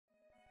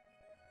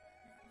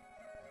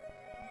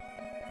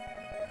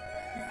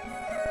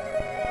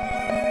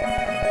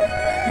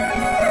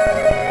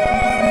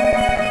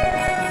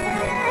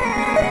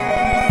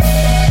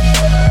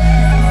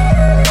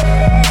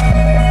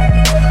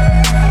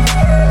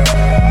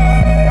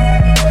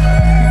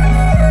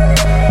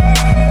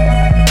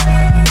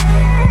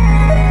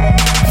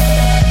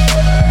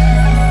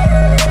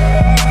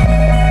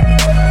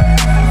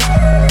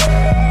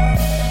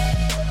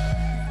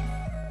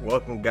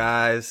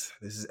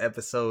This is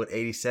episode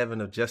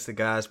 87 of Just the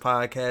Guys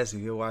podcast.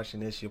 If you're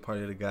watching this, you're part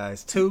of the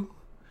guys too.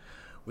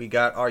 We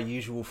got our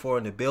usual four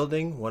in the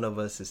building. One of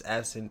us is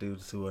absent due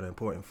to an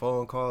important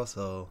phone call,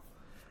 so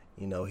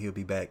he'll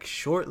be back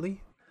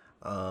shortly.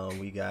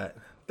 We got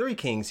three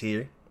kings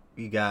here.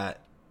 We got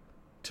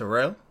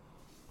Terrell.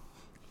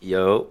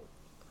 Yo.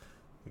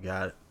 We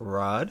got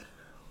Rod.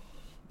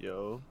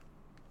 Yo.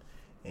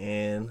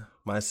 And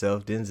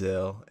myself,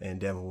 Denzel, and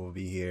Devin will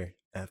be here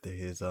after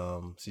his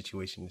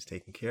situation is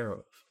taken care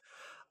of.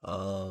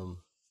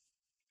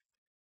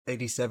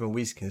 87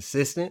 weeks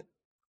consistent.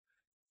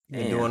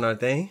 Been doing our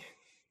thing.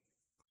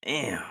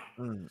 Damn.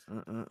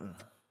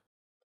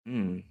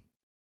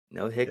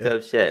 No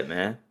hiccups yet,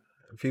 man.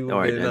 People Don't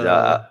worry, been,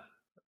 Denzel.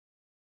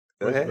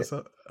 Go ahead. What's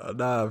up?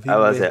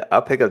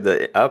 I'll pick up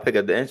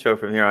the intro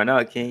from here on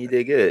out. King, you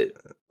did good.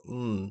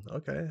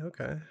 Okay.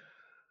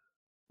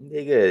 You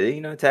did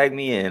good. Tag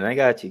me in. I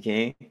got you,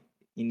 King.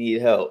 You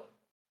need help.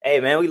 Hey,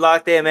 man, we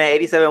locked in, man.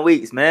 87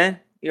 weeks, man.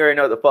 You already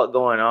know what the fuck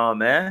going on,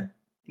 man.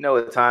 You know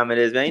what time it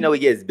is, man. You know we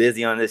get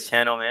busy on this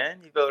channel, man.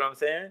 You feel what I'm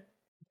saying?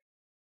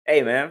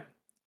 Hey, man.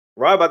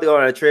 Rob about to go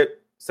on a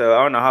trip, so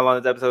I don't know how long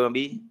this episode gonna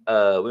be. We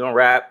gonna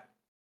wrap,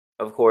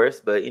 of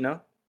course, but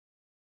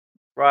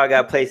Rod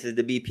got places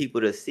to be,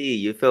 people to see.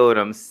 You feel what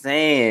I'm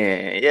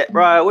saying? Yeah,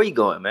 Rod, where you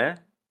going, man?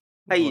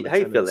 How you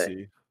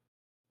feeling?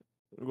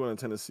 We're going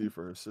to Tennessee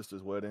for her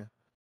sister's wedding.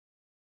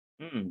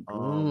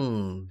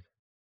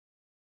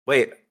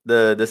 Wait,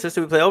 the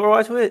sister we play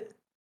Overwatch with?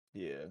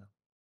 Yeah.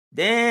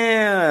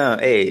 Damn.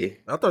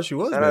 Hey, I thought she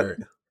was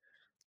married.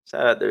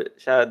 Shout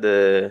out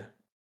to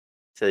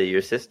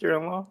your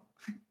sister-in-law.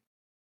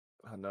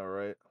 I know,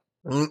 right?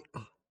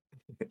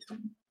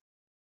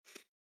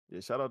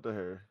 Yeah, shout out to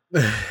her.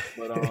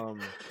 But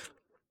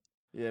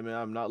yeah, man,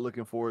 I'm not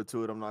looking forward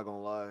to it. I'm not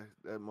gonna lie.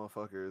 That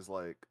motherfucker is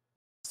like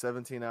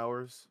 17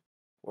 hours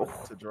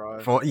to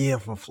drive.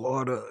 From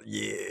Florida.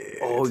 Yeah.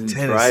 Oh, you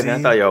driving?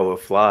 I thought y'all would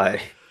fly.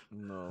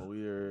 No,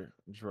 we are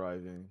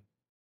driving.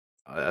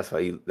 Oh, that's why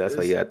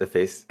you have to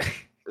face.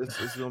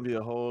 It's gonna be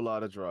a whole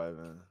lot of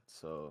driving.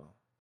 So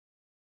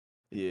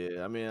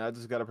yeah, I mean, I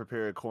just gotta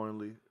prepare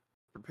accordingly.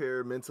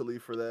 Prepare mentally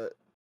for that.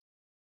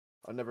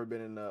 I've never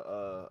been in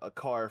a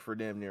car for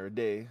damn near a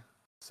day,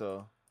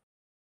 so.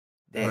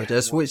 Charge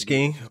that Switch,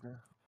 King.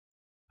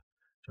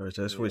 Charge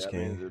that Switch,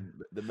 King. Mean,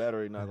 the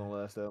battery not gonna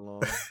last that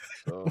long,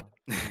 so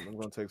I'm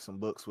gonna take some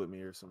books with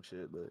me or some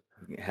shit. But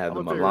have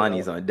the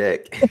Milanis on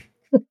deck.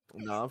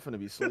 No, I'm finna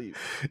be asleep.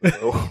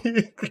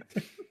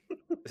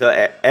 So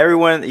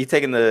everyone, you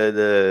taking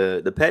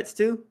the pets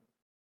too?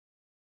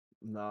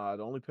 Nah,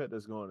 the only pet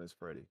that's going is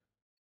Freddie.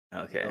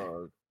 Okay.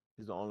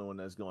 He's the only one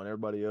that's going.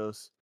 Everybody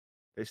else,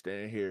 they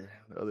staying here.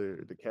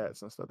 The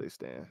cats and stuff, they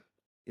staying.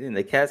 You think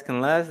the cats can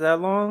last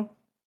that long?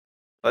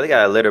 Oh, they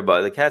got a litter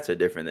box. The cats are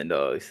different than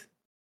dogs.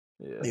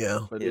 Yeah.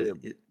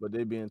 But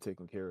they being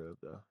taken care of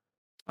though.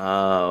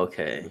 Oh,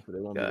 okay. So they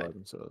won't be like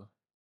themselves.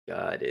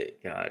 Got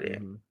it.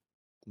 Mm-hmm.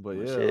 But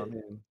I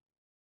mean,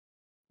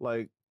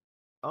 like,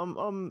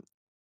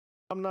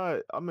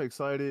 I'm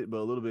excited, but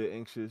a little bit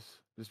anxious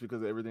just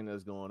because of everything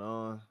that's going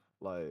on.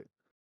 Like,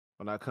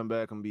 when I come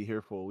back, I'm gonna be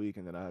here for a week,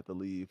 and then I have to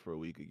leave for a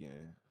week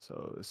again.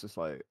 So it's just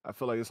like I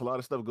feel like it's a lot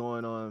of stuff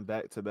going on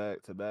back to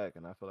back to back,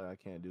 and I feel like I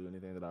can't do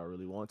anything that I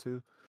really want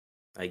to.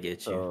 I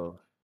get you. So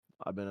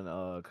I've been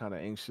kind of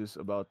anxious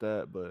about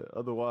that, but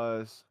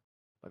otherwise,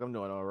 like, I'm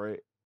doing all right.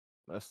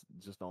 That's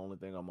just the only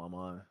thing on my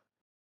mind.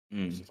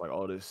 It's just like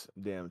all this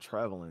damn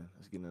traveling.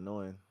 It's getting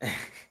annoying.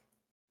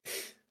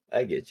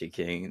 I get you,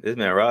 King. This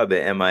man Rod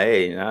been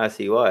MIA, and I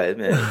see why. This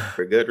man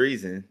for good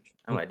reason.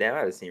 I'm like, damn, I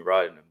haven't seen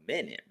Rod in a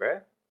minute,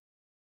 bro.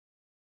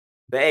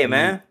 But hey,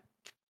 man,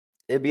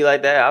 it'd be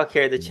like that. I'll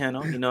carry the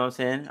channel. You know what I'm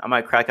saying? I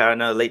might crack out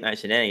another late night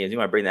shenanigans. You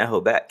might bring that hoe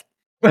back.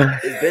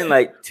 It's been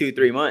like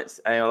 2-3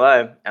 months. I ain't gonna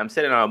lie. I'm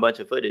sitting on a bunch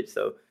of footage.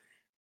 So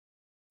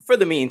for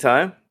the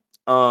meantime,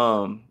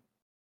 I'll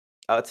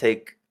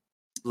take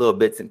little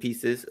bits and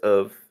pieces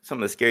of some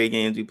of the scary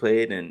games we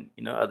played and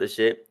other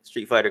shit,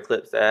 Street Fighter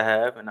clips that I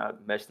have, and I'll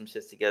mesh some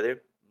shits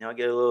together. I'll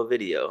get a little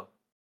video.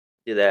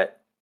 Do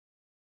that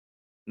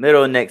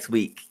middle of next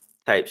week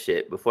type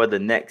shit. Before the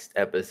next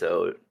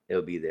episode,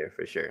 it'll be there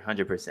for sure.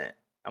 100%.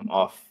 I'm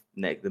off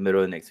the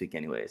middle of next week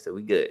anyway, so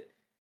we good.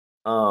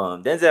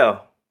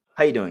 Denzel,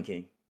 how you doing,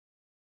 King?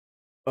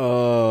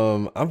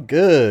 I'm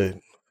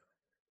good.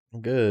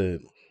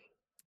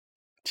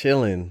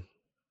 Chilling.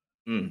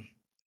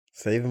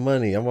 Saving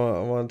money. I'm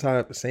on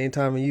time. Same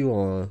time as you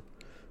on.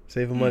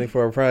 Saving money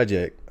for a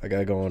project I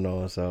got going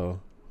on. So.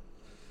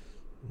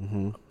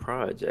 A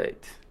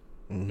project.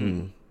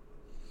 We'll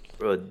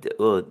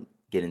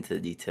get into the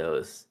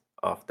details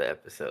off the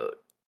episode.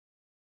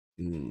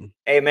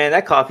 Hey, man,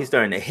 that coffee's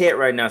starting to hit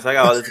right now, so I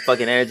got all this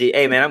fucking energy.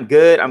 Hey, man, I'm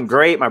good. I'm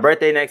great. My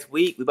birthday next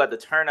week. We about to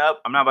turn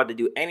up. I'm not about to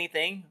do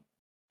anything.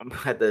 I'm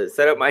about to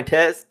set up my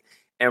desk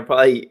and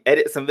probably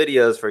edit some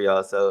videos for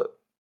y'all. So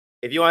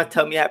if you want to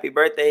tell me happy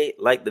birthday,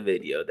 like the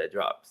video that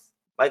drops.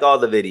 Like all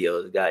the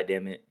videos,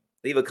 goddammit.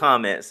 Leave a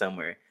comment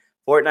somewhere.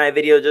 Fortnite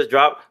video just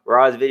dropped.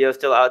 Rod's video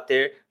still out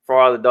there. for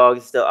all the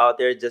dogs still out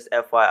there, just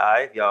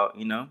FYI, if y'all,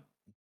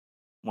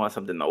 want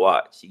something to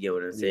watch. You get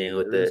what I'm saying?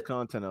 Yeah, there's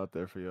content out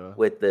there for y'all.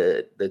 With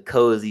the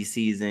cozy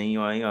season, you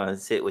want to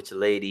sit with your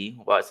lady,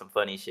 watch some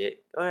funny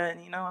shit. Go ahead,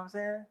 you know what I'm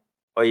saying?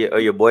 Or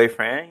your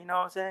boyfriend, you know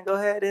what I'm saying? Go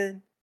ahead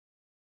and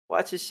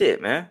watch his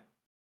shit, man.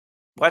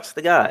 Watch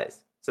the guys.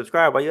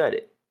 Subscribe while you at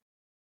it.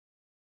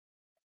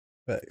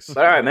 Thanks.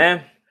 But all right,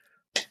 man.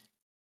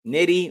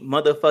 Nitty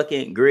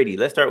motherfucking gritty.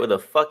 Let's start with the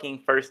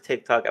fucking first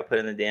TikTok I put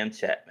in the damn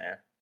chat, man.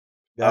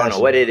 Gotcha. I don't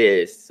know what it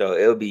is, so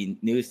it'll be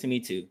news to me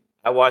too.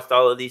 I watched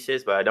all of these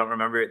shits, but I don't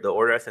remember the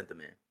order I sent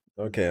them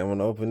in. Okay, I'm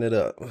gonna open it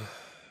up.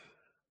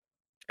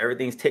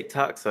 Everything's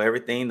TikTok, so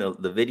everything,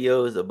 the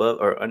video is above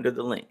or under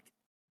the link.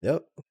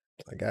 Yep,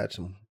 I got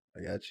you.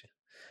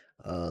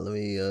 Let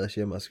me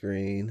share my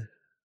screen.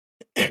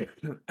 There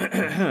we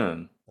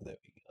go.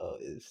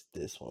 Is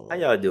this one? How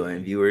y'all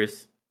doing,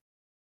 viewers?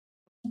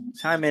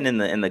 Chime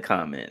in the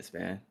comments,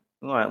 man.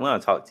 We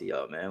want to talk to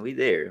y'all, man. We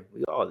there.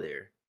 We all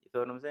there. You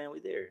feel what I'm saying? We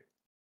there.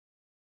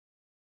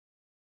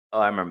 Oh,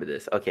 I remember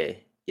this.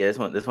 Okay. Yeah,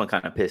 this one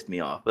kind of pissed me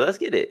off. But let's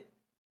get it.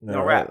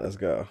 All right, let's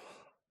go.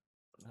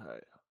 All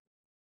right.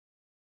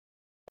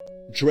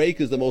 Drake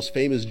is the most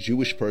famous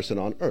Jewish person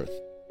on earth.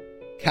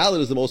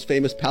 Khaled is the most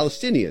famous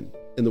Palestinian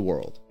in the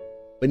world.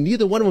 But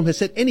neither one of them has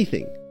said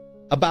anything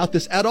about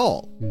this at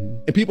all.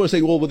 Mm-hmm. And people are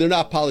saying, well, they're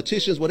not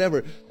politicians,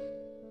 whatever.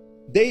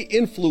 They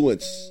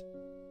influence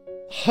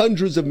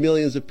hundreds of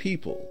millions of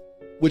people,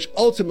 which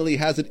ultimately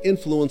has an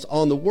influence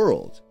on the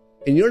world.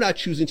 And you're not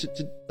choosing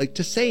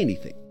to say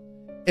anything.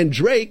 And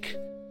Drake,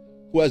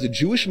 who has a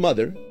Jewish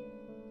mother,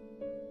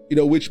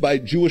 which by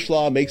Jewish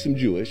law makes him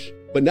Jewish.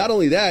 But not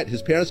only that,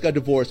 his parents got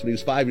divorced when he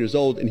was 5 years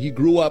old, and he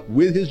grew up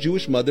with his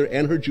Jewish mother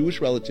and her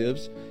Jewish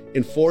relatives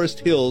in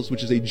Forest Hills,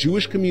 which is a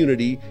Jewish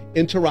community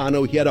in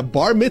Toronto. He had a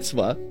bar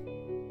mitzvah.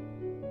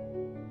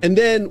 And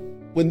then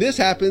when this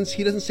happens,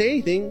 he doesn't say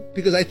anything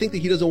because I think that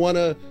he doesn't want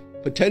to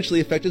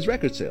potentially affect his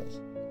record sales.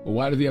 Well,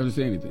 why does he have to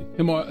say anything?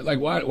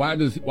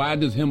 Why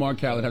does him or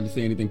Khaled have to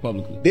say anything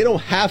publicly? They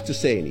don't have to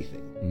say anything.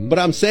 Mm-hmm. But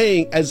I'm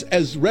saying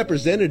as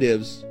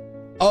representatives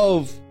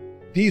of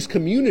these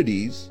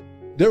communities,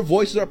 their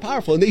voices are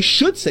powerful and they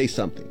should say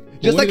something.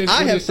 Just like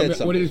I have said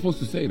something. What are they supposed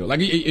to say though?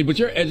 But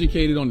you're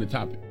educated on the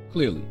topic,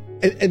 clearly.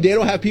 And they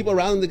don't have people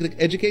around them that can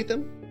educate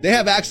them? They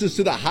have access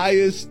to the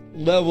highest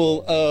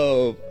level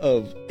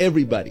of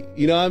everybody.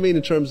 You know what I mean?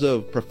 In terms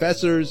of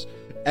professors,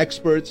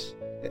 experts,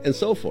 and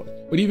so forth.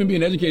 But even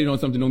being educated on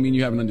something don't mean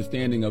you have an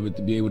understanding of it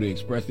to be able to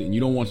express it. And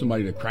you don't want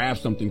somebody to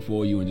craft something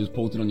for you and just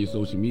post it on your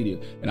social media.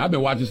 And I've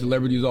been watching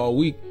celebrities all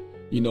week,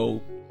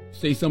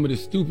 say some of the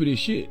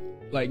stupidest shit.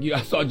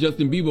 I saw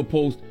Justin Bieber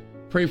post,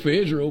 pray for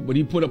Israel, but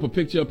he put up a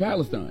picture of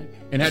Palestine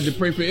and had to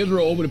pray for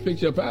Israel over the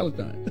picture of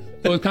Palestine.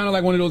 So it's kind of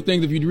like one of those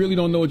things, if you really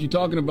don't know what you're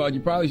talking about, you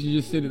probably should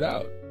just sit it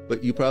out.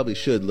 But you probably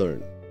should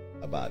learn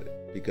about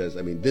it because,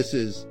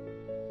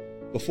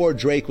 before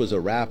Drake was a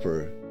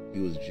rapper, he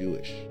was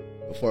Jewish.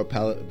 Before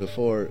Khaled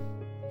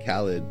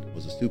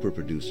was a super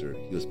producer,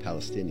 he was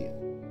Palestinian.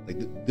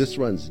 This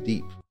runs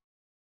deep.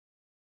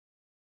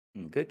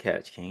 Good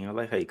catch, King. I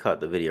like how you caught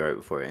the video right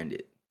before it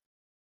ended.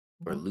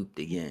 Or looped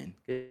again.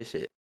 Good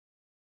shit.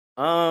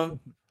 I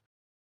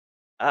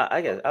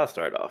guess I'll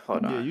start off.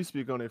 Hold on. Yeah, you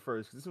speak on it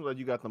first. Because it seems like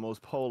you got the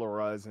most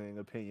polarizing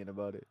opinion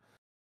about it.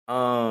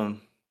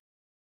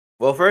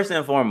 Well, first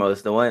and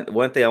foremost, the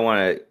one thing I want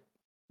to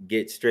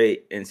get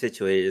straight and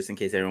situated, just in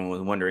case everyone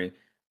was wondering,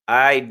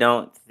 I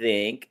don't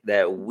think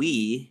that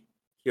we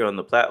here on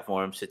the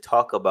platform should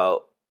talk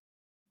about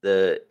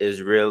the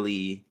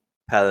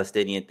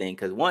Israeli-Palestinian thing.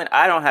 Because one,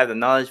 I don't have the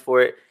knowledge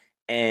for it.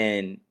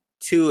 And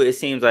two, it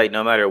seems like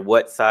no matter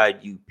what side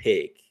you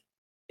pick,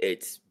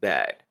 it's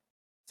bad.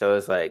 So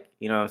it's like,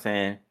 you know what I'm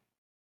saying?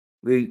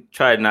 We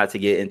try not to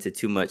get into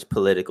too much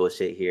political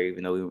shit here,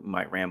 even though we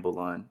might ramble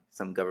on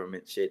some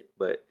government shit.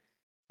 But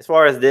as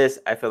far as this,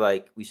 I feel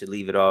like we should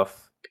leave it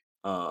off.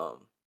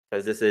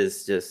 Because this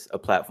is just a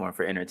platform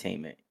for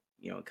entertainment.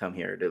 Come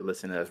here to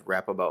listen to us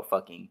rap about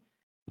fucking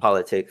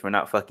politics. We're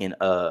not fucking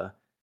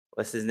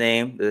what's his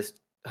name? This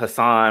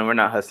Hassan. We're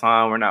not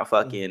Hassan. We're not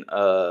fucking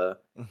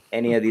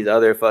any of these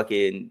other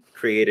fucking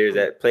creators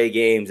that play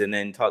games and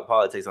then talk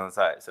politics on the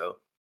side. So,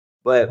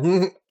 but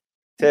to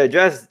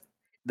address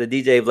the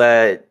DJ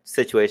Vlad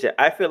situation,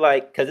 I feel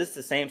like because it's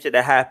the same shit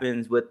that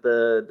happens with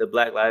the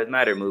Black Lives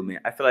Matter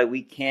movement. I feel like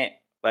we can't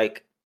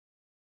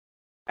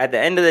at the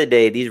end of the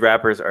day, these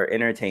rappers are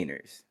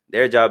entertainers.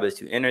 Their job is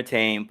to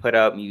entertain, put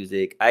out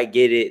music. I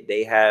get it.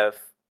 They have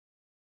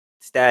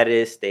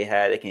status. They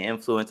can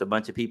influence a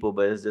bunch of people,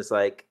 but it's just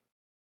like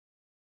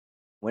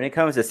when it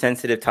comes to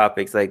sensitive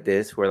topics like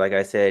this, where, like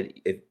I said,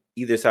 if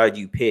either side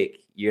you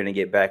pick, you're gonna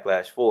get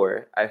backlash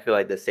for. I feel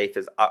like the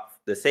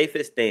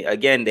safest thing.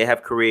 Again, they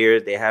have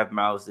careers. They have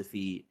mouths to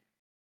feed.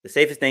 The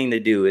safest thing to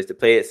do is to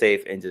play it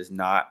safe and just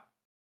not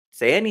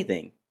say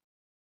anything.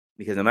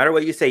 Because no matter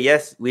what you say,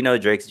 yes, we know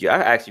Drake's Jewish. I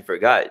actually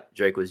forgot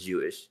Drake was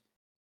Jewish.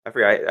 I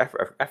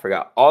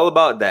forgot all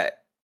about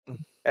that.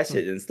 That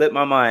shit didn't slip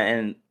my mind,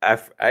 and I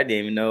didn't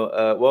even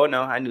know. Well,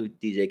 no, I knew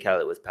DJ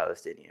Khaled was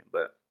Palestinian,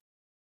 but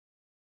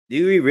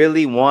do we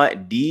really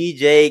want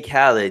DJ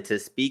Khaled to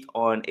speak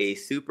on a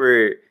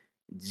super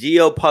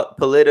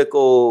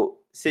geopolitical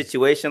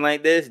situation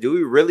like this? Do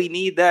we really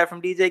need that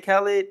from DJ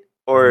Khaled?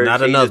 Or Not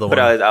should he just another put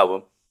out one. his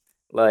album?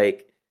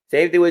 Like,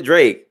 same thing with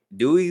Drake.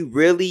 Do we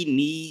really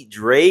need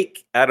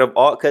Drake out of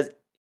all? Because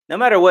no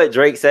matter what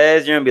Drake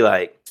says, you're gonna be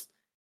like,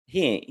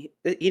 he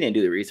didn't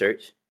do the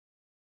research.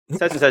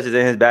 Such and such is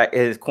in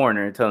his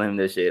corner, telling him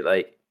this shit.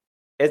 Like,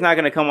 it's not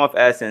gonna come off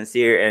as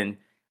sincere. And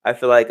I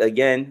feel like,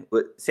 again,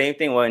 same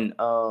thing when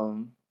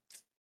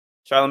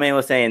Charlamagne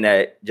was saying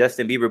that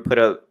Justin Bieber put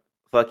up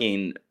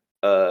fucking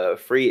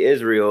free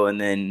Israel and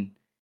then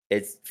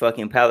it's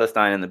fucking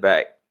Palestine in the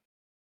back.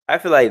 I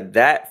feel like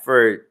that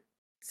for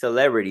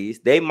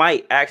celebrities, they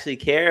might actually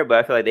care, but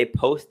I feel like they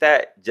post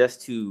that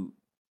just to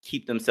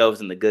keep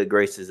themselves in the good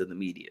graces of the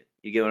media.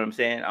 You get what I'm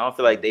saying? I don't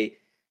feel like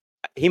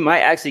he might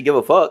actually give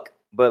a fuck,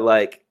 but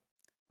like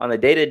on the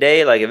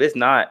day-to-day, like if it's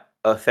not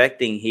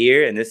affecting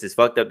here, and this is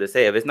fucked up to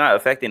say, if it's not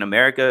affecting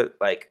America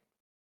like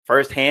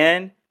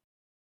firsthand,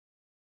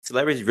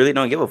 celebrities really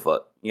don't give a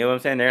fuck. You know what I'm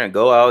saying? They're gonna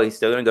go out, he's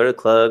still gonna go to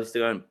clubs,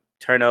 still gonna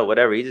turn up,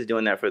 whatever. He's just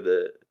doing that for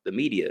the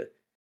media.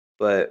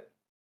 But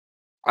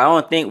I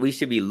don't think we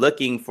should be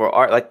looking for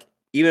art. Like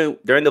even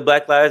during the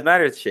Black Lives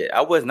Matter shit,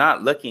 I was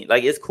not looking.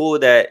 Like it's cool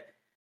that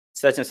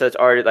such and such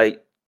artist,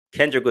 like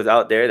Kendrick, was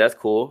out there. That's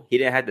cool. He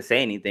didn't have to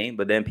say anything.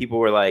 But then people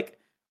were like,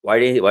 why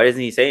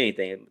doesn't he say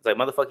anything? It's like,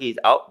 motherfucker, he's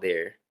out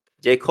there.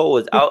 J. Cole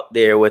was out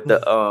there with the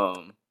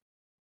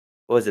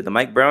what was it, the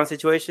Mike Brown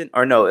situation?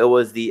 Or no, it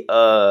was the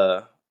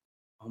oh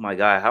my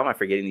god, how am I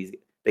forgetting these?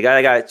 The guy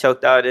that got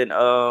choked out in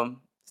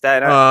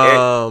Staten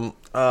Island.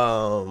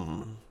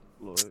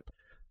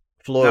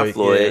 Floyd. Not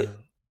Floyd.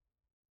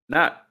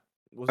 Yeah.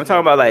 I'm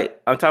talking about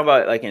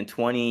like in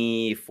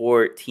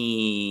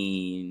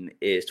 2014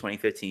 is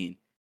 2015.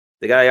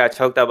 The guy got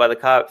choked out by the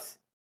cops.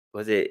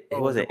 Was it? It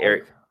wasn't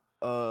Eric.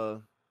 I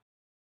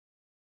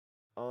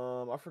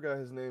forgot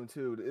his name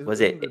too.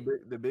 Was it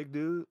the big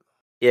dude?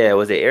 Yeah,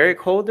 was it Eric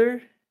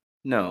Holder?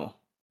 No.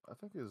 I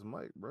think it was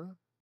Mike, bro.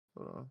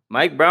 Hold on.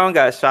 Mike Brown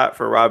got shot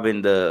for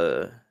robbing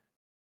the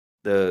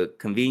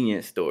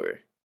convenience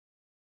store.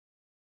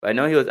 I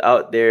know he was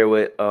out there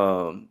with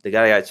the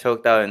guy that got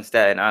choked out in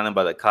Staten Island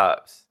by the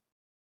cops.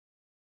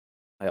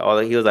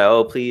 Like he was like,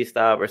 "Oh, please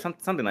stop," or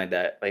something like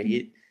that. Like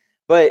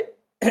but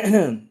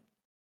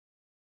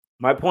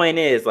my point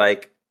is,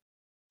 like,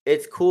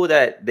 it's cool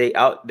that they're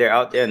out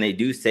there and they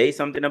do say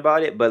something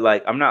about it. But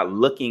like, I'm not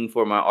looking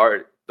for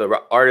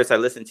the artists I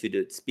listen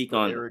to speak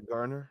on. Eric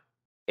Garner.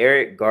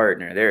 Eric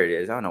Gardner, there it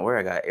is. I don't know where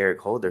I got Eric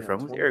Holder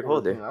from. Who's Eric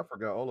Holder? I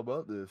forgot all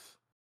about this.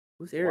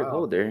 Who's Eric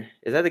Holder?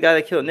 Is that the guy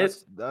that killed Nip?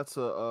 That's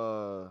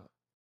a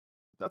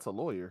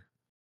lawyer.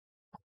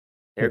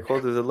 Eric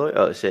Holder's a lawyer.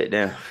 Oh shit,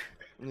 damn.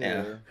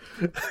 Yeah.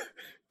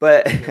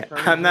 But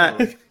I'm not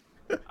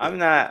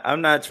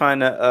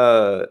trying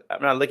to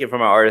I'm not looking for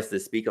my artists to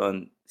speak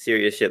on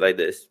serious shit like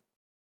this.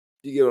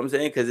 You get what I'm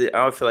saying? Because I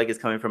don't feel like it's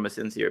coming from a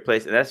sincere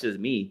place, and that's just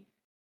me.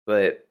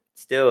 But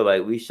still,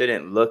 like, we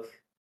shouldn't look.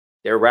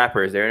 They're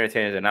rappers, they're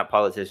entertainers, they're not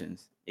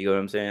politicians. You get what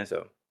I'm saying?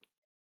 So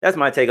that's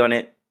my take on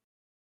it.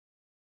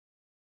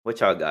 What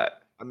y'all got?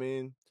 I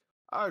mean,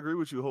 I agree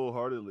with you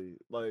wholeheartedly.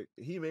 Like,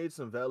 he made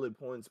some valid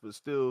points, but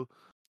still,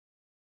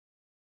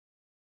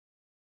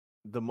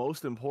 the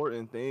most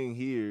important thing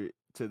here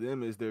to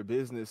them is their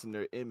business and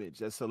their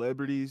image. As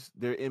celebrities,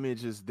 their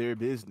image is their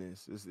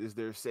business, is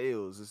their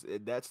sales.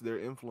 That's their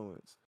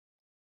influence.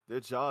 Their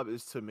job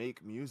is to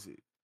make music.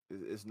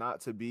 It's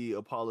not to be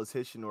a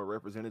politician or a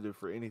representative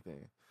for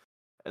anything.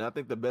 And I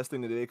think the best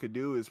thing that they could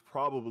do is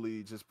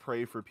probably just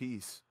pray for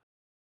peace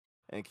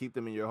and keep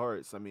them in your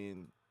hearts. I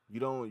mean,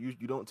 you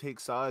don't take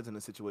sides in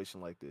a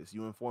situation like this.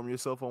 You inform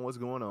yourself on what's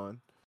going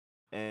on,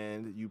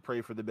 and you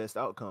pray for the best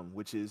outcome,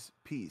 which is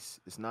peace.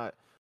 It's not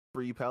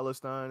free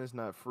Palestine. It's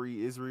not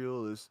free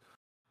Israel. It's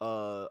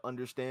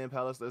understand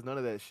Palestine. It's none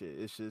of that shit.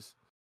 It's just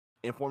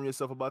inform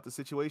yourself about the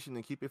situation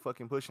and keep it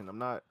fucking pushing. I'm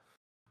not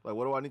like,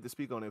 what do I need to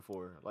speak on it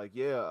for? Like,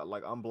 yeah,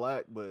 like, I'm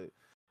black, but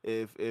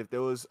if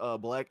there was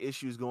black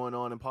issues going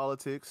on in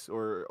politics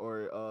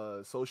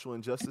or social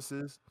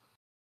injustices,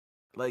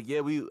 like,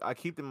 yeah, I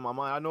keep them in my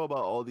mind. I know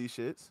about all these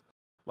shits.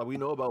 Like, we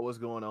know about what's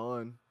going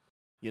on,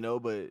 you know,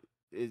 but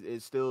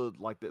it's still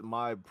like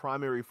my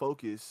primary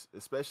focus,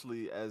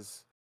 especially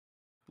as,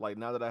 like,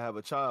 now that I have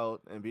a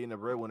child and being a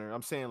breadwinner,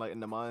 I'm saying, like, in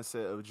the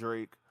mindset of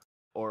Drake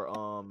or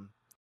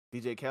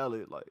DJ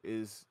Khaled, like,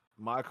 is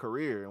my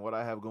career and what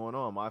I have going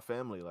on, my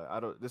family. Like,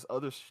 I don't, this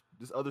other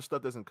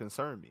stuff doesn't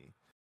concern me.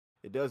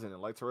 It doesn't.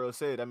 And like Terrell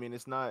said, I mean,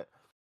 it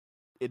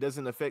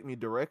doesn't affect me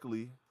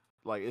directly.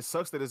 Like, it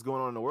sucks that it's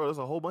going on in the world. There's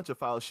a whole bunch of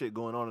foul shit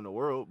going on in the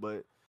world,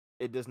 but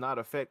it does not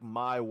affect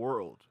my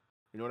world.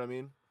 You know what I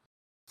mean?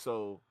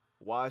 So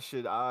why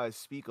should I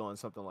speak on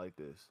something like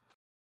this?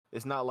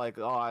 It's not like,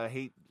 oh, I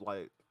hate,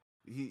 like,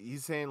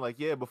 he's saying, like,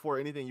 yeah, before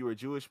anything you were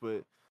Jewish,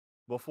 but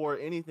before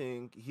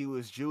anything he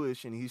was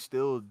Jewish and he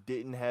still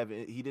didn't have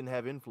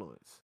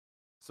influence.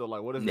 So,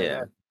 like, what does that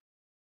happen?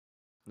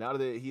 Now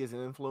that he has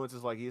an influence,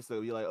 it's like he has to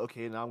be like,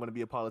 okay, now I'm going to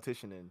be a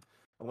politician and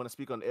I'm going to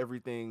speak on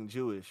everything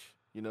Jewish.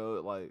 You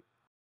know, like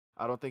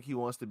I don't think he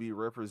wants to be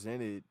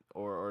represented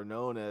or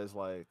known as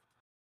like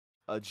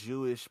a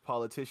Jewish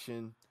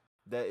politician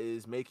that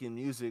is making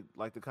music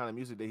like the kind of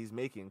music that he's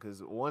making.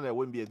 Because one, that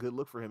wouldn't be a good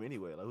look for him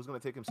anyway. Like, who's gonna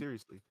take him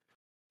seriously?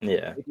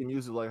 Yeah. Making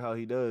music like how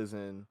he does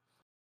and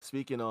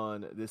speaking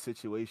on this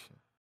situation,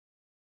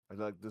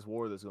 like this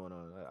war that's going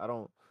on. I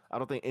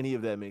don't think any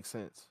of that makes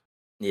sense.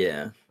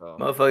 Yeah. So,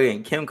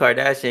 Motherfucking Kim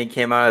Kardashian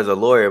came out as a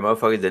lawyer.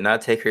 Motherfuckers did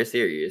not take her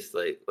serious.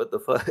 Like, what the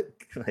fuck?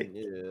 Like,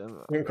 yeah,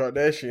 Kim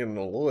Kardashian,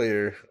 a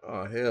lawyer.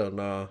 Oh hell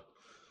no.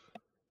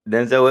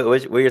 Denzel,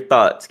 what are your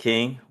thoughts,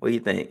 King? What do you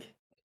think?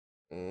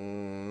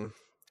 I'm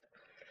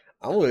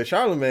with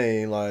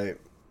Charlemagne. Like,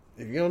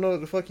 if you don't know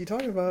what the fuck you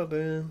talking about,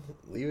 then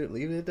leave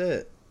it at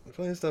that.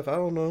 Playing stuff I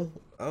don't know.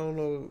 I don't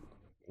know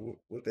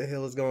what the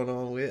hell is going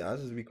on with. I'll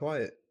just be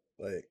quiet.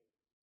 Like,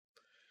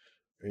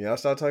 when y'all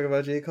start talking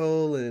about J.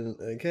 Cole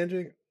and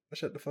Kendrick, I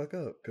shut the fuck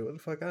up. Cause what the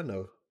fuck I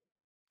know.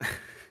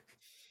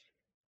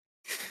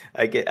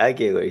 I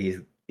get where he's.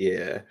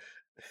 Yeah,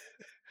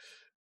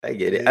 I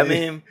get it. I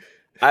Yeah. mean,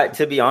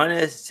 to be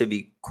honest, to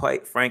be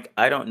quite frank,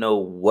 I don't know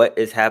what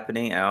is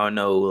happening. I don't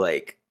know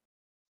like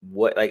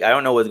what I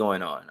don't know what's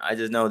going on. I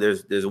just know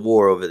there's a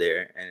war over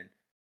there, and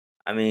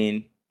I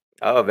mean,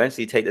 I'll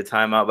eventually take the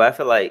time out, but I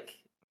feel like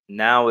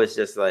now it's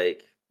just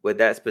like with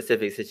that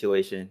specific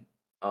situation,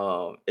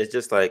 it's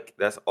just like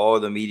that's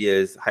all the media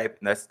is hype.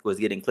 That's what's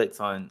getting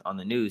clicks on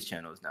the news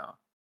channels now.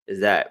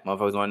 Is that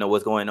motherfuckers want to know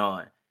what's going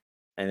on,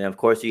 and then of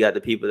course you got the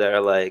people that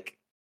are like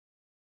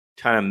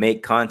trying to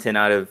make content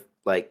out of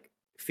like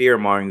fear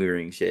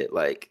mongering shit.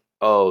 Like,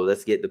 oh,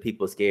 let's get the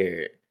people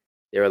scared.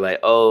 They were like,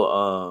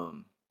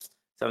 oh,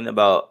 something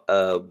about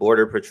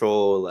border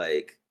patrol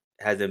like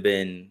hasn't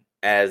been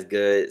as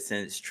good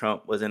since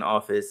Trump was in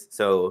office.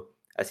 So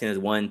I seen this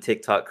one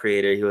TikTok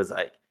creator. He was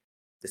like,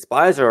 the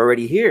spies are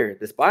already here.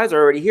 The spies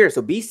are already here.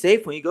 So be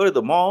safe when you go to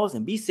the malls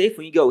and be safe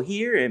when you go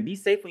here and be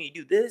safe when you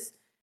do this.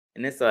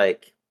 And it's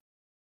like,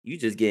 you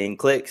just getting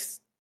clicks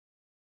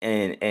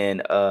and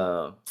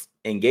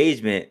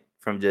engagement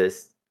from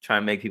just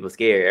trying to make people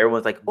scared.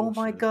 Everyone's like, oh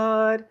my Bullshit.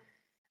 God,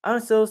 I'm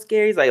so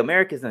scared. He's like,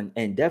 America's in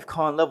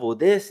DEFCON level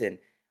this. And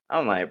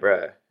I'm like,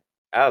 bruh,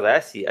 I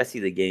see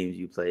the games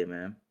you play,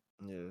 man.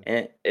 Yeah.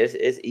 And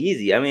it's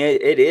easy. I mean,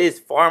 it is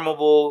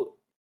farmable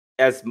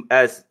as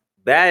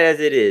bad as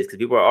it is because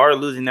people are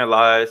losing their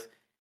lives.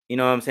 You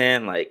know what I'm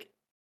saying? Like,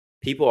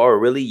 people are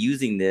really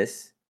using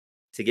this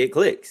to get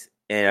clicks.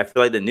 And I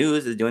feel like the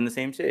news is doing the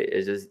same shit.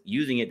 It's just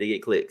using it to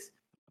get clicks.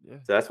 Yeah.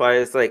 So that's why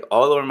it's like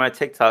all over my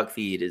TikTok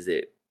feed is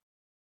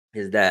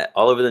that.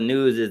 All over the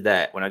news is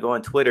that. When I go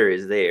on Twitter,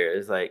 is there.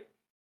 It's like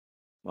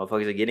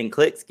motherfuckers are getting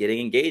clicks, getting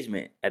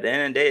engagement. At the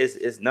end of the day,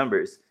 it's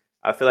numbers.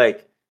 I feel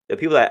like the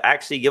people that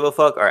actually give a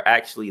fuck are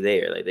actually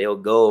there. Like they'll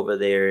go over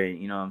there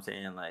and you know what I'm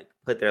saying, like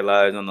put their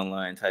lives on the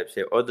line type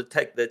shit. Or the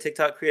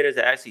TikTok creators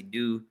that actually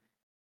do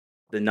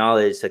the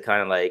knowledge to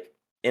kind of like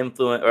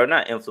influence or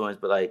not influence,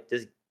 but like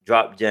just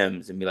drop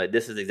gems and be like,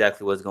 this is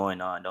exactly what's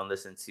going on. Don't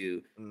listen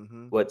to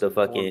what the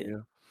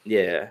fucking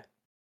yeah.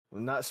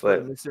 Not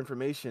spread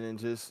misinformation and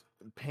just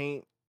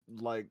paint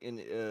like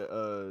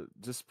in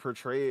just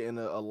portray it in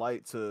a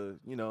light to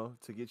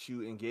to get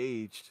you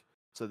engaged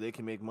so they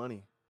can make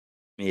money.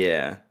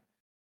 Yeah.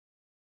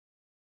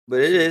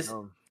 But it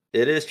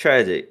is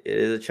tragic. It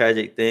is a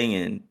tragic thing,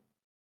 and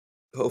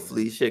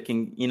hopefully shit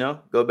can,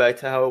 go back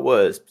to how it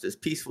was.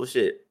 Just peaceful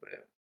shit.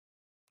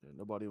 Yeah,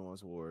 nobody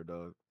wants war,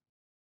 dog.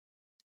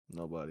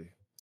 Nobody.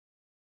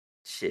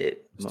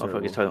 Shit. It's Motherfuckers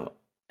terrible. talking about.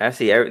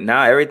 Actually,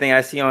 now everything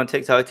I see on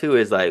TikTok too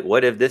is like,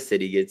 what if this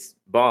city gets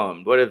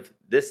bombed? What if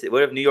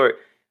New York?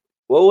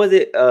 What was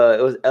it?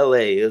 It was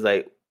LA. It was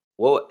like,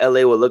 what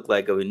LA would look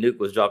like if a nuke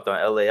was dropped on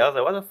LA. I was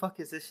like, why the fuck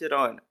is this shit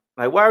on?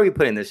 Like, why are we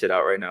putting this shit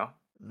out right now?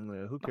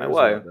 Yeah, who Like, cares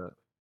why? about that?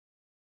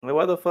 Like,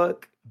 what the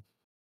fuck?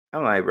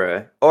 I'm like,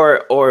 bruh.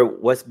 Or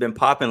what's been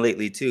popping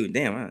lately too?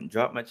 Damn, I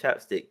dropped my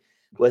chapstick.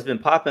 What's been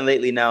popping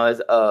lately now is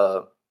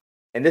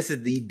and this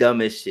is the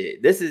dumbest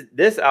shit. This is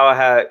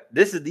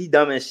the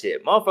dumbest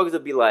shit. Motherfuckers will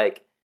be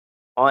like,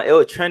 it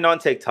will trend on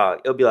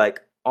TikTok. It'll be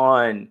like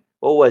on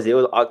what was it? It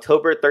was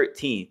October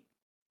 13th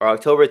or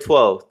October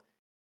 12th.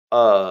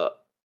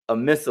 A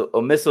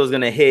missile is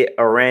gonna hit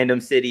a random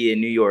city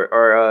in New York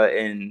or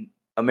in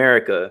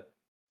America,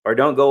 or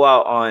don't go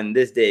out on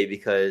this day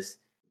because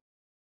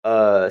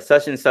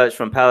such and such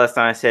from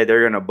Palestine said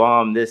they're gonna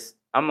bomb this.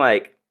 I'm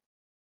like,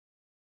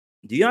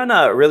 do y'all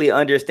not really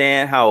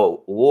understand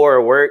how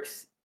war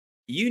works?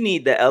 You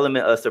need the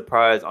element of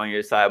surprise on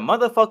your side.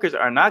 Motherfuckers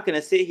are not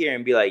gonna sit here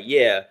and be like,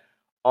 yeah,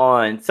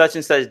 on such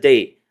and such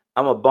date,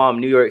 I'm gonna bomb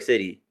New York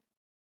City.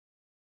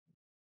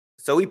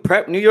 So we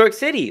prep New York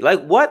City.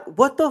 Like, what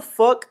the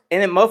fuck?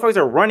 And then motherfuckers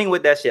are running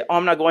with that shit. Oh,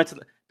 I'm not going to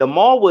the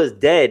mall was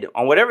dead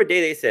on whatever day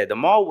they said. The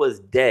mall was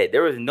dead.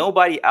 There was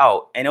nobody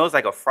out. And it was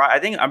like a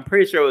Friday. I'm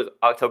pretty sure it was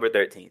October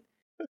 13th.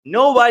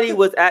 Nobody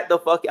was at the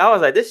fuck. I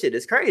was like, this shit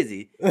is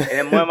crazy. And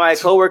then one of my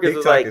coworkers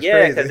was like,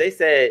 yeah, because they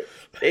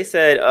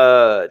said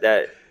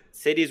that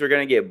cities were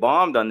gonna get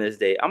bombed on this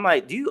day. I'm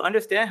like, do you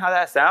understand how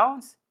that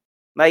sounds?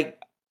 Like,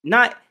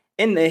 not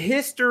in the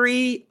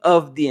history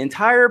of the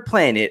entire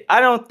planet,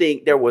 I don't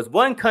think there was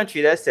one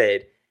country that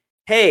said,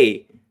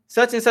 hey,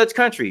 such and such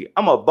country,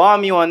 I'm gonna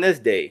bomb you on this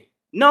day.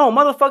 No,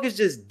 motherfuckers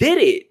just did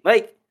it.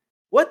 Like,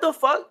 what the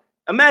fuck?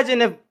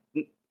 Imagine if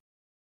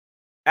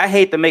I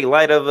hate to make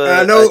light of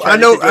I know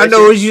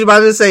what you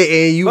about to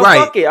say, and you but right.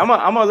 Fuck it, I'm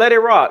gonna let it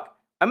rock.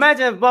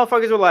 Imagine if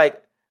motherfuckers were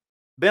like,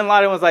 Bin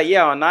Laden was like,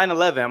 yeah, on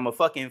 9/11, I'm gonna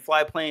fucking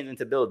fly planes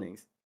into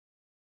buildings.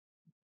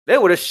 They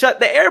would have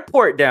shut the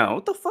airport down.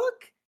 What the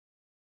fuck?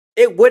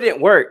 It wouldn't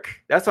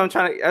work. That's what I'm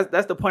trying to.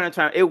 That's the point I'm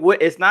trying.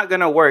 It's not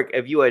gonna work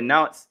if you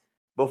announce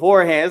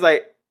beforehand. It's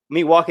like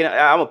me walking.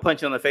 I'm gonna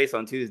punch you on the face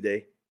on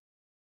Tuesday.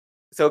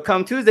 So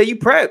come Tuesday, you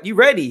prep, you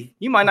ready.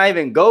 You might not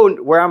even go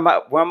where I'm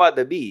about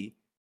to be.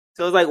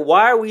 So it's like,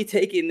 why are we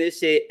taking this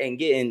shit and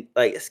getting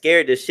like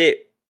scared to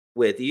shit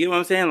with? You know what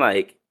I'm saying?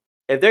 Like,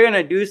 if they're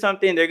gonna do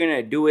something, they're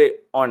gonna do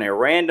it on a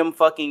random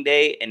fucking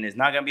day, and it's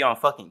not gonna be on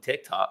fucking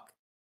TikTok.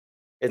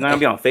 It's not gonna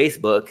be on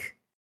Facebook.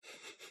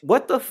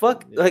 What the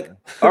fuck? Yeah. Like,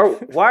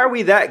 why are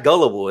we that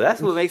gullible?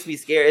 That's what makes me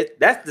scared.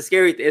 That's the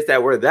scary thing, is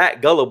that we're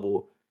that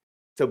gullible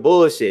to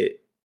bullshit.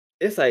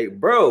 It's like,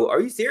 bro,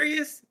 are you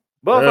serious?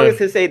 Motherfuckers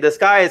can say the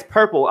sky is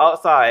purple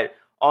outside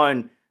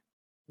on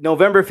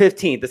November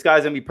 15th. The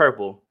sky's gonna be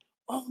purple.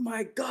 Oh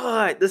my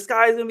god, the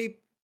sky's gonna be.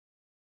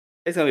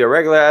 It's gonna be a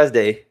regular ass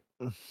day.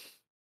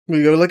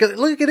 We go look,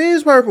 it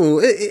is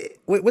purple.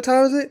 What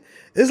time is it?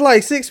 It's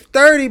like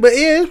 6:30, but it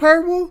is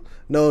purple.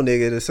 No,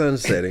 nigga, the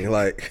sun's setting.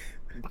 Like.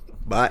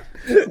 But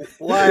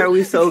why are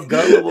we so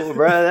gullible,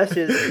 bro? That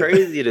shit's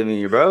crazy to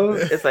me, bro.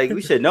 It's like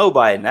we should know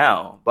by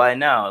now. By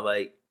now,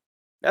 like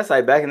that's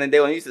like back in the day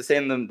when you used to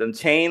send them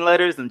chain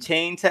letters, them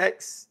chain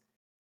texts.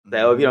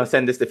 That if you don't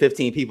send this to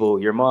 15 people,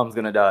 your mom's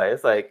gonna die.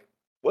 It's like,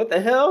 what the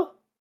hell?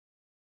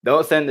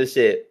 Don't send this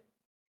shit.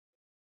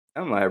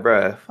 I'm like,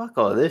 bro, fuck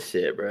all this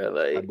shit, bro.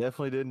 Like, I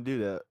definitely didn't do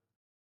that.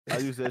 I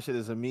used that shit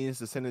as a means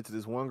to send it to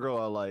this one girl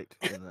I liked,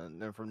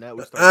 and then from that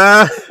we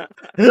started.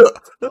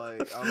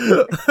 Like,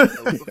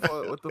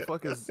 what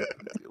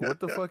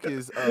the fuck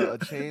is a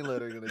chain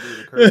letter gonna do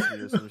to curse me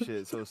or some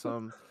shit? So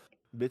some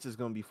bitch is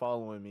gonna be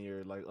following me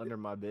or like under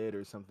my bed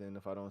or something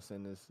if I don't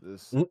send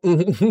this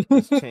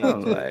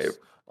chain text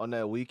on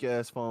that weak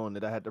ass phone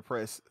that I had to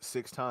press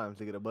 6 times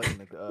to get a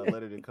button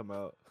letter to come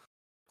out.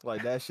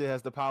 Like that shit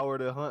has the power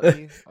to hunt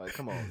me. Like,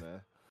 come on,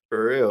 man.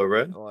 For real,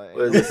 bro. Like,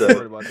 what is this?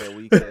 About that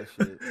weak ass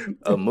shit.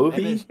 A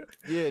movie?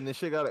 And this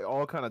shit got like,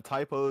 all kind of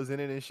typos in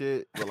it and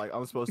shit. But like,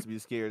 I'm supposed to be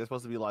scared. It's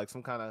supposed to be like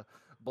some kind of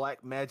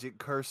black magic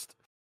cursed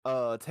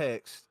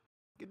text.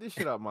 Get this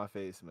shit out my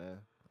face, man.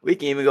 We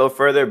can even go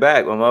further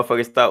back when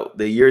motherfuckers thought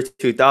the year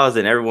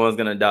 2000 everyone's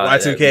gonna die.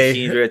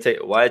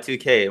 Y2K.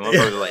 Y2K.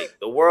 Motherfuckers like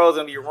the world's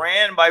gonna be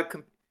ran by.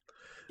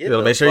 Get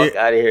the make fuck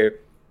out of here.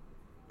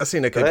 I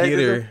seen a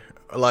computer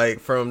like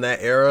from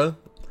that era.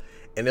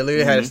 And they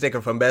literally had a sticker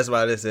from Best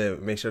Buy that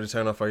said, "Make sure to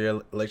turn off all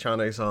your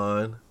electronics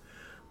on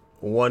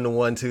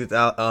 11200."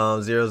 I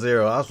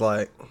was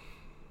like,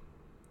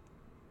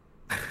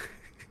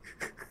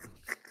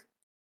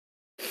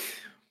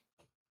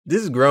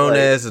 "This is grown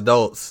ass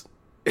adults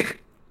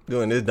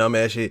doing this dumb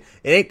ass shit.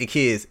 It ain't the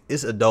kids;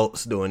 it's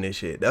adults doing this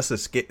shit. That's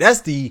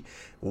the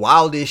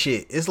wildest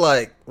shit. It's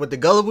like with the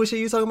gullible shit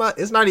you talking about.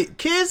 It's not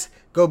kids.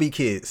 Go be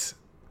kids."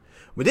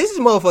 But this is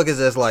motherfuckers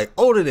that's like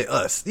older than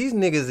us. These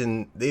niggas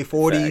in their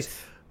 40s,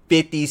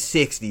 50s,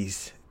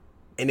 60s,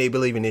 and they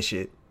believe in this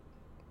shit.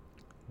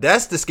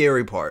 That's the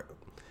scary part.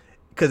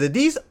 Because if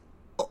these...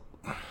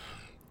 I'm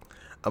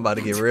about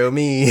to get real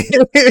mean.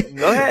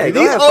 Go ahead.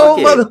 These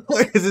old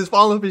motherfuckers is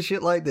falling for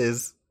shit like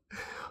this.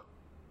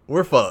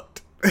 We're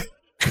fucked.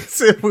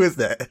 Simple as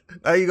that.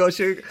 Now you go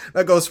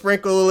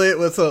sprinkle it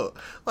with some...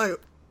 Like,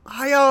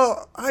 how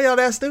y'all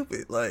that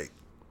stupid? Like...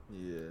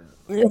 Yeah.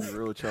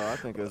 Real with y'all, I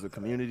think as a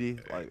community,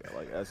 like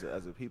as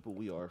a people,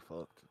 we are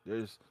fucked.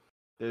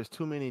 There's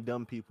too many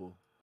dumb people,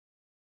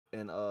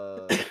 and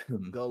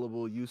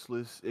gullible,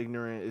 useless,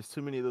 ignorant. It's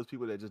too many of those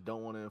people that just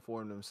don't want to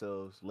inform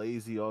themselves,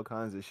 lazy, all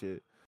kinds of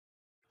shit.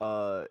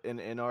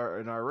 In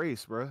our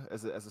race, bro,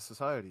 as a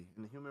society,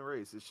 in the human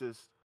race, it's just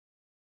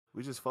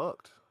we just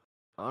fucked.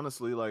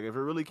 Honestly, like if it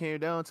really came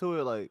down to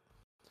it, like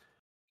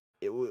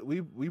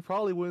we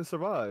probably wouldn't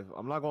survive.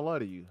 I'm not gonna lie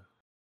to you.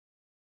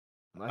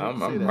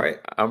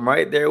 I'm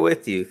right there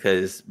with you,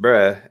 because,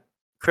 bruh,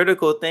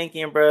 critical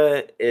thinking,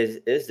 bruh,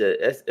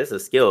 it's a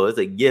skill, it's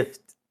a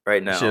gift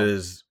right now. Shit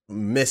is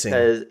missing.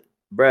 Because,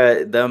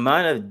 bruh, the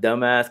amount of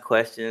dumbass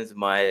questions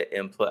my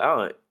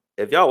employee,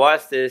 if y'all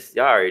watch this,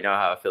 y'all already know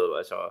how I feel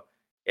about y'all.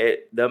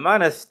 The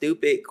amount of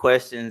stupid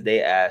questions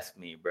they ask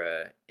me,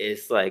 bruh,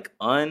 it's like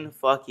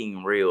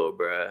unfucking real,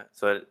 bruh.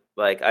 So,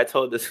 like, I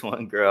told this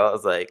one girl, I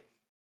was like,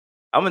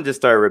 I'm gonna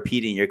just start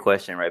repeating your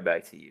question right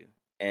back to you.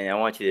 And I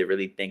want you to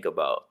really think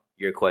about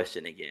your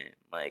question again.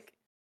 Like,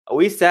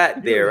 we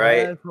sat there,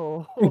 right?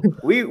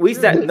 we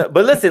sat, no,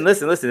 but listen.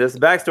 There's a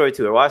backstory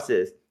to it. Watch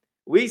this.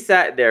 We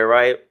sat there,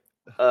 right?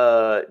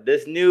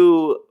 This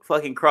new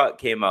fucking croc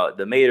came out,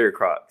 the Mater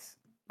Crocs,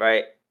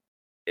 right?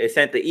 It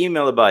sent the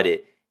email about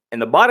it. In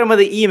the bottom of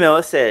the email,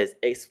 it says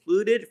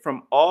excluded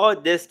from all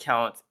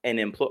discounts and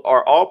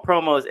all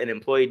promos and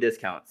employee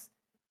discounts.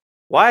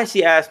 Why?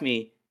 She asked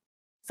me,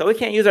 so we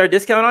can't use our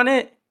discount on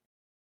it?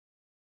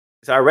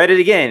 So I read it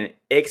again.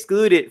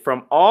 Excluded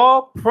from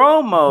all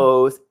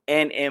promos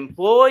and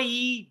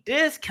employee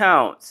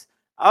discounts.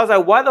 I was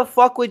like, why the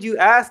fuck would you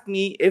ask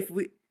me if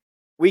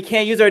we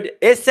can't use our...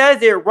 It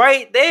says it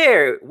right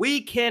there. We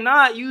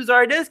cannot use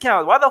our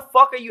discounts. Why the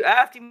fuck are you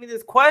asking me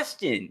this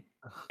question?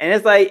 And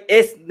it's like,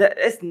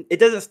 it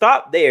doesn't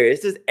stop there.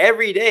 It's just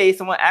every day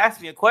someone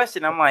asks me a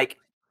question. I'm like,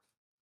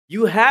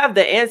 you have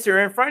the answer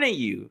in front of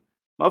you.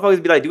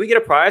 Motherfuckers be like, do we get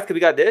a prize because we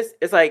got this?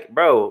 It's like,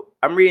 bro,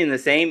 I'm giving the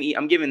same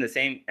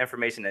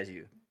information as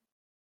you.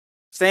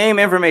 Same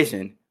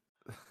information.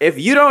 If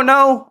you don't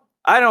know,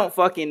 I don't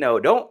fucking know.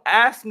 Don't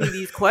ask me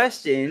these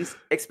questions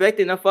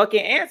expecting a fucking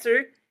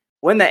answer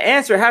when the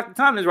answer half the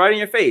time is right in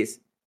your face.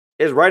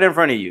 It's right in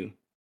front of you.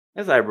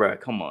 It's like, bro,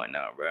 come on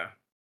now, bro.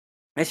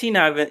 And she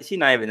not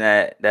even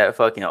that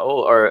fucking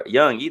old or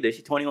young either.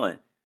 She's 21.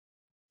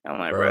 I'm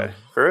like, bro,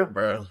 for real,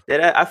 bro.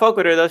 I fuck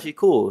with her though. She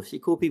cool. She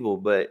cool people.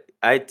 But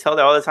I tell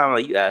her all the time,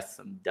 like, you ask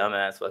some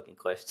dumbass fucking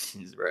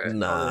questions, bro. I had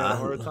a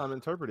hard time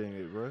interpreting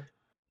it, bro.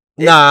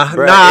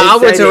 I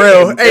went to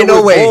real. Ain't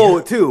no way.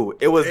 Bold too.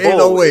 It was bold. Ain't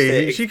no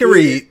way. She can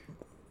read.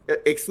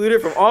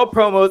 Excluded from all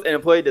promos and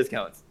employee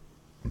discounts.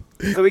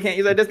 So we can't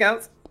use our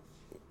discounts?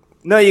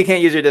 No, you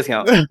can't use your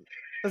discount.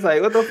 It's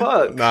like, what the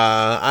fuck?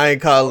 Nah, I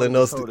ain't calling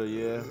no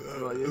Yeah.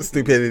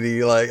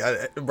 stupidity. Like,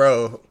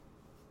 bro,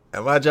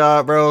 at my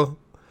job, bro,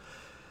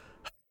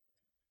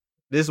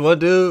 this one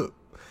dude,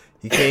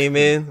 he came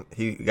in,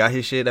 he got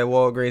his shit at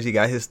Walgreens, he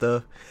got his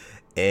stuff,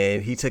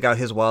 and he took out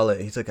his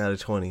wallet, he took out a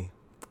 20,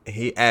 and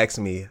he asked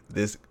me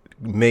this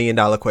 $1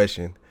 million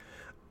question.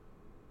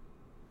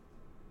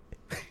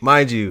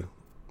 Mind you,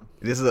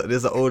 this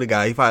is an older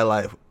guy, he probably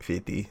like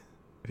 50,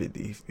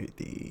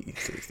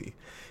 60.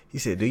 He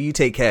said, do you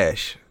take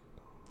cash?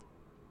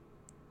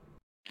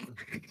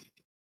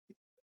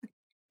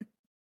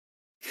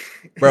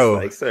 Bro,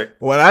 like, sir,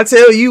 when I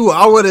tell you,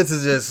 I wanted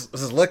to just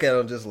look at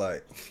him just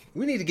like,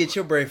 we need to get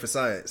your brain for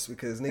science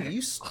because, nigga,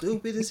 you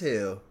stupid as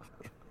hell.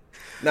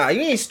 Nah,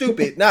 you ain't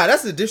stupid. Nah,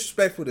 that's the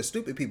disrespectful to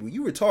stupid people.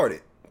 You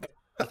retarded.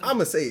 I'm going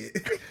to say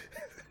it.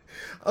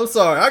 I'm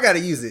sorry. I got to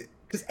use it.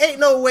 Because ain't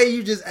no way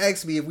you just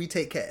asked me if we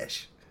take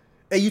cash.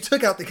 And you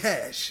took out the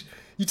cash.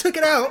 You took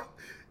it out.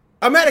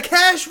 I'm at a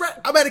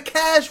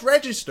cash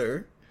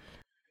register,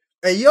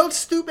 and your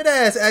stupid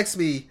ass asked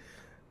me,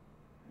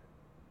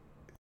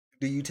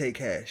 "Do you take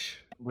cash?"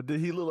 But did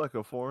he look like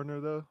a foreigner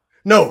though?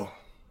 No,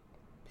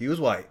 he was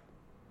white,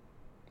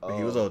 but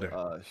he was older.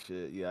 Oh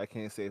shit! Yeah, I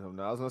can't save him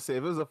now. I was gonna say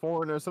if it was a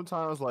foreigner,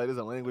 sometimes like there's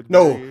a language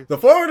No, barrier. the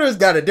foreigners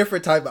got a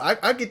different type.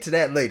 I get to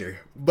that later,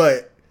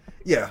 but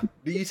yeah,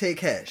 do you take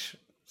cash?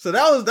 So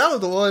that was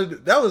the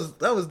one. That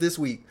was this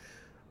week.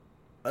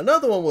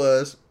 Another one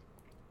was.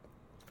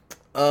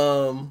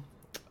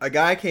 A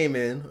guy came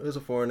in. It was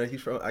a foreigner.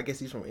 I guess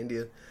he's from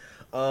India.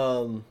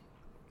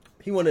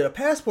 He wanted a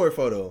passport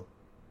photo.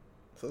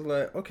 So I was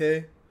like,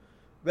 okay,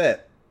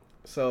 bet.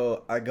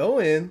 So I go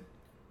in,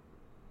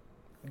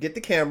 get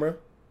the camera,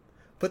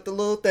 put the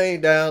little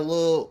thing down,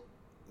 little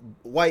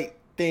white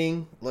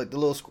thing, like the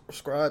little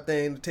scribe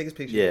thing to take his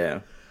picture. Yeah.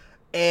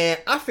 And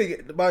I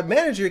figured my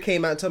manager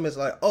came out and told me, it's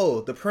like,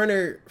 oh, the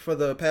printer for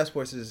the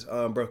passports is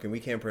broken. We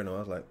can't print them. I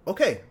was like,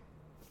 okay.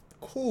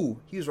 Cool.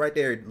 He was right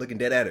there looking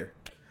dead at her.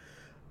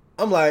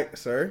 I'm like,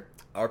 sir,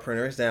 our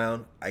printer is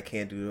down. I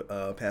can't do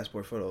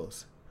passport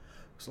photos.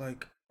 It's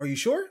like, are you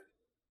sure?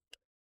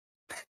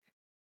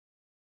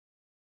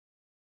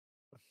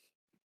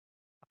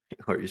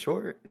 Are you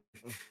sure?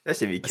 That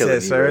should be killing me,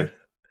 sir.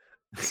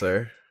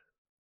 Sir,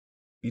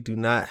 you do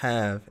not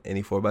have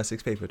any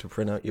 4x6 paper to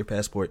print out your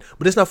passport.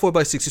 But it's not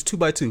 4x6, it's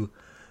 2x2.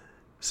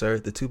 Sir,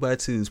 the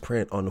 2x2s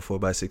print on the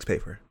 4x6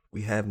 paper.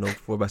 We have no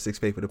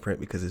 4x6 paper to print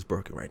because it's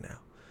broken right now.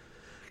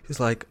 He's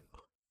like,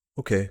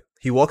 okay.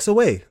 He walks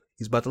away.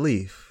 He's about to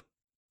leave.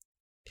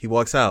 He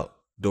walks out.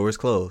 Door is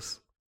closed.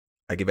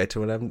 I get back to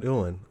what I'm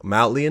doing.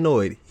 Mildly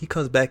annoyed. He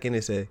comes back in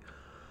and say,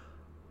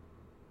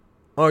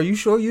 are you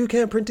sure you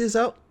can't print this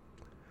out?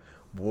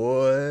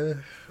 Boy,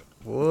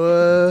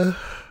 I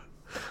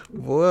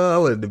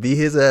wanted to beat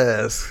his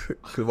ass.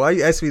 Cause why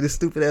you ask me this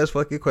stupid ass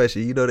fucking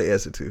question? You know the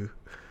answer to.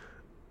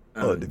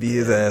 I wanted to beat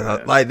his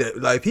ass.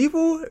 Like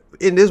people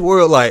in this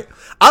world, like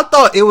I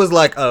thought it was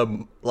like a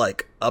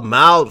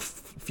mild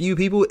few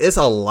people. It's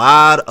a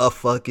lot of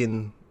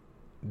fucking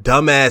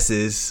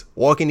dumbasses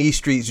walking these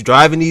streets,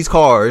 driving these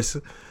cars,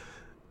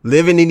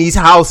 living in these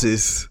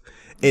houses,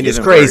 and it's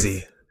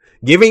crazy.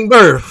 Giving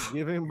birth,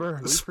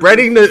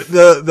 spreading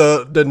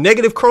the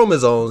negative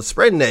chromosomes,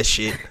 spreading that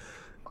shit.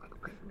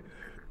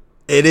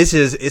 And it's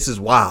just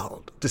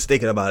wild. Just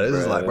thinking about it.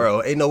 It's like,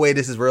 bro, ain't no way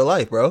this is real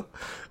life, bro.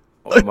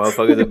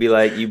 Motherfuckers would be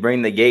like, you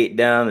bring the gate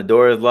down, the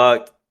door is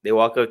locked. They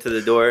walk up to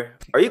the door.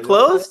 Are you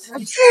closed?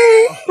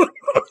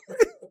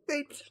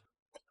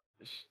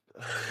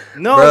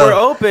 No, we're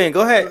open.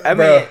 Go ahead. I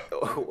mean,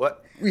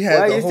 what? We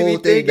had the whole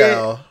thing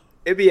down.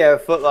 It'd be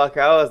at Foot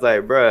Locker. I was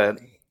like,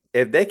 bruh,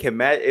 if they can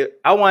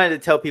I wanted to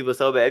tell people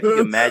so bad,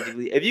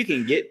 if you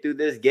can get through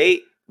this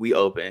gate, we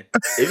open.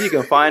 If you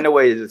can find a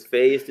way to just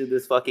phase through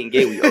this fucking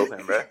gate, we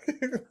open, bro.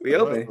 We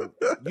open.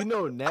 You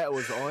know, Nat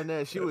was on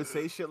that. She would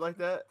say shit like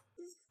that.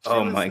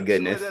 Oh my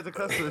goodness. She was at the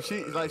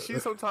customer. She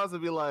sometimes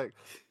would be like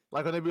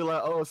when they be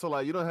like, oh, so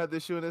like you don't have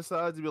this shoe in this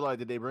size, you'd be like,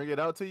 did they bring it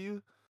out to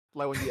you?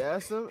 Like when you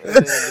ask them, and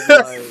then they'd be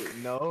like,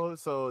 no.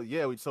 So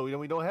yeah, we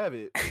don't have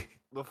it.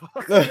 The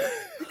fuck?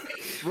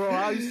 Bro,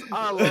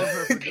 I love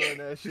her for doing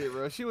that shit,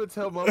 bro. She would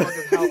tell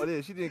motherfuckers how it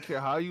is. She didn't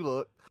care how you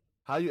look,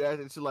 how you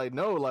acted. She's like,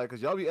 no, like,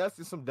 cause y'all be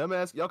asking some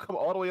dumbass. Y'all come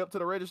all the way up to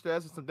the register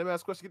asking some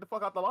dumbass questions. Get the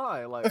fuck out the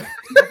line, like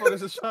motherfuckers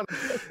just trying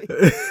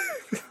to.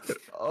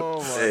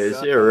 Oh my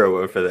god, she a real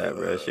one for that,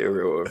 bro. She a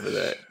real one for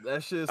that.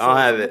 That shit. I don't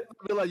have it.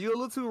 I be like, you a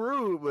little too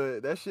rude,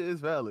 but that shit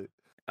is valid.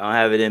 I don't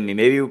have it in me.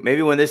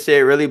 Maybe when this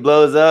shit really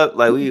blows up,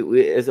 like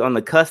we it's on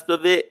the cusp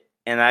of it,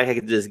 and I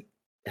could just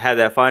have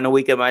that final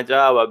week at my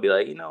job. I'll be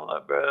like, you know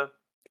what, bro?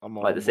 I'm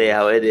about to say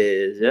how it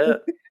is. Yeah.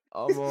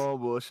 I'm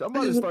on bullshit. I'm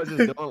about to start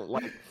just doing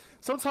like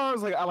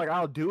sometimes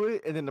I'll do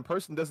it and then the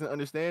person doesn't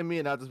understand me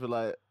and I'll just be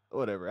like,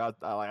 whatever.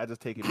 I just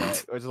take it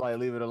back or just like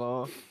leave it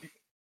alone.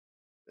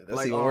 That's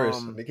like, even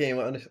worse. They can't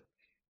even understand.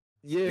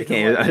 Yeah, they can't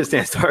even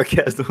understand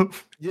sarcasm.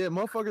 Yeah,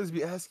 motherfuckers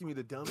be asking me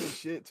the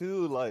dumbest shit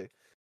too. Like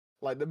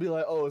they'll be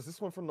like, oh, is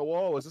this one from the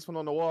wall? Is this one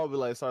on the wall? I'll be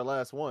like, it's our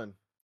last one.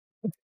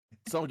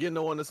 So I'm getting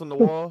the one that's on the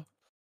wall.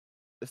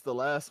 It's the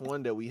last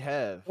one that we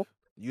have.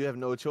 You have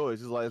no choice.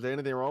 It's like, is there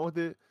anything wrong with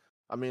it?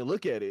 I mean,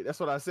 look at it. That's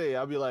what I say.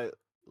 I'll be like,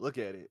 look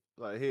at it.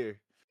 Like, here.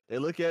 They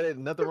look at it,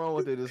 nothing wrong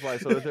with it. It's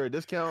like, so is there a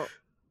discount?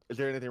 Is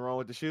there anything wrong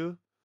with the shoe?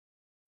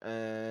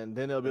 And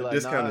then they'll be like,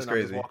 discount nah, is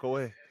crazy. I just walk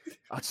away.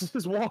 I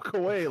just walk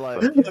away.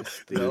 Like, stupid,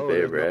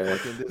 no, bro.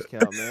 Fucking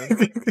discount,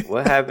 man.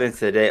 What happened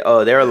today?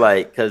 Oh, they were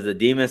like, because the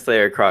Demon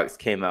Slayer Crocs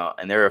came out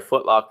and they're a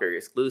Foot Locker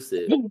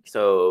exclusive.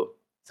 So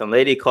some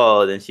lady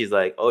called and she's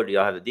like, oh, do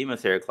y'all have the Demon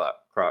Slayer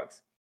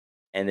Crocs?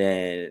 And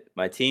then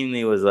my team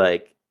lead was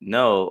like,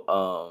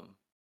 no,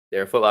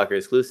 they're a Foot Locker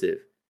exclusive.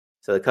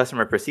 So the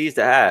customer proceeds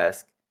to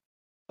ask,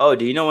 oh,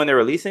 do you know when they're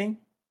releasing?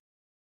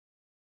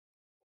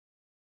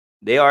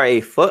 They are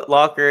a Foot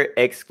Locker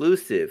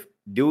exclusive.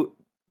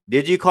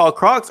 Did you call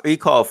Crocs or you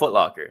call Foot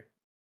Locker?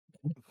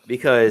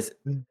 Because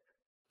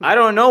I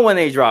don't know when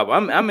they drop.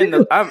 I'm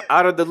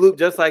out of the loop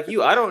just like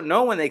you. I don't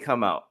know when they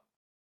come out.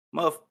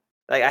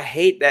 Like I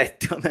hate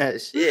that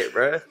dumbass shit,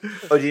 bro.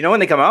 Oh, do you know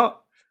when they come out?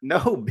 No,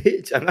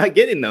 bitch, I'm not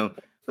getting them.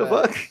 The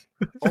fuck?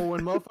 Oh,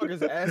 when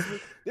motherfuckers ask me,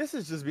 this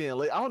is just being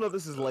I don't know if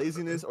this is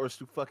laziness or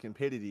fucking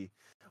petty.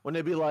 When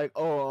they be like,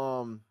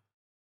 oh,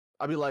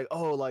 I'll be like,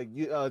 oh, like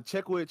you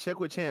check with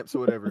Champs or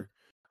whatever.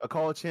 A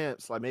call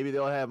Champs, like maybe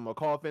they'll have them a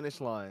call Finish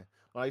Line.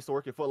 When I used to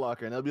work at Foot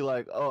Locker, and they'll be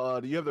like, oh,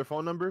 do you have their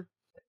phone number?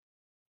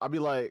 I'll be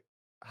like,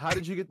 how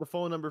did you get the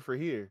phone number for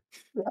here?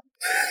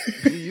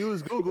 You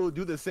use Google,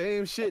 do the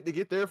same shit to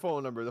get their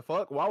phone number. The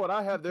fuck? Why would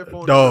I have their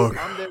phone number?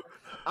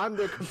 I'm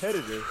their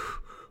competitor.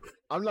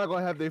 I'm not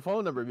gonna have their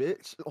phone number,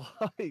 bitch.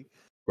 Like,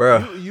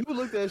 bro, you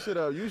look that shit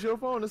up. Use your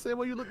phone the same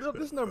way you looked up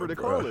this number to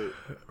call it.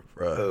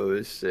 Bro,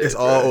 oh shit! It's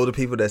all older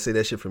people that say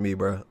that shit for me,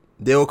 bro.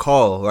 They'll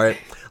call, right?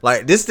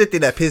 Like this is the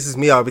thing that pisses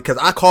me off because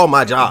I call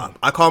my job.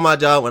 I call my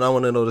job when I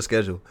want to know the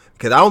schedule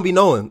because I don't be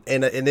knowing,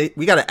 and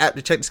we got an app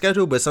to check the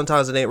schedule, but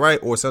sometimes it ain't right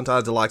or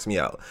sometimes it locks me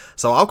out.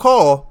 So I'll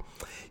call.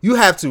 You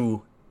have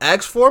to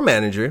ask for a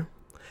manager.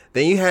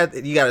 Then you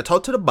got to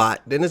talk to the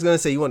bot. Then it's going to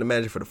say you want the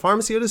manager for the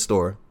pharmacy or the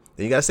store.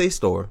 Then you got to say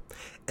store.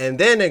 And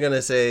then they're going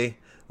to say,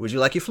 would you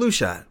like your flu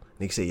shot? And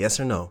you can say yes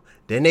or no.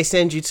 Then they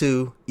send you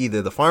to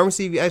either the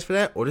pharmacy if you ask for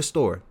that or the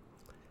store.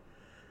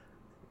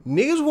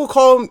 Niggas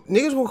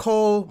will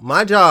call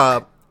my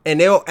job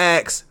and they'll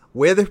ask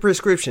where the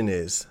prescription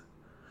is.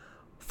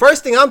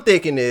 First thing I'm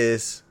thinking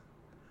is,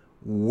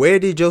 where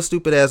did your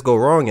stupid ass go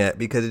wrong at?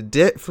 Because it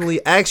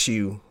definitely asks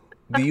you,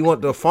 do you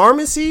want the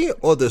pharmacy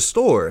or the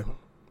store?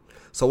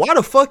 So why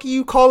the fuck are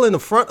you calling the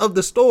front of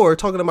the store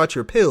talking about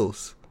your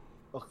pills?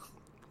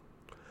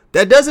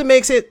 That doesn't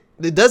make sense.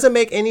 It doesn't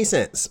make any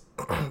sense.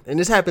 And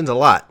this happens a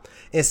lot.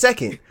 And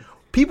second,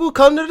 people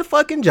come to the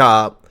fucking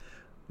job.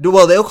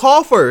 Well, they'll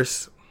call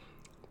first.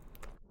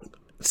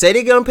 Say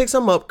they're gonna pick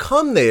some up.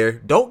 Come there.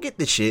 Don't get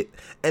the shit.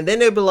 And then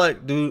they'll be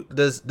like,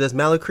 does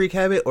Mallard Creek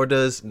have it? Or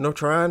does North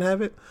Tryon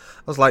have it?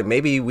 I was like,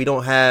 maybe we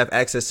don't have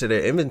access to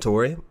their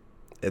inventory.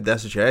 If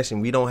that's what you're asking,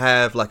 we don't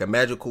have like a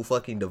magical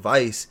fucking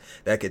device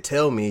that could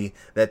tell me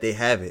that they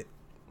have it.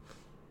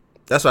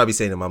 That's what I be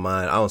saying in my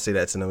mind. I don't say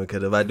that to them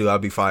because if I do, I'll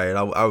be fired.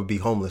 I would be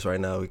homeless right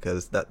now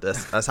because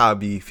that's how I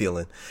be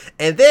feeling.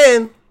 And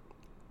then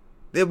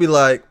they'll be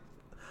like,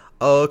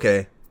 "Oh,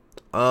 okay.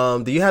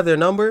 Do you have their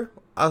number?"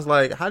 I was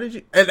like, "How did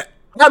you?" And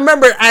I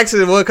remember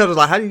asking one customer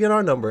like, "How do you get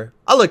our number?"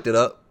 I looked it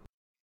up.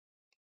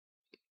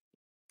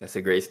 That's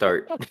a great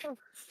start.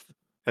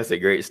 That's a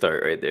great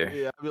start right there.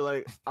 Yeah, I'd be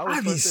like,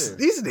 these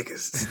niggas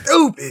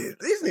stupid.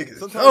 These niggas.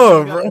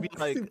 Sometimes you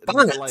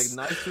gotta be like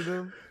nice to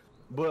them,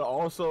 but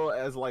also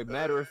as like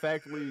matter of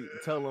factly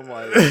tell them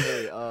like,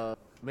 hey,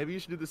 maybe you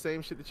should do the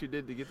same shit that you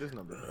did to get this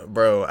number.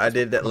 Bro, I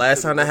did that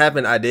last time that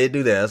happened. I did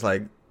do that. I was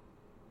like,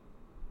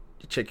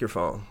 check your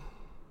phone.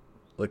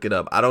 Look it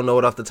up. I don't know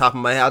it off the top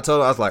of my head. I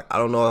told her, I was like, I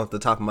don't know off the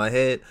top of my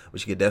head,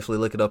 but you could definitely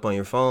look it up on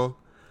your phone.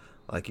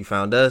 Like you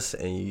found us,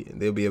 and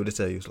they'll be able to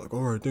tell you. It's like,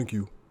 all right, thank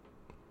you.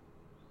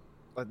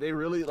 Like they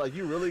really, like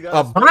you really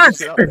got A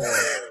bunch.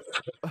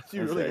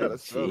 You really got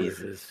to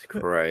Jesus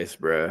Christ,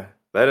 bro.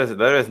 Let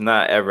us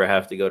not ever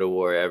have to go to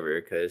war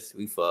ever, cause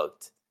we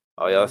fucked.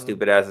 All y'all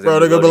stupid asses. Bro,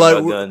 they're gonna be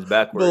like, guns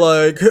backwards.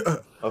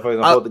 Motherfuckers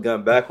gonna hold the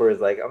gun backwards.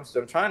 Like I'm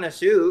trying to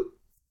shoot.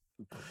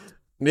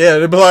 Yeah,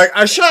 they'd be like,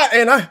 I shot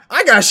and I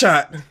got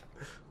shot,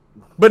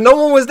 but no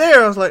one was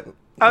there. I was like,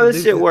 how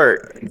does shit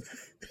work?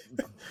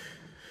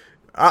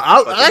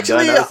 I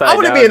actually I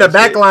want to be in the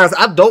back lines.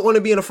 I don't want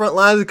to be in the front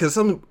lines because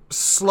some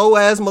slow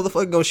ass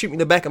motherfucker gonna shoot me in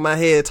the back of my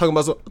head talking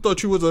about I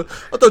thought you was a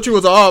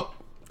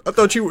op. I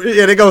thought you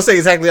they gonna say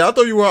exactly. I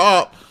thought you were a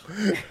op.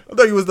 I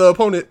thought you was the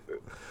opponent.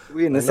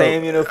 We in the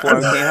same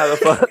uniform. Can't how the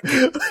fuck.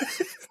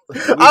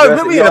 I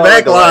remember in the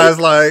back lines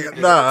like,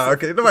 nah,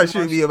 okay, nobody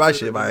shoot me in my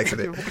shit by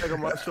accident. Flag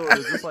on my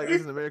shoulders, just like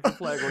there's an American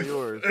flag on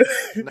yours.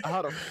 Now,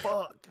 how the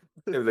fuck?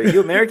 Like,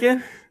 you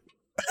American?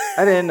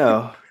 I didn't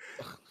know.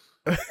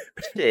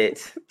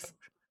 Shit.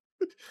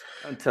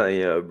 I'm telling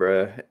you,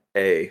 bro.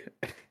 Hey,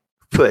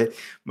 but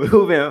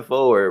moving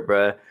forward,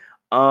 bro.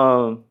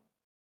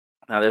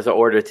 Now there's an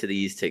order to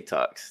these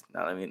TikToks.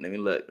 Now let me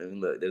look.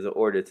 There's an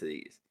order to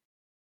these.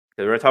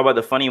 Because we're gonna talk about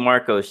the Funny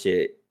Marco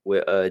shit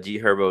with G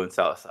Herbo and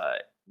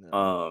Southside.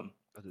 For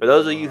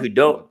those of you who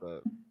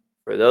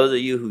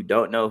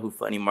don't know who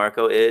Funny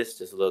Marco is,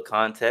 just a little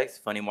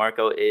context. Funny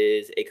Marco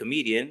is a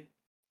comedian.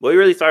 Well, he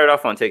really started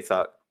off on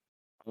TikTok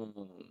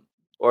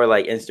or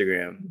like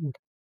Instagram.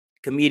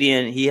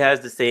 Comedian. He has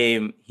the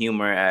same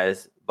humor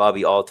as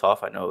Bobby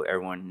Altoff. I know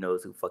everyone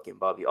knows who fucking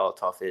Bobby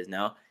Altoff is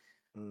now.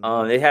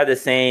 They have the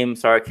same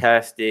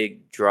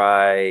sarcastic,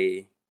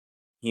 dry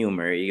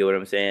humor. You get what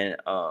I'm saying?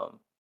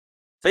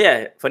 So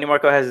yeah, Funny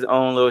Marco has his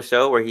own little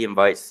show where he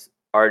invites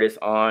artists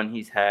on.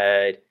 He's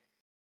had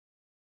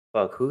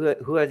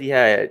who has he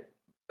had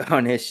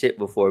on his shit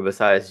before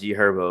besides G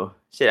Herbo?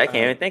 Shit, I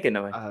can't even think of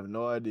no. I have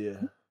no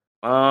idea.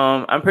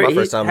 I'm pretty.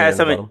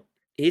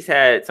 He's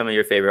had some of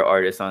your favorite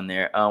artists on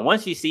there.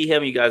 Once you see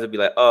him, you guys will be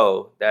like,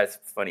 oh, that's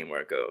Funny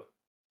Marco.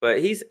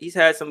 But he's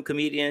had some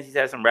comedians. He's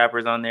had some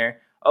rappers on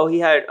there. Oh, he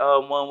had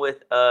one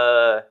with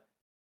who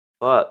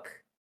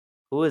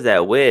was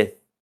that with?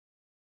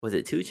 Was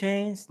it 2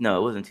 Chainz? No,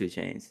 it wasn't 2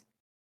 Chainz.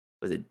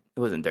 It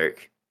wasn't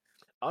Dirk.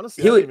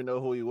 Honestly, I didn't even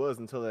know who he was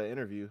until that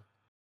interview.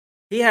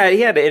 He had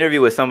an interview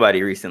with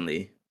somebody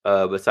recently,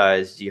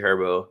 besides G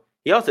Herbo.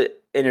 He also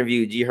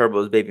interviewed G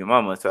Herbo's baby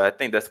mama, so I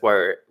think that's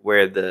where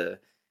the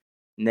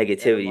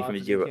negativity from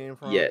G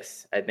Herbo.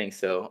 Yes, I think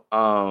so.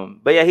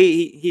 But yeah,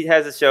 he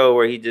has a show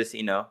where he just,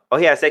 he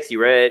has Sexy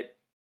Red,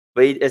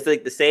 but it's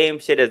like the same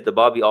shit as the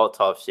Bobby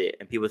Altoff shit,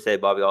 and people say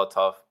Bobby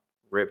Altoff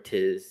ripped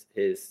his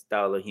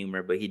style of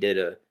humor, but he did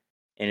a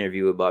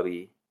interview with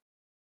Bobby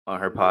on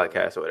her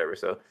podcast or whatever.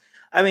 So,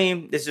 I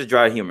mean, it's just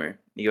dry humor.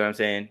 You know what I'm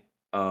saying?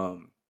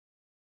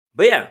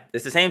 But yeah,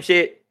 it's the same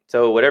shit.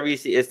 So whatever you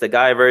see, it's the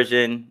guy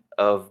version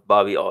of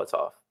Bobby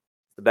Altoff.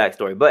 The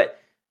backstory. But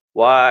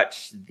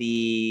watch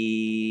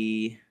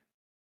the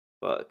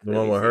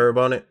one with Herb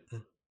on it.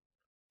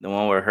 The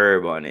one with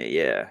Herb on it,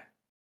 yeah.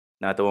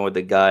 Not the one with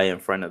the guy in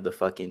front of the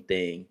fucking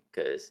thing,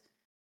 because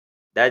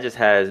that just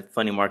has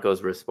Funny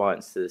Marco's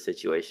response to the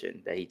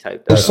situation that he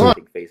typed out on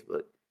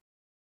Facebook.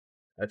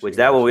 Which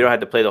that one we don't have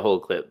to play the whole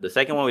clip. The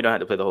second one we don't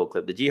have to play the whole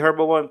clip. The G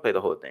Herbo one, play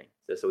the whole thing.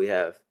 So we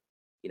have,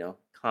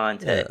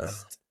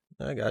 context.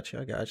 Yeah, I got you.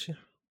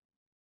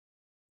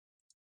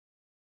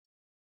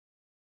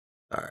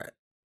 All right.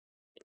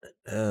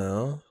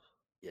 Oh.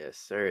 Yes,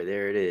 sir.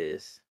 There it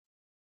is.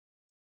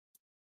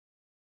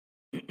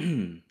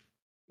 And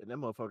that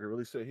motherfucker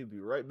really said he'd be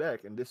right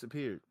back and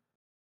disappeared.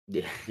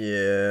 Yeah.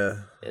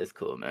 Yeah. It's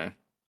cool, man.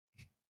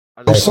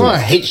 I saw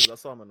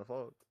him in the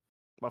fog.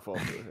 My fault.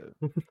 Go ahead.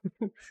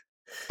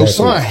 Your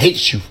son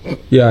hates you.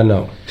 Yeah, I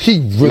know. He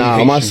really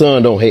hates my you.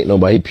 son don't hate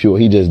nobody. He pure.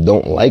 He just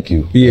don't like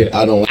you. Yeah.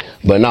 I don't.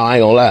 But no, I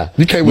ain't gonna lie.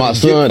 My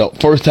son, the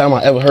first time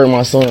I ever heard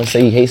my son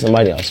say he hates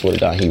somebody, I swear to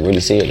God, he really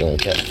said it on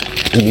cap.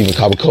 He leaving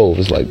Copper Cove.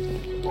 It's like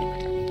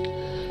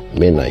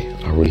midnight.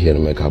 I really hear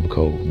him at Copper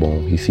Cove.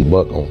 Boom. He see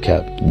Buck on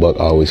cap. Buck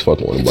always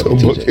fucking with him. Buck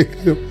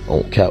TJ.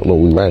 On cap, look,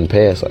 we riding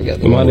past. I got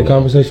the. Am I in the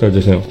conversation or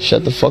just him?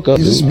 Shut the fuck up.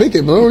 You just make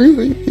it, bro.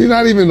 You're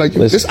not even like.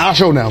 It's our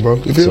show now, bro.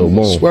 You feel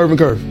me? Swerve and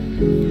curve.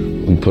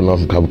 We putting off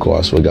from Copper Cove.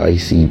 I swear to God, he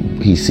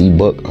see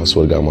Buck. I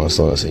swear to God, my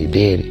son say,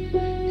 Daddy.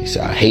 He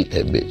said, I hate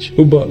that bitch.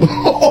 Who Buck?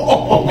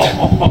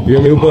 You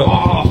hear me? Who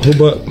Buck? Who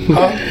Buck?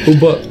 Who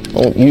Buck?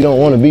 Oh, you don't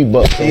want to be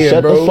Buck. So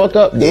shut the fuck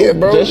up, dude. Yeah,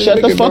 bro. Just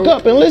shut the fuck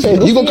up and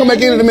listen. You gonna come back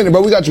in a minute,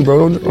 bro. We got you,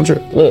 bro. Don't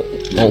trip. Look,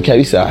 on cap,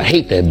 he said, I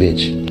hate that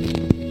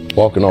bitch.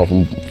 Walking off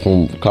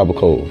from Copper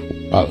Cove.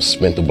 I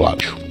spent the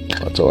block.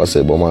 I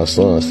said, but my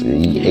son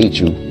said, he hate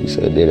you. He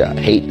said, Daddy, I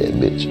hate that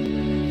bitch.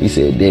 He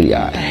said, Daddy,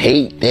 I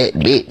hate that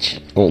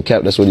bitch. On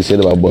cap, that's what he said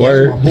about Buck.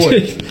 Word.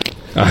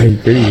 I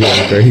agree.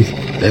 Crazy.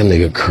 That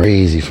nigga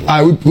crazy.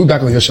 All right, we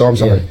back on your show. I'm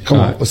sorry. Come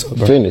on. What's up,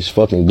 bro? Finish,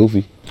 fucking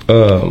goofy.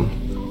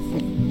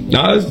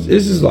 Nah, it's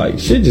just like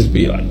shit. Just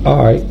be like,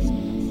 all right.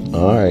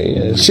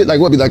 Yeah. Shit like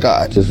what? Be like,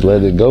 all right. Just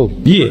let it go.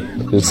 Yeah.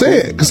 Say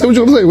it. Say what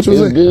you want to say. What you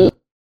want to say? Good.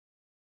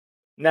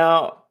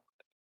 Now,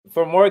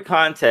 for more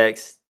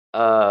context,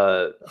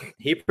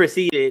 he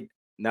proceeded.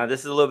 Now,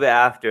 this is a little bit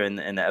after in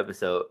the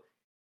episode.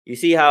 You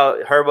see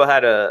how Herbo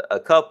had a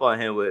cup on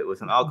him with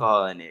some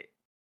alcohol in it.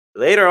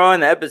 Later on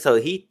in the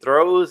episode, he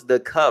throws the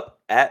cup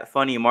at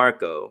Funny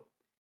Marco.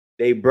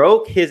 They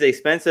broke his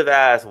expensive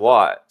ass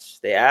watch.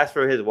 They asked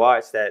for his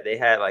watch that they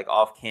had like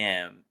off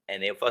cam,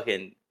 and they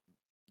fucking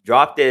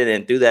dropped it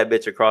and threw that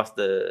bitch across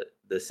the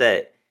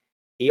set.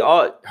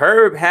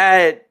 Herb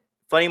had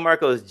Funny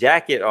Marco's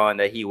jacket on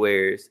that he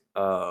wears.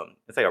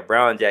 It's like a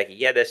brown jacket.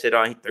 He had that shit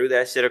on. He threw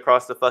that shit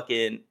across the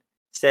fucking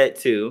set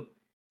too.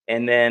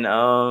 And then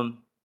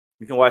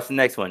you can watch the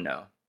next one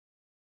now.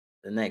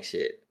 The next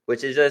shit,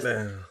 which is just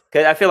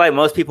because I feel like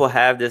most people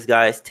have this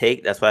guy's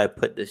take. That's why I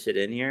put this shit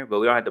in here. But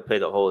we don't have to play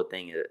the whole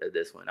thing of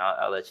this one.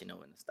 I'll let you know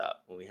when to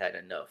stop when we had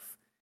enough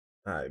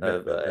of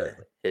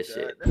his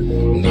shit.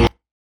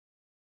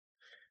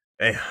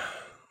 Damn.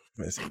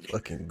 That's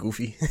fucking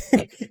goofy.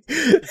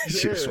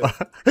 Shit was wild.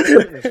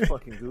 It's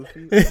fucking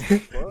goofy.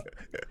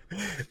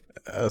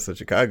 That was some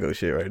Chicago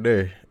shit right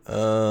there.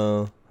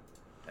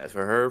 That's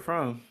where Herb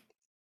from.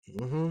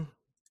 Mm-hmm.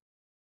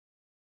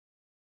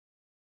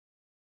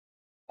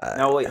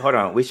 No, wait, hold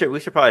on. We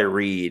should probably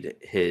read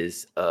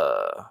his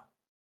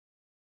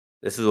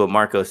this is what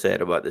Marco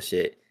said about the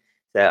shit.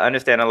 That I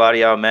understand a lot of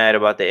y'all mad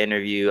about the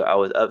interview. I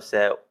was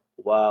upset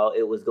while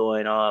it was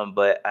going on,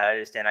 but I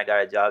understand I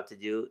got a job to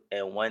do.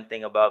 And one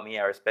thing about me,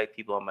 I respect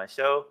people on my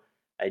show.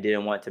 I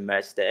didn't want to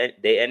match the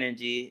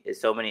energy. It's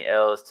so many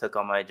L's took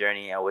on my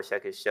journey. I wish I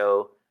could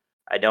show.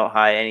 I don't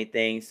hide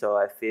anything, so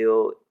I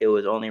feel it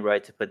was only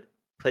right to put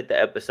the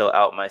episode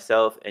out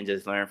myself and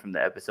just learn from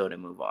the episode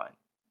and move on.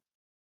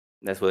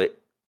 That's what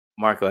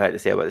Marco had to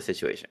say about the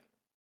situation.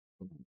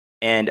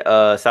 And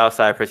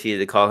Southside proceeded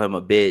to call him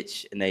a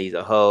bitch and that he's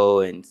a hoe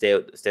and stay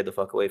the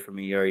fuck away from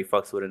me. He already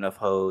fucks with enough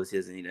hoes. He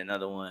doesn't need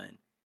another one.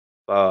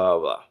 Blah, blah,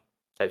 blah.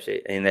 Type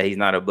shit. And that he's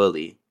not a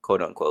bully,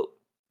 quote unquote.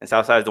 And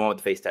Southside's the one with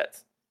the face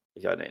tats,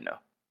 if y'all didn't know.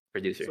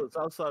 Producer. So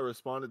Southside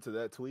responded to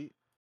that tweet?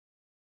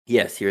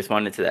 Yes, he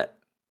responded to that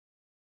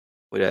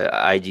with an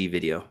IG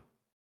video.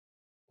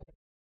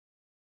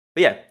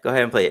 But yeah, go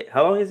ahead and play it.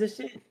 How long is this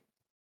shit?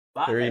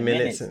 3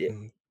 minutes.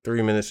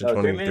 3 minutes and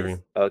 23.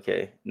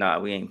 Okay. Nah,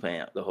 we ain't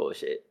playing the whole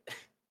shit.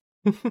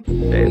 No,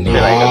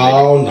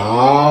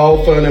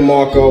 Funny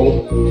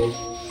Marco.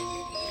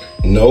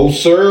 No,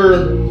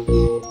 sir.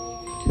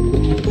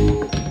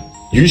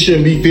 You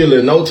shouldn't be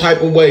feeling no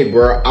type of way,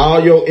 bro.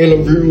 All your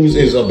interviews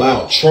is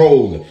about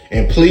trolling.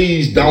 And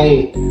please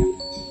don't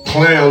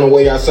clown the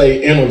way I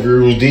say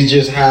interviews. These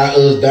just how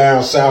us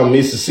down south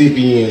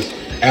Mississippians,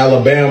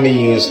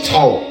 Alabamians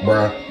talk,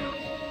 bro.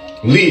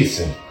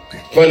 Listen,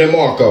 Funny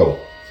Marco.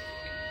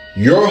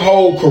 Your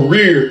whole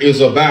career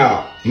is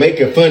about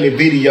making funny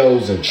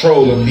videos and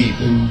trolling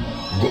people.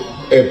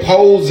 And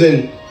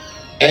posing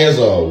as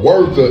a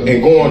worker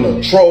and going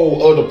to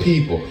troll other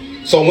people.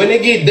 So when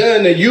it get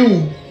done to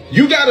you,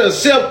 you gotta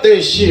accept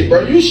that shit,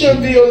 bro. You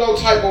shouldn't feel no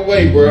type of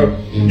way, bro.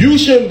 You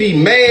shouldn't be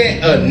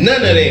mad or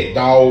none of that,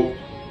 dog.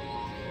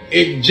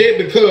 It just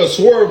because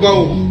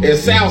Swervo and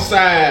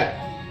Southside,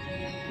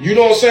 you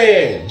know what I'm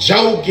saying,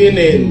 joking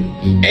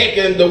and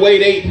acting the way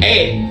they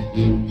act.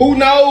 Who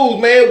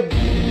knows, man?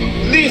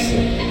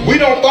 Listen, we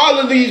don't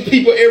follow these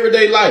people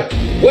everyday life.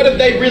 What if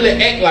they really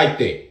act like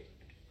that?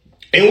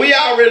 And we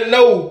already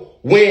know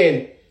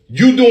when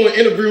you doing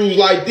interviews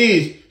like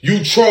this,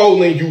 you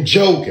trolling, you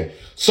joking.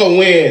 So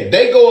when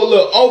they go a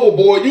little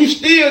overboard, you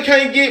still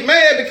can't get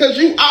mad because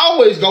you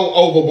always go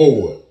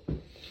overboard.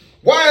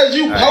 Why is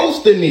you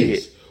posting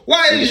this?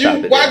 Why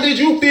did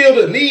you feel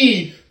the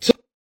need to?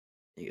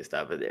 You can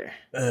stop it there.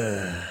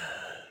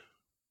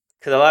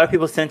 Because a lot of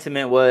people's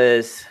sentiment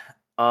was,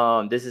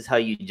 this is how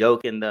you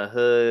joke in the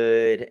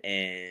hood,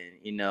 and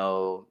you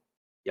know,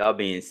 y'all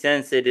being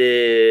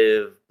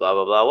sensitive, blah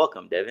blah blah.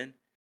 Welcome, Devin.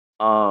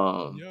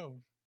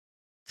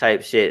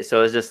 Type shit.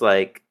 So it's just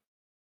like,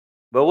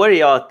 but what do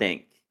y'all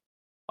think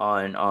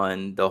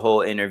on the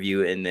whole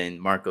interview and then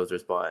Marco's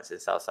response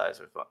and Southside's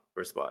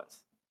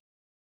response?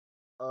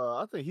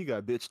 I think he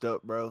got bitched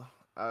up, bro.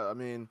 I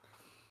mean,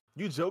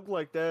 you joke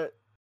like that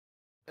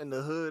in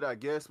the hood, I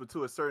guess, but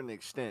to a certain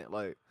extent,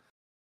 like.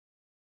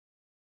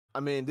 I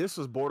mean, this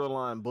was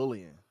borderline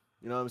bullying.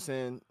 You know what I'm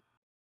saying?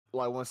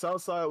 Like, when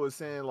Southside was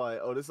saying,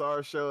 like, oh, this is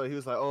our show, he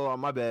was like, oh,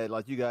 my bad.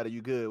 Like, you got it.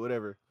 You good.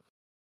 Whatever.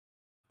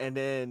 And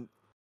then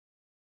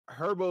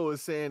Herbo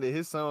was saying that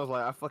his son was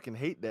like, I fucking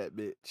hate that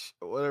bitch.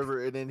 Or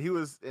whatever. And then he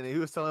was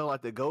telling him,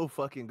 like, to go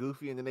fucking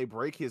goofy. And then they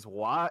break his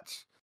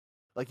watch.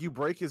 Like, you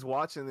break his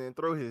watch and then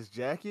throw his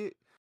jacket.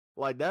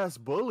 Like, that's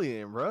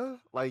bullying, bro.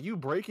 Like, you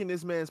breaking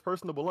this man's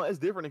personal belongings.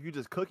 It's different if you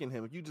just cooking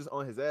him. If you just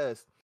on his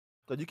ass.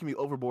 Like, you can be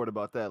overboard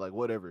about that, like,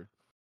 whatever.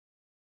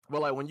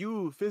 But, like, when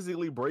you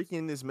physically break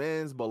in this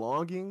man's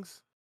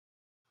belongings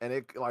and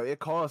it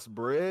costs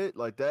bread,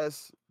 like,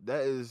 that's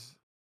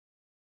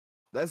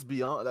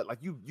beyond that. Like,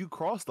 you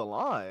crossed the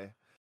line.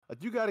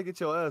 Like, you got to get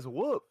your ass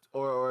whooped,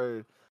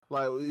 or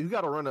like you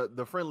got to run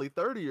the friendly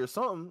 30 or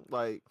something.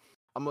 Like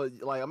I'm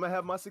gonna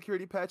have my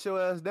security pat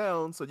your ass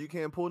down so you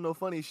can't pull no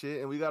funny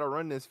shit, and we got to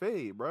run this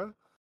fade, bro.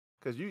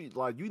 Cause you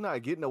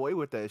not getting away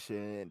with that shit.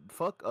 And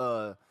fuck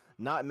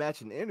not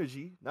matching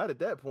energy. Not at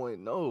that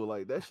point. No,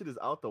 like that shit is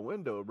out the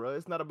window, bro.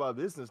 It's not about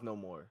business no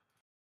more.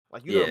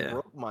 Like you done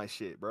broke my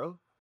shit, bro.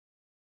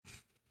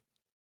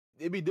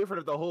 It'd be different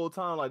if the whole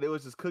time like they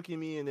was just cooking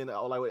me, and then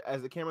like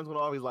as the cameras went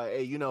off, he's like,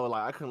 hey,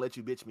 like I couldn't let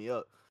you bitch me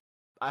up.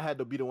 I had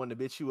to be the one to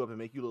bitch you up and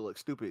make you look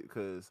stupid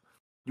because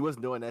you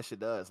wasn't doing that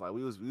shit to us. Like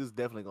we was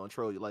definitely gonna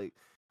troll you. Like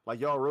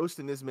y'all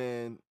roasting this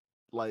man,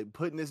 like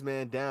putting this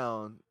man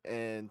down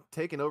and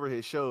taking over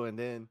his show, and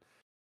then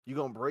you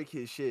gonna break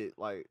his shit.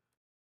 Like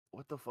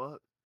what the fuck?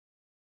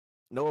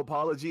 No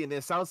apology. And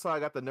then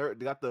Southside got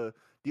the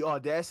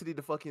audacity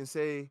to fucking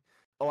say,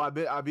 oh, I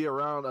be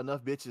around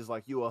enough bitches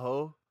like you a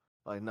hoe.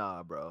 Like,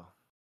 nah, bro.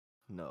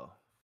 No.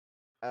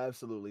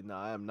 Absolutely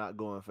not. I am not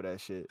going for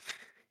that shit.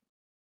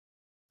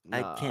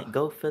 Nah. I can't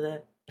go for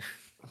that.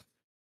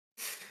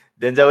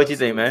 Denzel, what you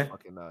think, man?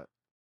 Fucking not.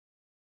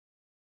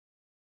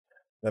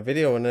 That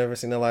video would never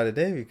seen the light of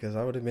day because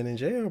I would have been in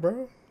jail,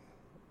 bro.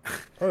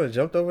 I would have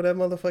jumped over that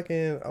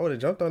motherfucking. I would have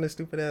jumped on this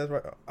stupid ass.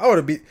 I would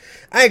have beat.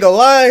 I ain't gonna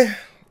lie.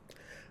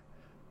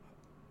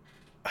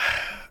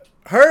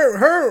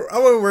 Her. I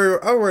wasn't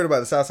worried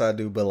about the Southside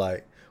dude, but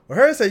like when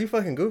her said you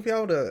fucking goofy,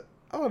 I would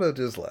have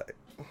just like.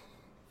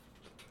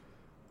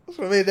 That's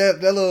what made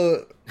that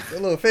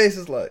little face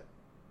is like,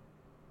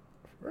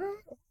 bro,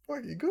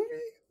 fucking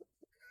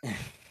goofy.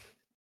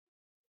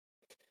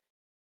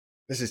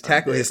 Let's just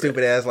tackle his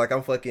stupid ass like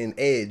I'm fucking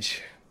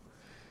Edge.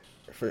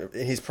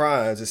 In his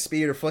primes, just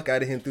spear the fuck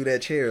out of him through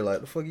that chair.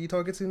 Like, the fuck are you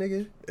talking to,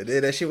 nigga? And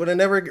then that shit would have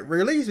never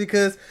released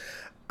because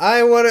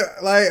I would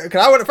have, like,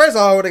 cause I would have, first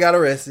of all, I would have got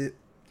arrested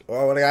or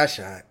I would have got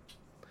shot.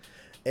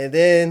 And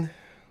then,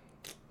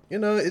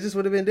 it just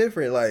would have been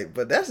different. Like,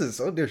 but that's just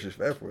so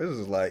disrespectful. This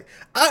is like,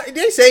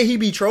 they say he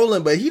be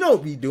trolling, but he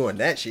don't be doing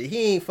that shit.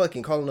 He ain't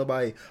fucking calling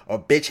nobody a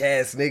bitch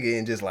ass nigga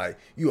and just like,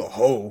 you a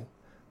hoe.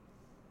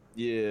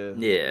 Yeah.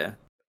 Yeah.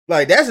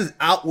 Like, that's his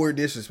outward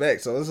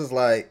disrespect. So this is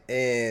like,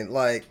 and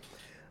like,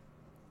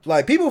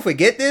 people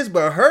forget this,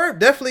 but Herb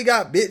definitely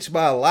got bitched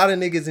by a lot of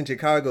niggas in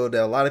Chicago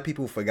that a lot of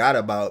people forgot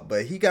about.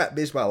 But he got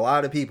bitched by a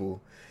lot of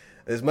people.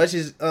 As much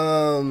as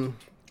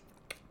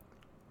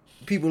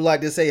people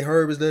like to say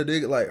Herb is the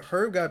nigga, like,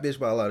 Herb got bitched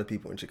by a lot of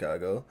people in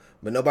Chicago.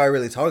 But nobody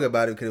really talk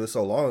about it because it was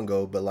so long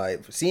ago. But,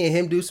 like, seeing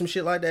him do some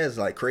shit like that is,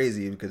 like,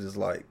 crazy because it's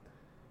like,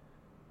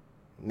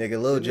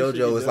 nigga, Lil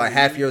JoJo is, like,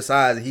 half your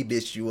size and he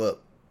bitched you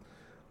up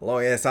a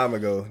long ass time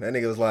ago. That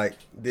nigga was, like,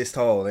 this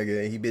tall,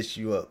 nigga, and he bitched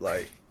you up,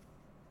 like.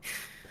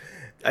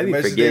 I be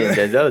forgetting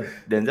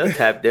Denzel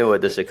tapped in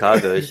with the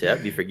Chicago shit.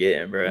 I be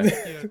forgetting, bro.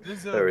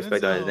 Yeah,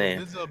 respect on his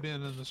name. Denzel being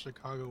in the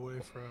Chicago way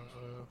for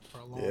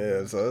a long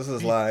time. So this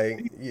is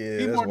like,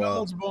 he more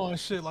knowledgeable on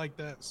shit like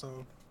that.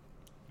 So,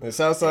 and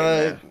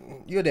Southside,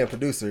 you a damn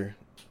producer.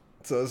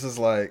 So this is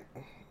like,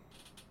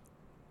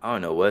 I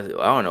don't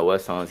know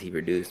what songs he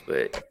produced,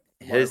 but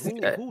who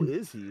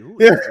is he?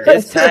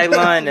 His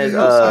tagline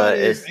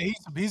is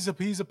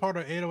he's a part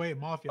of 808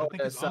 Mafia. I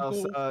think his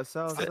uncle.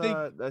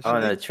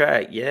 On the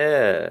track,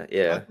 yeah.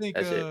 I think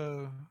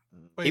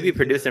he be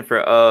producing for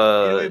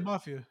 808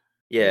 Mafia.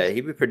 Yeah,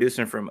 he be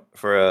producing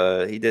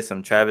for he did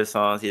some Travis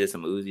songs, he did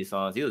some Uzi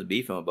songs. He was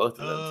beefing with both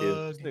of them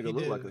too. He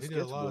did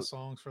a lot of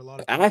songs for a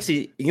lot of. I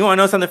actually, you want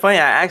to know something funny?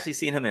 I actually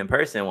seen him in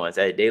person once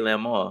at Dayland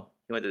Mall.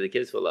 He went to the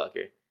Kids Foot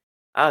Locker.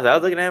 I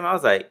was looking at him. I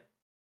was like,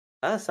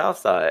 that's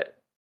Southside.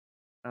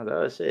 I was like,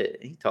 oh shit,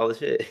 he tall as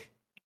shit.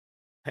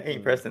 I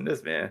ain't pressing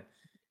this man.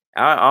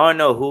 I don't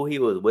know who he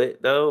was with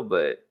though,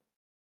 but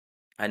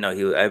I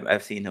know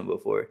I've seen him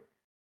before.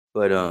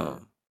 But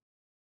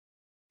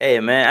hey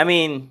man, I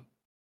mean,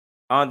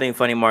 I don't think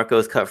Funny Marco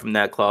is cut from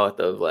that cloth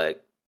of like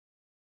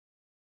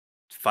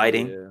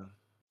fighting. Yeah.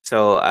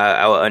 So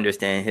I would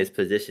understand his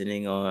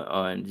positioning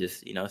on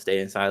just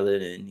staying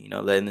silent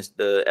and letting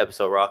the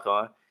episode rock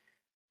on,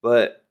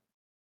 but.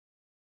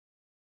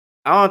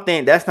 I don't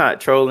think that's not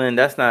trolling.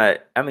 That's not.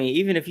 I mean,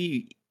 even if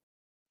you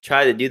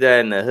try to do that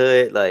in the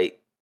hood,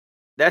 like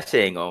that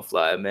shit ain't gonna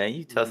fly, man.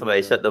 You tell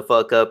somebody shut the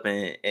fuck up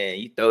and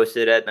you throw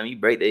shit at them, you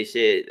break their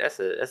shit. That's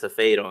a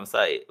fade on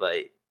sight.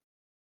 Like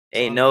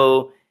ain't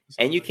no,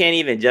 and you can't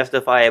even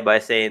justify it by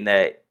saying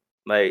that.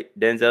 Like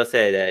Denzel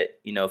said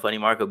that Funny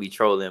Marco be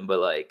trolling, but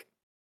like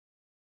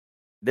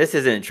this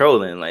isn't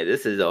trolling. Like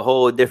this is a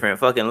whole different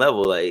fucking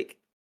level. Like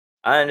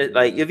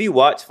like if you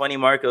watch Funny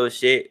Marco's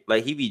shit,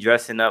 like he be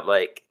dressing up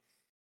like.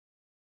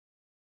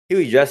 He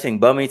was dressing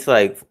bummy to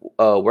like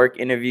work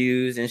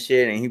interviews and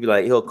shit, and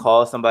he'll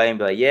call somebody and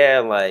be like, yeah,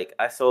 like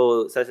I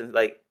sold such and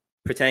like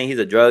pretending he's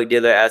a drug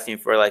dealer, asking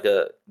for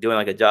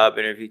doing a job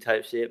interview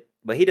type shit.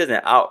 But he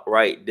doesn't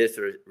outright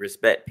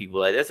disrespect people.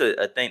 Like that's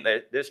a thing.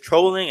 Like, there's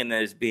trolling and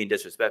there's being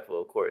disrespectful,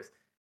 of course.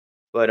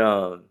 But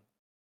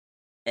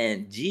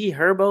and G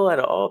Herbo out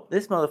of all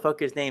this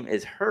motherfucker's name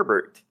is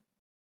Herbert.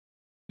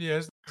 Yeah,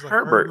 it's like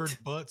Herbert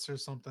Butts or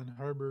something.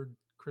 Herbert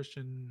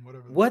Christian,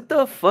 whatever. What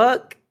the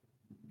fuck?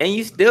 And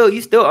you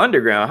still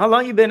underground. How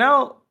long you been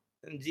out?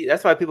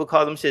 That's why people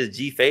call them shits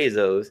G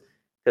Fazos.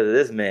 Because of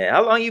this man.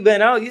 How long you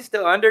been out? You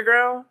still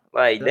underground?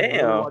 Like, That's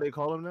damn. why they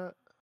call him that?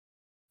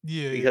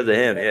 Yeah, Because of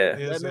him, yeah.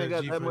 That man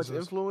got that much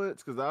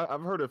influence? Because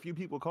I've heard a few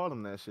people call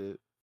him that shit.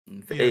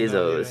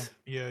 Fazos.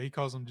 Yeah, he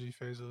calls them G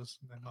Fazos.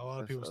 And a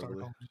lot of people start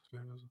calling him G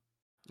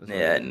Fazos.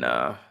 Yeah,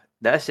 no.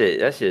 That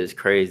shit is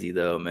crazy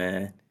though,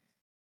 man.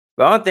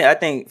 But I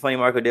think Funny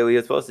Marco did what he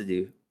was supposed to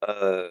do.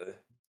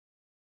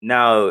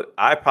 Now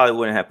I probably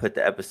wouldn't have put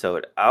the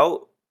episode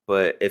out,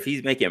 but if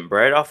he's making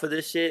bread off of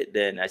this shit,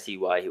 then I see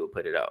why he would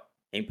put it out.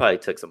 He probably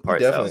took some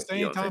parts out. At the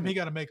same time, he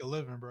got to make a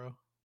living, bro.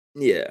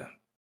 Yeah,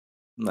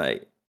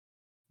 like,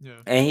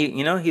 yeah, and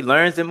he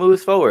learns and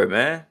moves forward,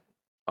 man.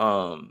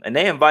 And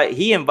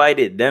he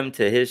invited them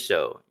to his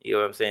show. You know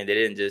what I'm saying? They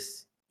didn't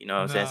just, you know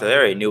what I'm saying? So they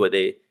already knew what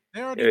they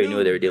already knew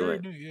what they were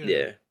doing.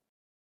 Yeah.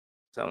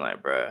 So I'm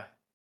like, bruh,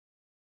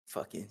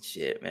 fucking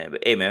shit, man.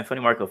 But hey, man, Funny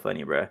Marco,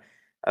 funny, bruh.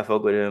 I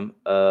fuck with him.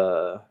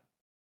 I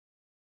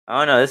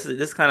don't know.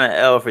 This kind of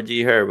L for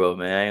G Herbo,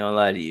 man. I ain't gonna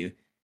lie to you.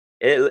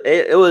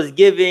 It was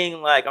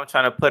giving like I'm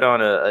trying to put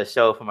on a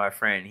show for my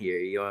friend here.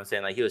 You know what I'm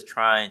saying? Like he was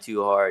trying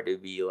too hard to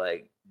be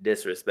like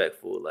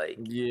disrespectful. Like,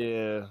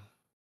 yeah.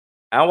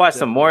 I watched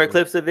some more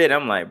clips of it.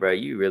 I'm like, bro,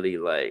 you really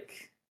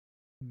like.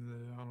 Yeah,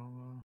 I don't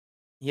know.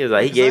 He was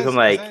like, he gave him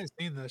like. I ain't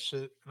seen that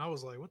shit, and I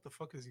was like, what the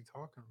fuck is he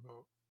talking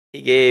about?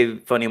 He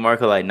gave Funny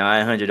Marco like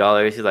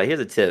 $900. He's like,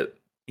 here's a tip.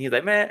 He's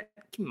like, man,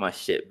 give me my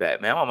shit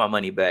back, man. I want my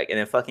money back. And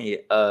then fucking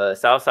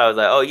Southside was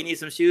like, oh, you need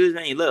some shoes,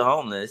 man? You look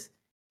homeless.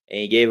 And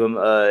he gave him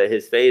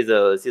his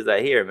Fazos. He was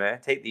like, here, man,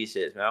 take these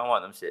shits, man. I don't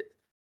want them shit.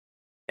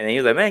 And then he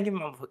was like, man, give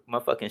me my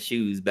fucking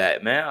shoes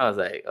back, man. I was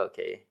like,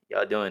 okay,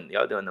 y'all doing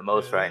the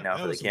most right now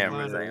for the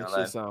cameras. I ain't gonna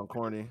lie. Sound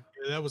corny.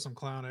 Yeah, that was some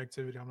clown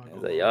activity. I'm not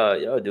gonna lie.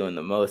 Y'all doing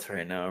the most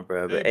right now,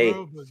 bro. But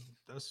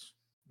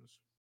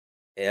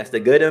that's the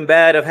good and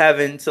bad of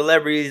having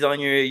celebrities on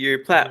your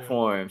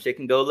platform. Shit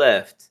can go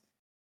left.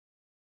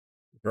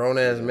 Grown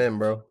ass men,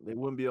 bro. They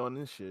wouldn't be on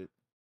this shit.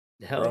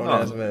 Hell grown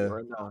ass men.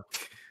 Right now.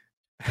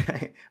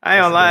 I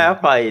ain't gonna lie. I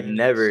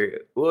probably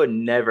would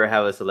never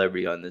have a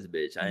celebrity on this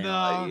bitch. I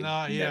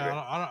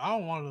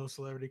don't want no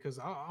celebrity because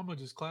I'm gonna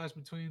just clash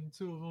between the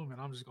two of them,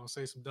 and I'm just gonna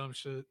say some dumb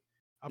shit.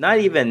 Not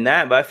even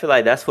that, but I feel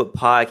like that's what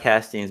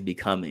podcasting is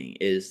becoming.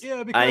 Is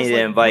I need to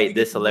invite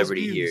this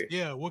celebrity here.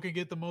 Yeah, what can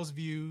get the most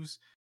views?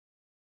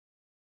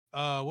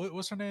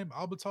 What's her name?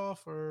 Albatov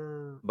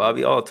or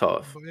Bobby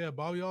Altoff? Yeah,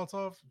 Bobby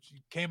Altoff.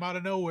 She came out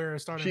of nowhere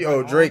and started. She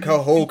owed Drake her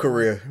whole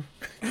career.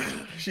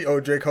 She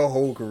owed Drake her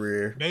whole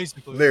career.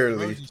 Basically,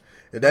 literally.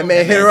 If that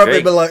man hit her up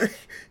and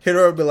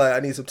be like, I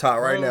need some top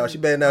right now. She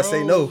better not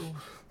say no.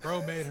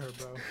 Bro made her,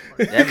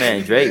 bro. That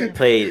man Drake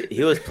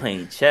he was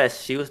playing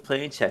chess. She was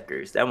playing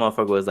checkers. That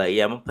motherfucker was like,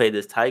 yeah, I'm gonna play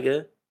this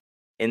Tiger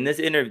in this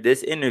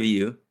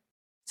interview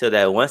so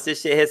that once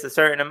this shit hits a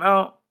certain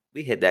amount,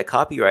 we hit that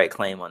copyright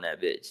claim on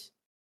that bitch.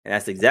 And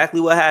that's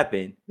exactly what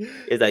happened.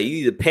 It's like you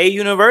either pay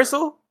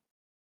Universal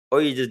or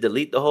you just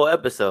delete the whole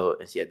episode.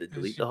 And she had to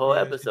delete the whole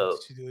episode.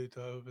 She deleted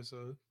the whole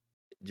episode.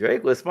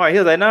 Drake was smart. He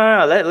was like,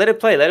 no, let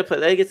it play. Let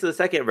it get to the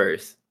second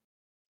verse.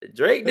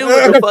 Drake knew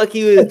what the fuck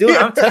he was doing.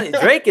 I'm telling you,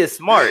 Drake is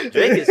smart.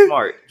 Drake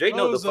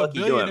knows what the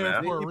fuck he doing,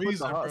 man. He put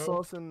the hot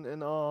sauce in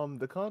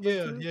the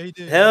condom. Yeah, he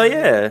did. Hell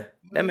yeah.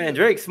 That man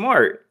Drake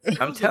smart.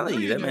 I'm telling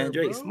you, that man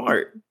Drake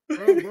smart.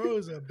 Bro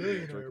is a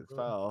billionaire, bro.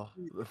 Foul.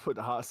 Put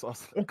the hot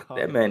sauce in the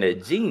condom. That man a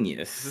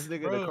genius. Is this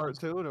nigga in a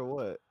cartoon or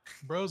what?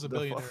 Bro's a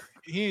billionaire.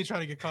 He ain't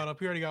trying to get caught up.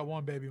 He already got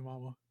one baby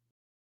mama.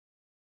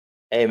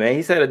 Hey man,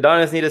 he said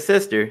Adonis need a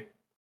sister.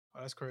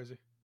 Oh, that's crazy.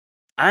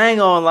 I ain't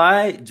gonna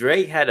lie,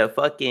 Drake had a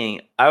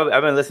fucking.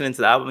 I've been listening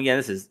to the album again.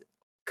 This is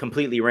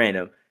completely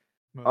random.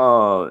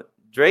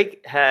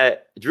 Drake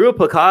had Drew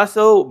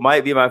Picasso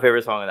might be my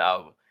favorite song on the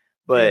album,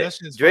 but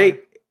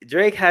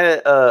Drake had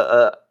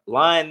a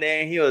line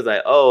there. And he was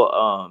like,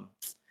 "Oh,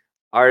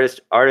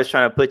 artists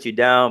trying to put you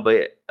down,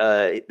 but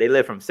they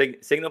live from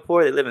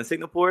Singapore. They live in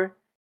Singapore."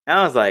 And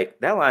I was like,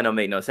 that line don't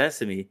make no sense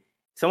to me.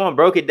 Someone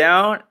broke it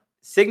down.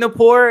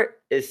 Singapore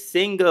is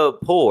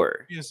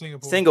Singapore. Yeah,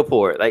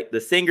 Singapore. Like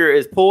the singer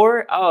is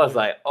poor. I was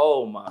like,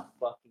 oh my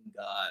fucking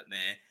God,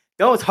 man.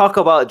 Don't talk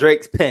about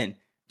Drake's pen.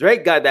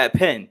 Drake got that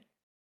pen.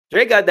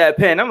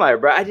 I'm like,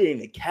 bro, I didn't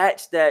even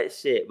catch that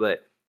shit.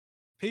 But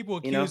people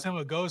accuse him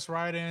of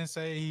ghostwriting and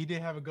say he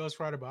didn't have a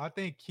ghostwriter, but I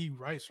think he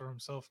writes for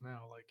himself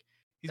now. Like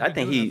I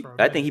think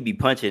he be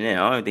punching in.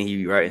 I don't think he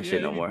be writing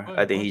shit no more.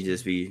 I think he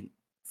just be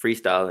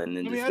freestyling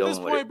and just going with it. At this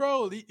point,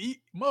 bro,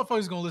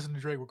 motherfuckers gonna listen to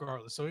Drake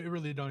regardless, so it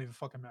really don't even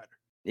fucking matter.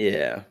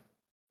 Yeah,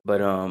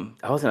 but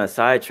I was gonna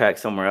sidetrack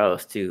somewhere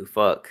else too.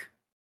 Fuck.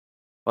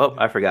 Oh,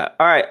 I forgot.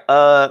 All right,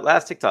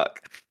 last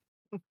TikTok.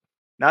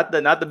 Not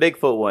the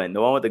Bigfoot one,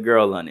 the one with the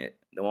girl on it.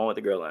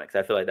 Because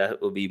I feel like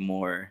that will be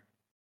more.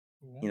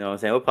 You know what I'm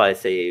saying? We'll probably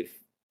save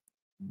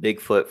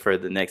Bigfoot for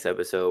the next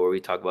episode where we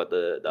talk about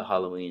the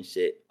Halloween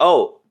shit.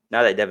 Oh,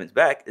 now that Devin's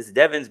back, it's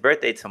Devin's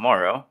birthday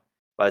tomorrow.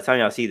 By the time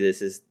y'all see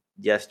this, it's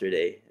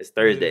yesterday. It's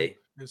Thursday.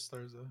 Yeah, it's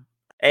Thursday.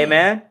 Hey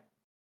man,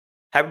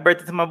 happy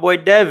birthday to my boy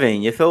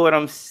Devin. You feel what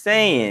I'm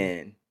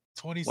saying?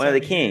 27 One of the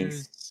kings.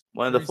 years,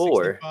 One of the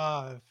four.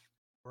 365.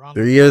 We're on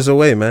 3 years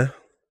away, man.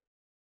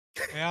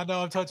 Hey, I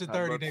know I'm touching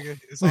 30, bro. nigga.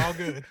 It's all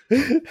good.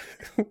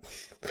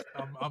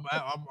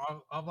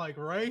 I'm like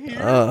right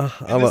here.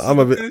 I'm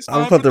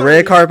gonna put the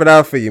red carpet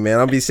out for you, man.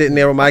 I'll be sitting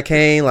there with my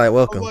cane, like,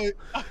 welcome.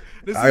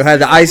 I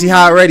had the icy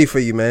hot ready for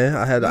you, man.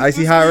 I had the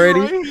icy hot ready.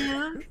 Right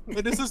here, and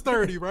this is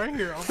 30 right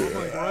here. I'm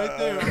like right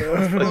there.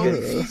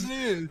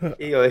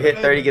 You gonna hit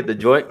 30, get the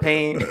joint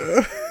pain.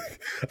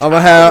 I'm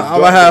gonna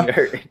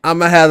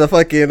have the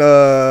fucking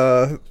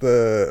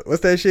the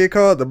what's that shit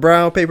called? The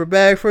brown paper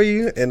bag for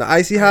you and the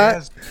icy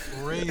hot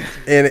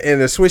and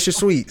the Swisher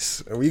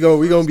Sweets. We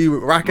gonna be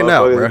rocking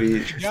out, bro.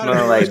 Be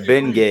smelling like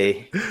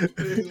Bengay.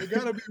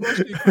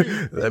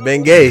 That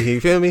Bengay,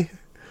 you feel me?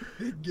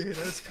 Yeah,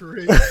 that's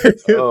crazy.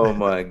 Oh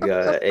my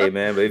god, hey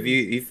man! But if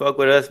you fuck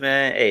with us,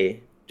 man,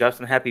 hey, drop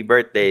some happy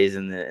birthdays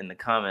in the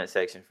comment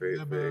section for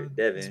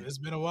Devin. It's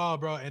been a while,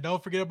 bro, and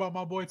don't forget about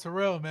my boy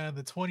Terrell, man,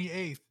 the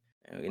 28th.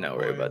 We're not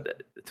worried about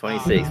that. The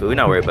 26th, but we're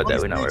not worried about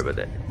that. We're not worried about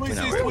that.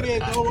 28,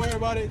 don't worry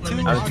about it.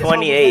 I'm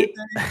 28.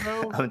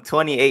 I'm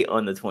 28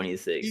 on the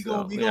 26th.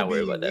 So we're not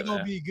worried about that, man. We're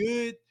gonna be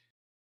good.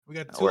 We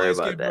got 2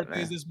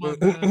 birthdays this month.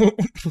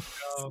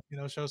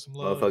 Show some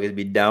love. Motherfuckers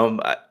be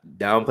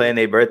downplaying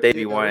their birthdays.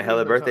 Be wanting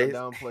hella birthdays.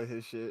 Downplay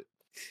his shit.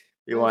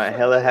 You want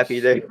hella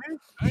happy day,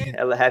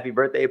 hella happy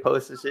birthday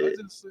posts and shit.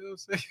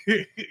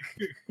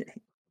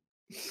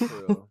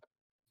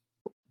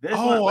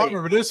 I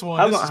remember this one.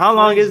 How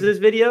long is this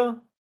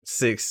video?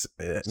 6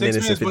 minutes and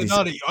 50 seconds.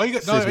 All you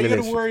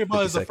gotta worry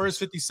about is the first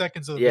 50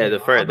 seconds of the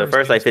video. the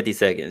first like 50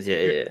 seconds.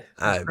 Yeah.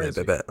 All right,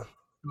 bet.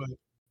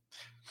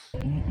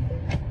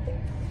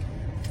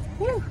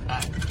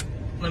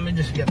 Let me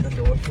just get the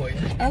door for you.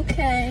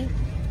 Okay.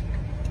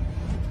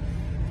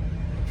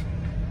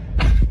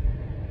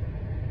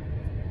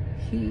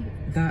 He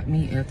got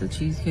me at the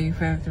Cheesecake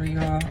Factory,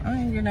 y'all. I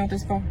ain't getting out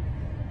this car.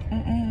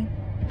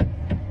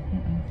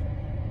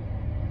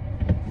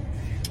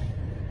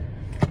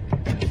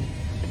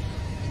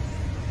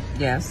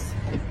 Yes.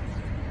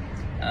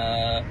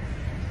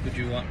 Would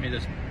you want me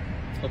to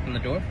open the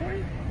door for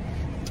you?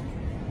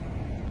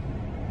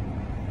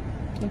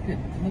 Look.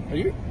 Are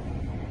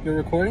you're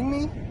recording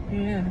me?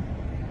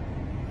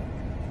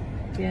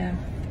 Yeah.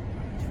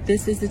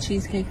 This is the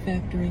Cheesecake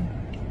Factory.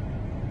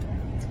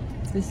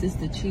 This is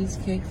the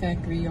Cheesecake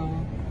Factory,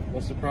 y'all.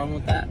 What's the problem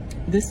with that?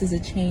 This is a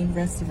chain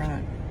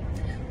restaurant.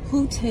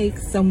 Who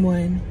takes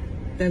someone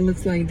that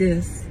looks like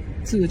this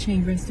to a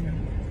chain restaurant?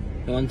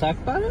 You want to talk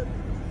about it?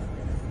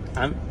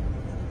 I'm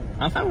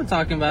fine with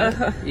talking about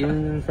it,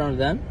 even in front of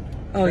them.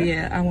 Oh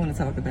yeah, I want to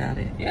talk about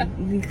it. Yeah.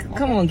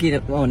 Come on, get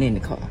up on in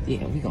the car.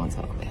 Yeah, we're gonna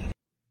talk about it.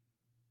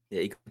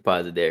 Yeah, you can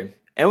pause it there,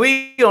 and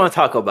we gonna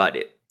talk about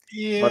it.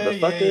 Yeah,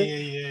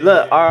 motherfucker. Yeah.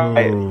 Look, all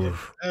right.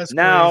 That's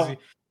now, crazy.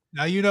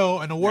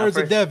 Now in the words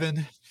of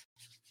Devin,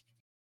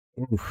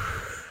 boy,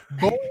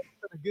 gonna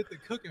get the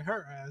cooking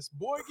her ass.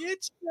 Boy,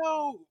 get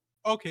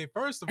Okay,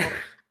 first of all,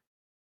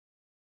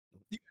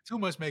 you got too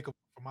much makeup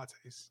for my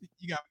taste.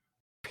 You got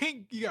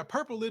pink, you got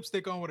purple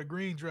lipstick on with a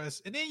green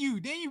dress, and then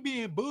you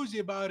being bougie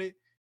about it,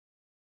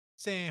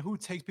 saying who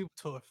takes people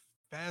to a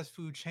fast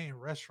food chain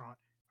restaurant.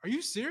 Are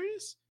you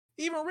serious?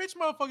 Even rich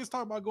motherfuckers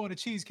talk about going to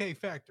Cheesecake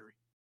Factory.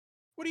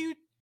 What do you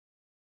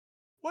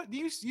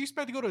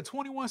expect to go to a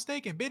 21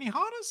 steak in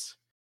Benihana's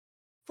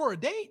for a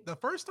date? The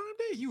first time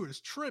date, you was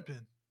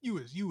tripping. You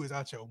was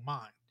out your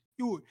mind.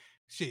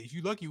 If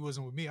you lucky you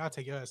wasn't with me, I'll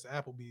take your ass to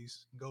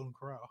Applebee's and Golden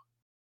Corral.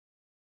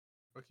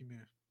 Fuck you,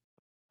 man.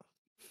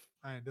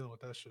 I ain't dealing with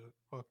that shit.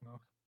 Fuck no.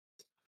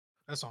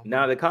 That's on.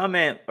 Now the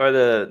comment or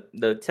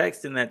the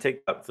text in that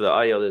TikTok for the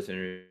audio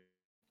listener.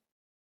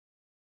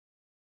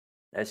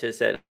 That shit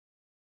said,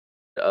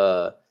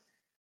 what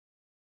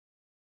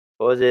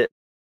was it?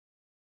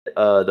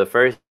 The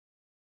first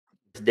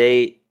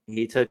date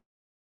he took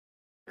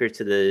her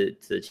to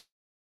the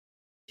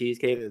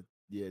Cheesecake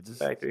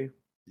Factory.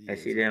 And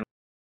she didn't.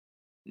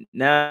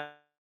 Now,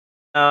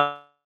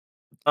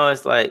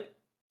 it's like,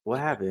 what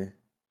happened?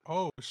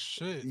 Oh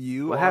shit!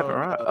 What happened?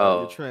 Right?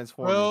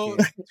 Well,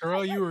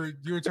 Terrell, you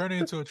were turning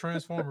into a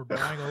transformer, but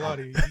I ain't gonna lie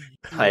to you.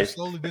 You were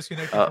slowly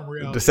disconnected from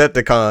reality.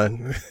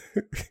 Decepticon.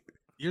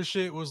 Your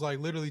shit was like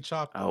literally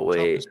chopped. Oh wait.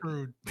 Chopped and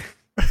screwed.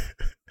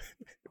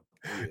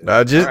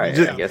 No, just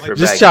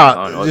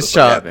chop. Just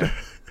chop. Yeah,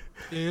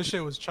 your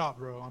shit was chopped,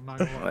 bro. I'm not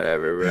gonna lie.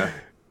 Whatever, bro.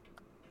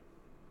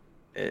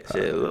 It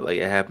shit look like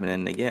it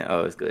happening again.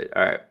 Oh, it's good.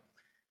 All right.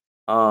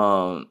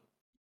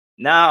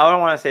 Now I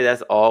don't want to say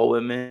that's all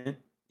women.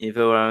 You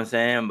feel what I'm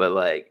saying? But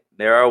like,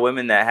 there are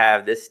women that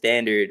have this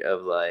standard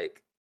of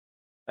like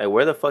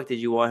where the fuck did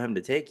you want him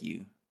to take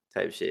you?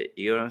 Type shit.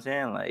 You know what I'm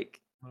saying?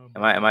 Like,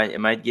 am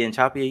I getting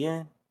choppy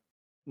again?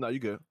 No, you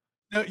good.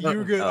 No,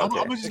 you're good. Oh, I'm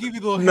gonna just give you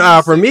the little.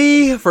 Nah, for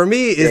me,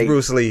 it's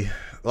Bruce Lee.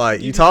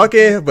 Like you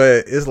talking,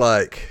 but it's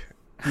like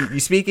you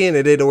speaking,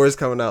 and then the words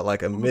coming out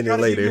like a minute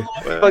later.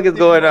 What the fuck is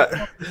going on?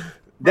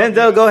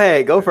 Denzel, go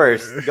ahead. Go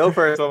first. Go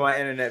first while my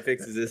internet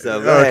fixes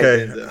itself. Go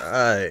ahead,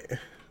 Denzel.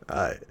 All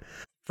right.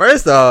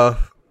 First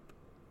off,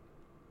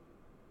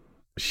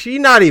 She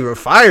not even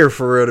fired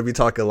for real to be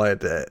talking like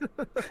that.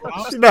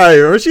 She not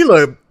even.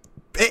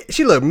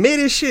 She look mid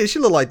as shit. She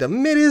look like the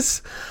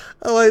middest.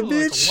 I'm like,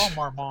 bitch. Like a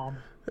Walmart mom.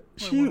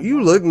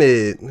 You look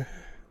mid.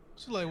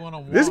 She like one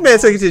of This man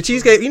took you to the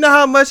Cheesecake. You know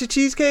how much a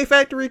Cheesecake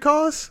Factory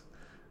costs?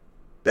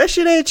 That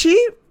shit ain't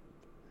cheap.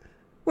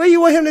 Where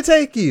you want him to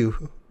take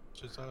you?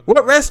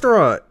 What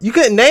restaurant? You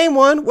couldn't name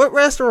one. What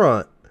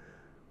restaurant?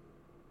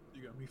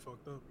 You got me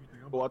fucked up.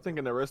 Well, I think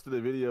in the rest of the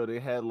video they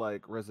had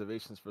like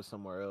reservations for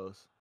somewhere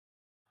else,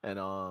 and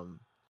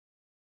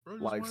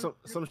like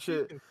some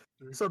shit.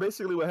 So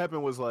basically, what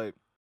happened was like,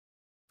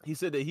 he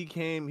said that he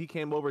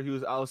came over. He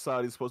was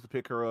outside. He's supposed to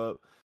pick her up,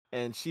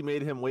 and she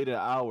made him wait an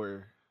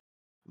hour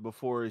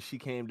before she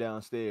came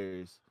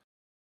downstairs.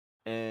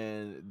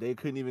 And they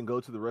couldn't even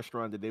go to the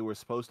restaurant that they were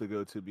supposed to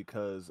go to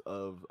because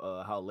of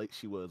how late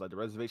she was. Like the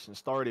reservation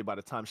started by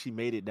the time she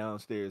made it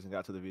downstairs and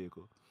got to the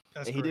vehicle.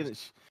 That's and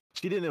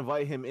she didn't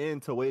invite him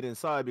in to wait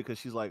inside because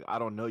she's like, I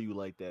don't know you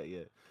like that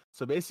yet.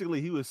 So basically,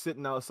 he was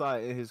sitting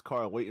outside in his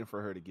car waiting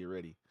for her to get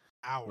ready.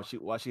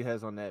 While she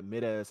has on that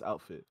mid-ass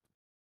outfit.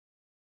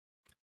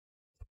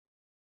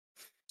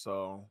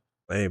 So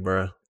hey,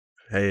 bro.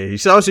 Hey, you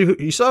saw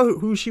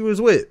who she was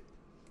with.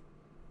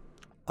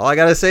 All I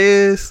gotta say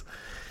is,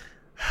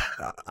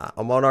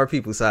 I'm on our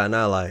people's side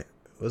now. Like,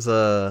 was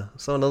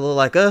someone that look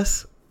like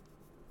us?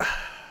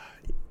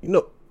 You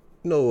know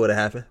what would have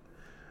happened?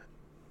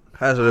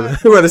 How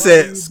would have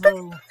said?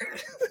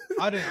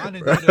 I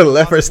didn't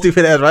left her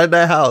stupid ass right in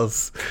that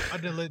house. I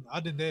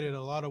did dated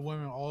a lot of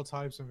women, all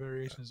types and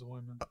variations of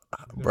women.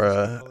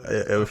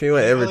 Bruh, if you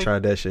ain't ever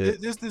tried that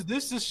shit.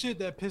 This is shit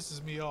that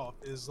pisses me off.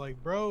 Is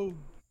like, bro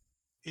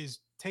is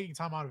taking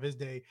time out of his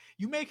day.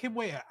 You make him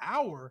wait an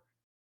hour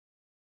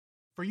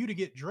for you to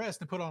get dressed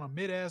and put on a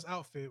mid-ass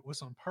outfit with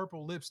some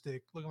purple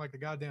lipstick, looking like the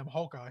goddamn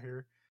Hulk out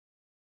here.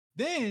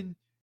 Then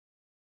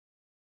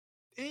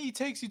he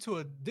takes you to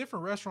a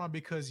different restaurant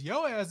because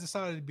your ass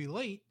decided to be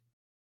late.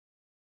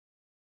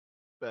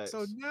 Facts.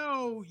 So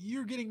now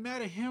you're getting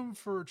mad at him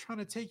for trying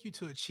to take you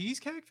to a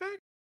Cheesecake Factory?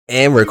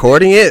 And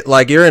recording it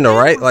like you're in the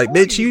right, like,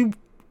 bitch,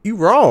 you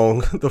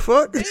wrong. The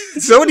fuck?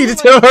 Somebody need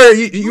to tell her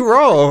you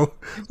wrong.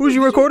 Who's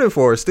you recording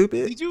for,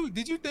 stupid?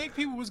 Did you think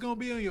people was gonna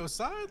be on your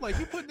side? Like,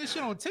 you putting this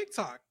shit on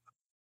TikTok.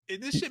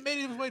 And this shit made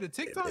it its way to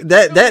TikTok.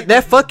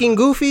 That fucking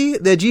Goofy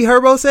that G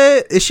Herbo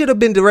said, it should have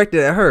been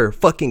directed at her.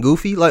 Fucking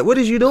Goofy. Like, what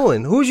is you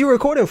doing? Who's you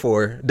recording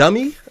for,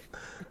 dummy?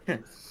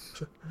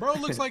 Bro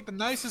looks like the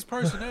nicest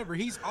person ever.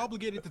 He's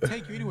obligated to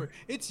take you anywhere.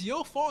 It's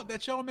your fault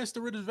that y'all missed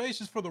the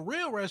reservations for the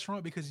real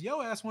restaurant because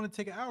yo ass want to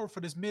take an hour for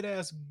this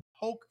mid-ass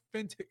Hulk,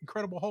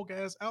 Incredible Hulk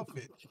ass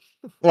outfit.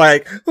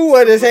 Like, who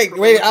would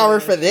wait an hour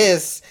for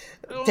this?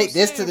 Take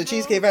this to the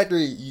Cheesecake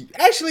Factory.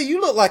 Actually,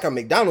 you look like a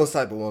McDonald's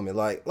type of woman.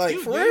 Like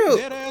for real.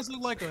 That ass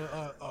look like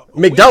a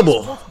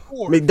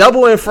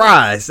McDouble and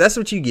fries. That's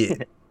what you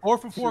get. 4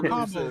 for 4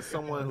 combo.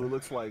 Someone who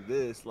looks like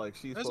this, like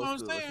she's. That's what I'm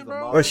saying,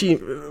 bro. Or she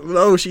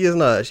is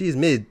not. She's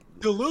mid.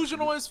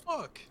 Delusional as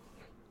fuck.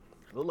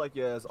 Look like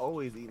your ass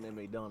always eating at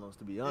McDonald's.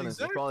 To be honest,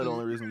 that's probably the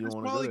only reason you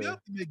want to go there. Probably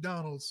got the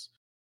McDonald's.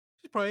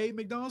 She probably ate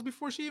McDonald's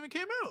before she even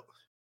came out.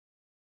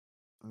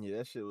 Yeah,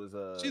 that shit was.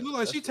 She looked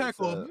like she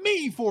tackled a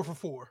mean 4 for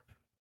 4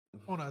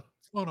 on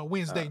a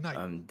Wednesday night.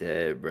 I'm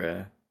dead,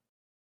 bruh.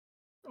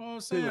 Oh,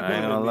 I'm saying, I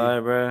ain't gonna lie,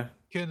 bruh.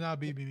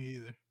 Cannot beat me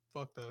either.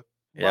 Fuck that.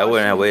 Yeah, I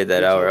wouldn't have waited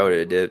that hour. I would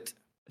have dipped.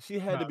 She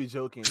had to be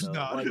joking though.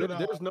 Like,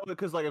 there's no,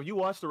 because like if you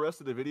watch the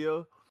rest of the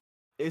video,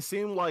 it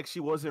seemed like she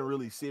wasn't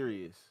really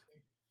serious.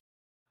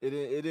 It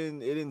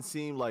didn't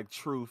seem like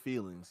true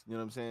feelings. You know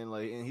what I'm saying?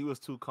 Like, and he was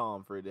too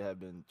calm for it to have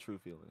been true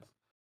feelings.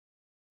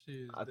 She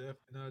is definitely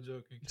not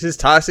joking. It's just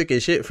toxic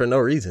as shit for no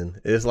reason.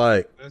 It's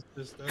like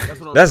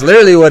that's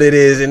literally what it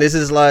is, and this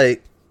is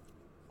like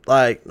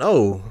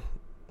no.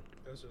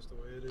 That's just the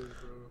way it is,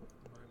 bro.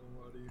 I'm not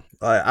gonna lie to you.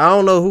 Like I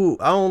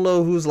don't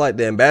know who's like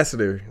the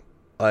ambassador,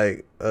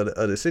 like of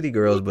the city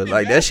girls, but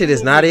like that shit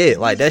is not it.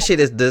 Like that shit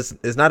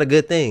is not a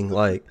good thing.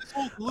 Like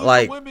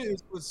women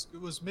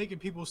was making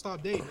people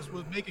stop dating. It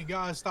was making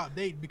guys stop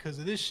dating because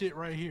of this shit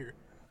right here.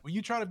 When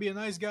you try to be a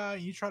nice guy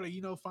and you try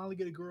to finally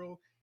get a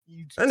girl.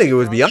 That nigga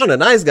was beyond a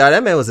nice guy.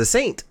 That man was a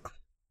saint.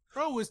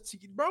 Bro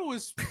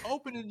was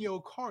opening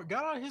your car,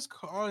 got out of his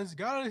car,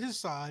 got out of his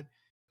side,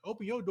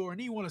 open your door, and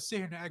then you want to sit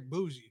here and act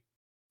bougie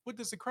with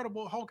this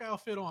Incredible Hulk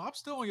outfit on. I'm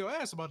still on your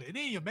ass about it. And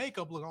then your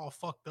makeup look all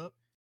fucked up.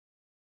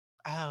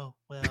 Oh,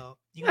 well,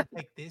 you gonna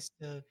take this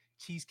to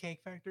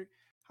Cheesecake Factory?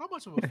 How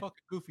much of a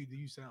fucking goofy do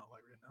you sound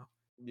like right now?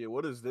 Yeah,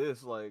 what is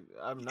this? Like,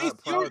 I'm not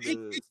proud of it.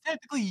 It's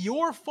technically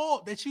your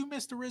fault that you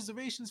missed the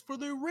reservations for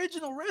the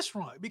original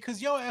restaurant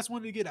because your ass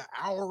wanted to get an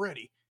hour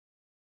ready.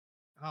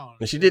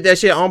 And she did that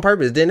shit on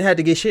purpose. Didn't have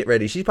to get shit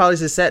ready. She probably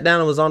just sat down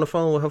and was on the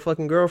phone with her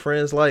fucking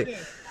girlfriends. Like,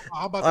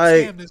 how about to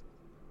scam this?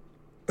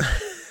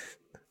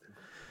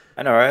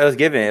 I know, right?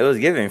 It was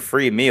giving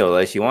free meal.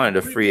 Like she wanted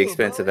a free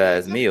expensive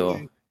ass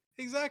meal.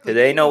 Exactly.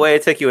 There ain't no way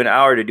it took you an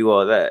hour to do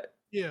all that.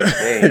 Yeah,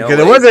 because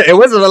it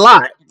wasn't a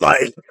lot.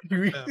 Like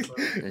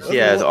she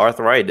has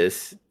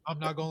arthritis. I'm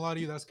not gonna lie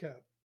to you. That's cap.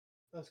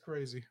 That's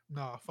crazy.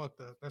 Nah, fuck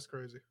that. That's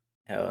crazy.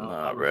 Hell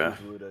I no, bro. refuse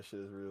to believe that shit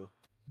is real.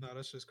 No,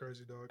 that's just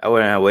crazy, dog. I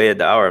wouldn't have waited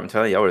the hour. I'm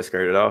telling you, I would have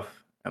skirted off.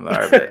 I'm like,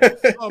 all right,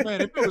 bet. Oh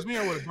man, if it was me,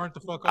 I would have burnt the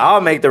fuck off.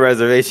 I'll make the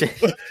reservation.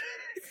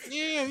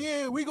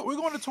 Yeah. We're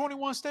going to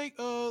 21 Steak.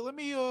 Let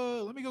me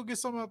go get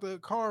something out the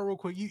car real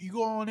quick. You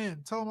go on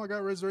in. Tell them I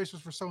got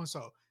reservations for so and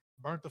so.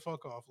 Burnt the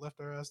fuck off. Left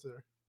their ass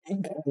there.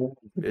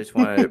 Bitch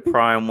wanted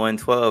prime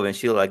 112 and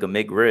she looked like a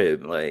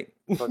McRib. Like,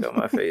 fuck out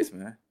my face,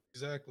 man.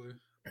 Exactly.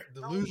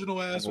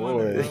 Delusional ass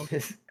women, bro.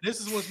 This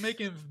is what's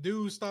making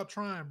dudes stop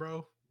trying,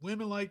 bro.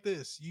 Women like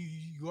this. You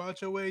go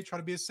out your way, try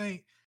to be a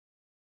saint.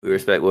 We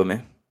respect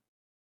women.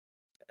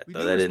 We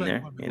Throw do that in respect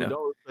there. women. You We know,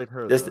 don't respect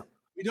her. Just- though.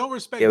 We don't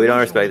respect. yeah, we don't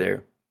delusional respect women.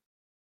 her.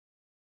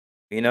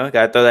 You know,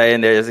 gotta throw that in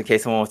there just in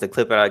case someone wants to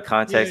clip it out of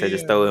context. Yeah, I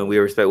just yeah. throw in we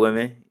respect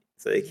women,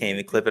 so they can't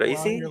even clip it out. You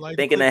People out see, here like to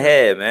thinking clip it.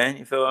 ahead, man.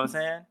 You feel what I'm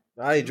saying?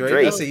 All right, Drake.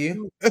 Drake. I see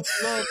you.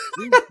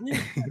 We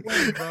respect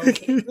women,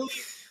 bro.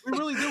 We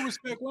really do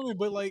respect women,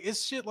 but like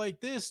it's shit like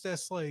this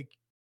that's like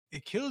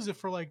it kills it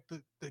for like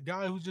the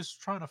guy who's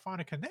just trying to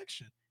find a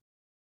connection.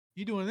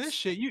 You doing this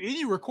shit,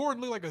 you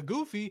recording look like a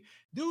goofy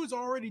dude's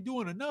already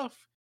doing enough.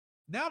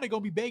 Now they're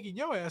gonna be begging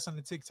your ass on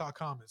the TikTok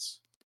comments.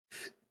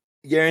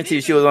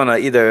 Guaranteed she was on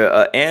either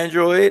an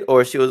Android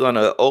or she was on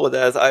an old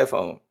ass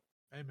iPhone.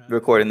 Hey, man.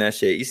 Recording that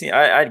shit. You see,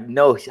 I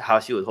know how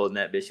she was holding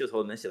that bitch. She was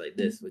holding that shit like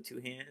this with two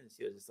hands.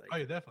 She was just like, Oh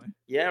yeah, definitely.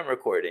 yeah, I'm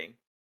recording.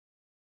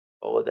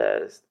 Old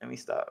ass. Let me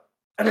stop.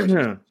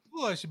 Look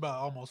like she about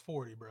almost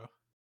 40, bro.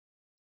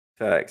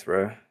 Facts,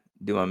 bro.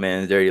 Do my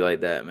man's dirty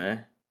like that,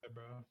 man. Yeah,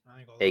 bro. I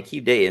ain't gonna Hey, lie.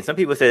 keep dating. Some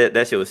people said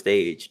that shit was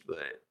staged, but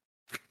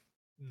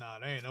Nah,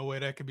 there ain't no way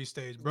that could be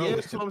staged, bro. Yeah,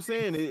 It's that's what I'm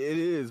saying. It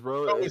is,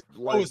 bro. Bro, It's it's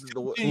like too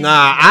the thin.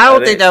 Nah, I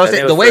don't think that was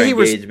I the way for he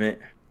was. engagement.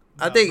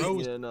 I Nah, think bro,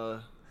 yeah,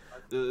 no,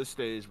 it's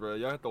staged, bro.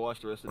 Y'all have to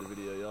watch the rest of the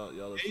video.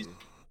 Y'all listen.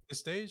 it's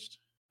staged.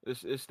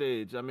 It's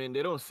staged. I mean,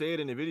 they don't say it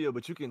in the video,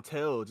 but you can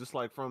tell just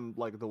like from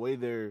like the way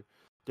they're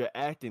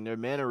acting, their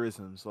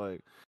mannerisms.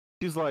 Like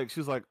she's like,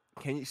 she's like,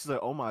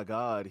 oh my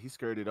god, he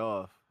skirted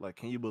off. Like,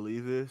 can you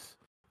believe this?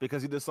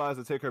 Because he decides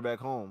to take her back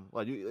home.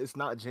 Like, it's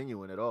not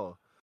genuine at all.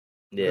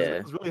 Because Yeah,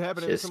 if it's really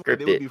happening to shit's somebody,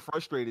 they would scripted. be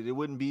frustrated. It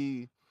wouldn't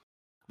be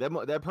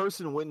that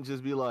person wouldn't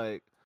just be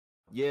like,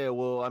 yeah,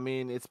 well, I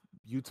mean,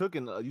 you took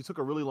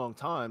a really long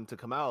time to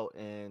come out,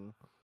 and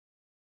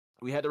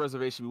we had the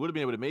reservation. We would have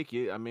been able to make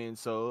it. I mean,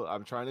 so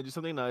I'm trying to do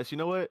something nice. You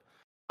know what?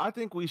 I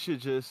think we should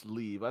just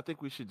leave. I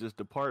think we should just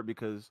depart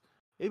because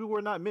maybe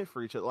we're not meant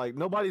for each other. Like,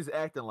 nobody's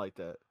acting like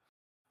that.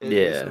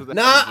 Yeah.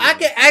 Nah, I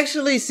can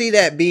actually see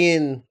that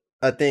being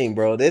a thing,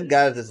 bro. There's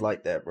guys that's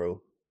like that,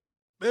 bro.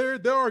 There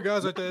are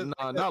guys like that.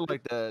 Nah, not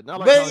like that.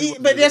 Not like But how he was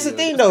in but that's the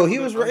video. thing There's though. people He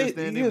that was raised.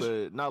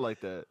 understanding, but not like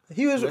that.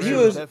 He was. That He shit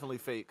was. definitely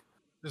fake.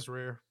 It's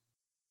rare.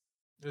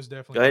 It's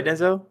definitely. Go ahead, rare.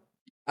 Denzel.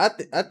 I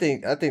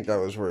think that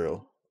was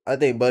real. I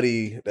think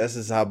Buddy. That's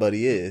just how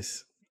Buddy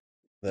is.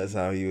 That's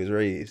how he was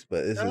raised.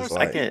 But it's There are just some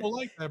like people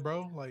like that,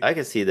 bro. Like I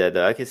can see that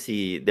though. I can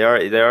see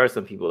there are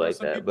some people like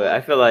some that, people but I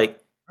like feel that. like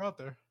they're out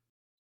there.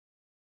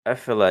 I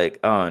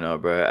don't know,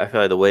 bro. I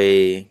feel like the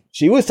way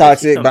she was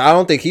toxic, but I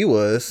don't think he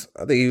was. I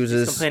think he was she's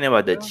just complaining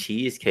about the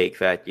Cheesecake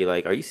Factory.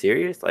 Like, are you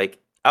serious? Like,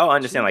 I don't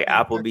understand like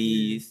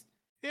Applebee's,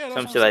 Yeah, that's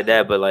some what shit I'm like that,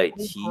 saying. but like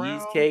Old Crown,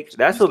 cheesecake.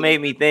 That's what cheesecake.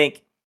 made me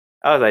think.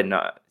 I was like,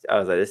 no. I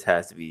was like, this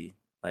has to be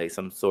like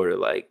some sort of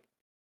like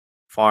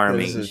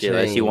farming It's a shit.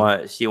 Like she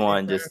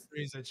want just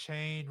Factory's a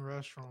chain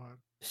restaurant.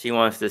 she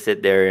wants to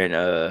sit there and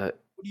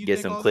What do you get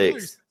think some all the other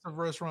clicks. expensive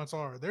restaurants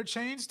are? They're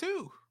chains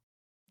too.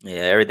 Yeah,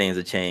 everything's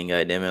a chain,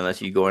 goddamn it.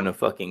 Unless you go into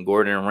fucking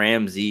Gordon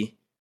Ramsay.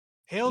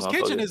 Hell's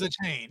Kitchen Motherfucker. is a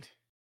chain.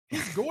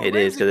 Gordon It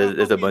is Ramsay because got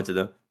there's a fucking- bunch of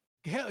them.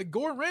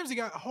 Gordon Ramsay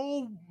got a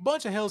whole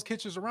bunch of Hell's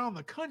Kitchens around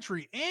the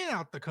country and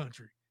out the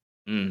country.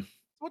 Mm.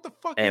 What the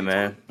fuck? Hey are you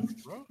man, talking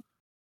about, bro?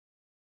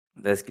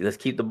 let's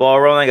keep the ball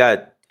rolling. I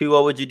got 2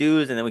 what would you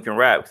do's and then we can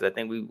wrap because I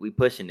think we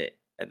pushing it.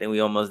 I think we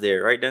almost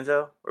there, right,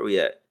 Denzel? Where we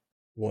at?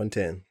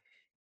 110.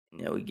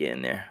 Yeah, we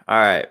getting there. All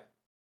right.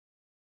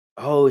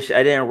 Oh shit!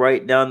 I didn't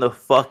write down the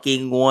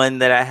fucking one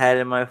that I had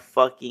in my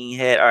fucking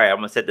head. All right, I'm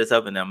gonna set this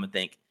up and then I'm gonna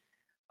think.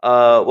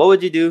 What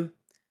would you do?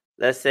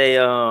 Let's say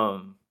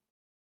oh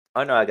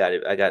no, I got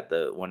it. I got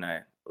the one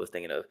I was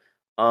thinking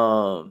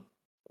of.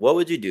 What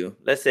would you do?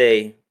 Let's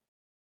say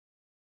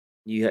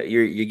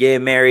you're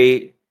getting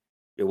married.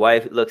 Your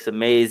wife looks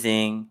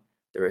amazing.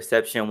 The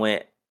reception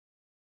went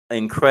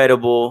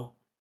incredible.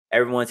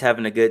 Everyone's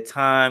having a good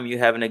time. You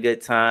having a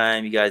good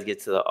time. You guys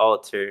get to the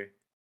altar.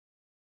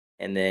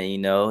 And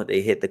then,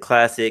 they hit the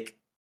classic.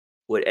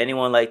 Would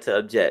anyone like to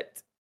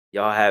object?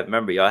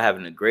 Remember, y'all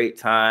having a great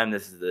time.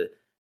 This is the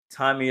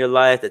time of your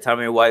life, the time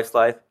of your wife's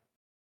life.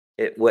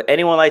 Would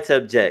anyone like to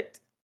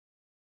object?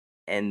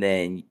 And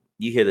then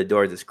you hear the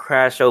door just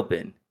crash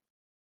open.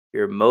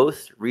 Your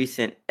most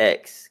recent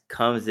ex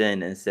comes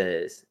in and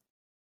says,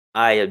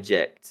 I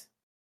object.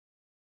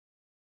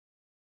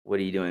 What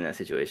do you do in that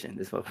situation?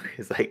 This motherfucker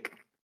is like...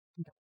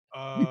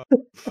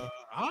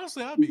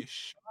 Honestly, I'd be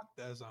shocked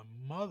as a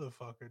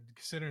motherfucker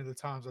considering the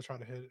times I tried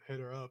to hit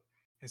her up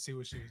and see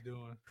what she was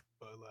doing.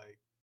 But like,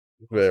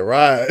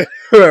 right.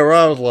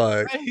 Rob was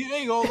like, hey, you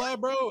ain't gonna lie,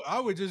 bro. I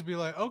would just be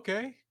like,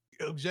 okay,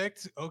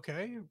 Object.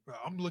 Okay,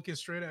 I'm looking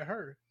straight at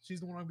her.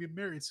 She's the one I'm getting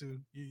married to.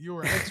 You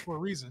were ex for a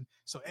reason.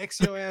 So X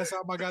your ass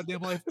out my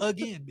goddamn life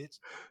again, bitch.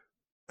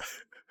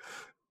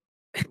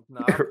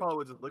 Nah, I probably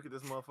would just look at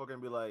this motherfucker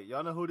and be like,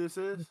 "Y'all know who this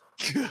is?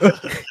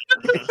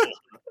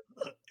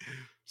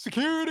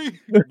 Security.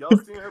 Y'all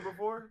seen her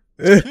before?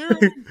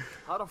 Security.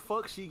 How the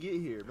fuck she get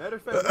here? Matter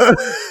of fact,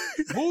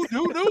 who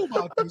knew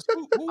about this?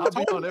 Who I'll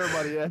be on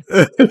everybody.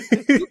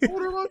 Who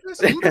told her about this?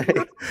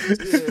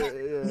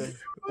 Yeah.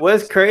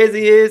 What's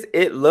crazy is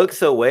it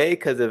looks away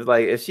because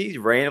if she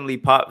randomly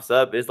pops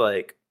up, it's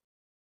like,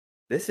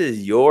 this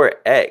is your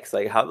ex.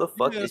 Like, how the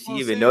fuck did she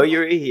even know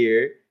you're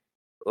here?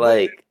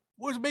 Like,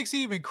 what makes it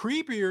even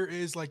creepier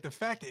is like the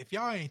fact that if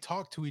y'all ain't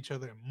talked to each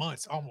other in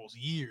months, almost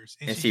years,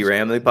 and she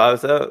randomly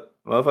pops up,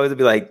 motherfuckers would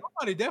be like,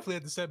 somebody definitely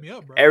had to set me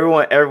up, bro.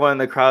 Everyone in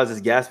the crowd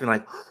is gasping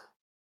like,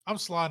 I'm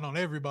sliding on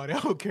everybody. I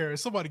don't care if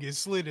somebody gets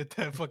slid at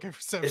that fucking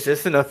reception. Is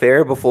this an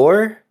affair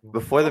before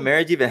the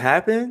marriage even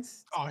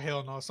happens? Oh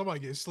hell no!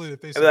 Somebody gets slid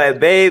if they. I'd be like,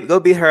 babe, go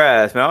beat her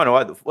ass, man. I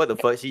don't know what the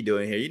fuck she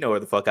doing here. You know where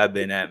the fuck I've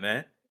been at,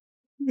 man.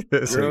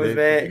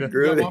 Groomsman, you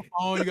got my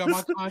phone, you got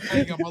my contact,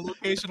 you got my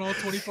location on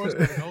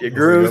 24/7. Your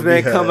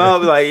groomsman come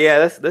out, be like,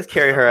 yeah, let's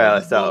carry her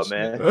ass out,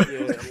 man.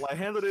 Yeah, like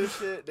handle this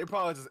shit. They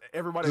probably just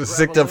everybody just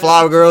stick the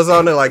flower girls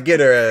on there, like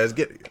get her ass,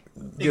 get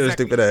her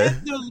stupid ass.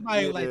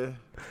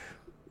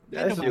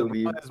 That shit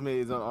be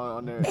bridesmaids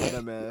on their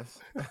ass.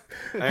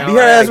 Be her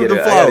ass with the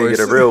flowers. I gotta get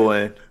a real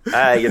one. I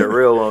gotta get a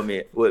real one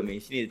with me.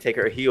 She need to take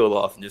her heel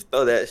off and just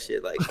throw that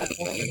shit. Like,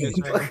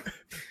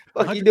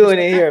 what you doing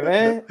in here,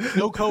 man?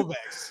 No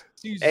Kovacs.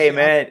 Hey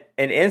man,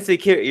 and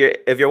insecure.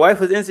 If your wife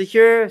was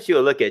insecure, she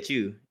would look at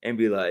you and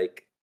be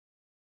like,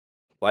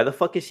 "Why the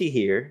fuck is she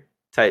here?"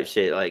 Type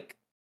shit. Like,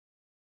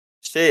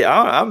 shit.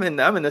 I'm in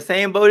the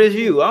same boat as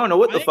you. I don't know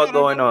what the fuck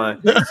going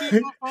on.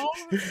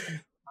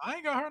 I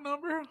ain't got her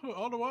number. I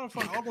don't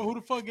know who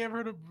the fuck gave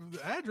her the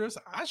address.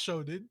 I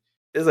sure did.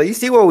 It's like, you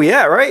see where we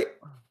at, right?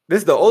 This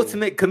is the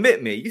ultimate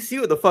commitment. You see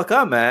what the fuck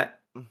I'm at.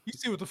 You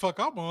see what the fuck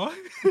I'm on.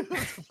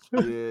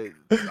 Yeah,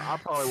 I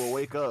probably will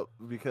wake up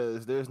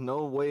because there's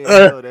no way in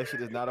hell that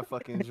shit is not a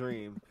fucking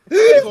dream.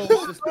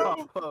 Just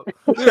pop up.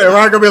 Yeah,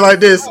 Ron gonna be like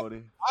this.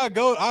 I'll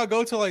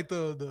go to like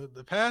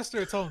the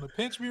pastor and tell him to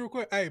pinch me real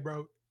quick. Hey,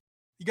 bro,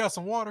 you got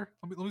some water?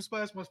 Let me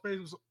splash my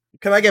face.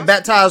 Can I get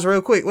baptized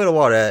real quick? Where the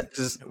water at?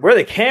 Just where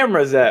the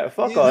cameras at?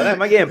 Fuck all that.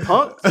 Am I getting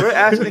punked? Where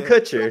Ashton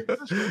Kutcher?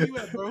 Where you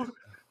at, bro?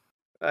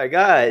 Like,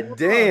 god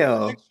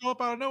damn. Show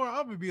up out of nowhere.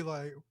 I'm gonna be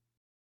like,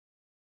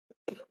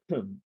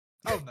 oh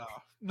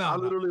no. I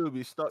literally would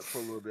be stuck for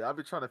a little bit. I've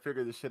been trying to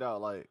figure this shit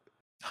out. Like,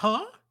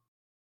 huh?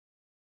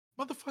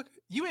 Motherfucker,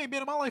 you ain't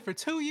been in my life for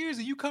 2 years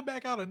and you come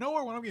back out of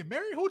nowhere when I'm getting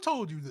married? Who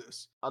told you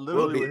this? I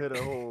literally would hit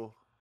a hole.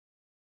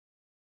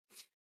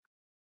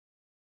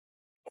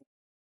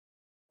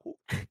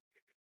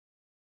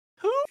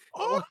 Who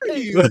are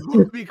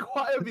you? Be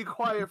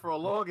quiet for a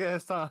long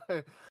ass time.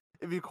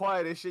 It'd be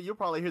quiet and shit. You'll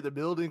probably hear the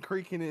building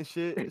creaking and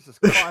shit. It's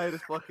just quiet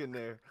as fuck in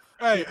there.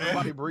 Hey,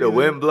 everybody breathing. The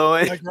wind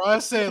blowing. Like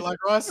Ross said, I'm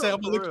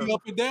gonna look you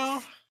up and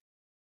down.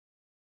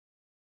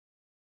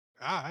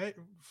 All right,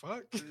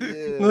 fuck.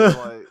 Yeah,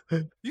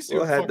 like, you see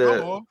what the fuck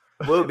I'm on.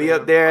 We'll be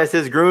up there as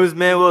his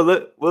groomsmen. We'll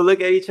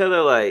look at each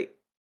other like,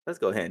 let's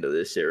go handle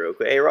this shit real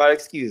quick. Hey, Rod,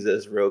 excuse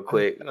us real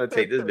quick. I'm gonna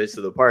take this bitch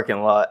to the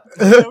parking lot.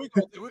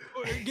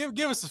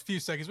 Give us a few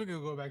seconds. We're gonna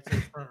go back to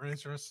the front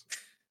entrance.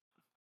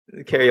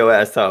 Carry your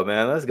ass out,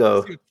 man. Let's go.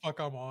 Let's see what the fuck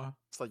I'm on.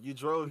 It's like you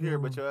drove here,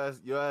 but your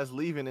ass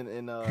leaving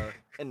in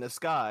the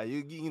sky.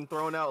 You getting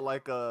thrown out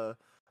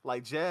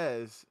like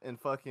Jazz and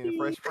fucking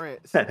Fresh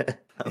Prince.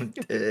 I'm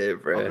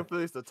dead, bro. Uncle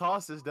Phillips to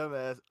toss this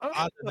dumbass.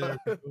 I'm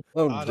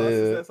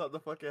dead. That's out the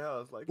fucking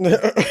house. Like,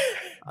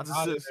 I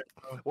just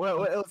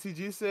what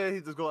LTG said. He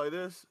just go like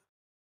this.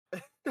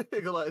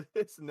 He go like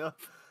this. No,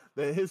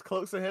 that his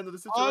cloaks will handle the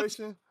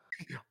situation.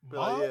 Be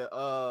like,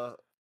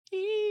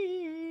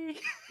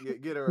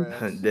 get her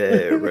ass. I'm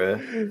dead, bro.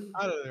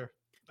 Out of there.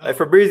 Like,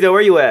 Fabrizio,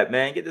 where you at,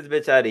 man? Get this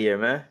bitch out of here,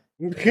 man.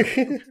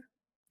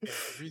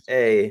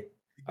 Hey,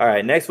 all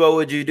right. Next, what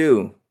would you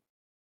do?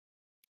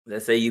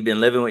 Let's say you've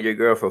been living with your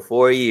girl for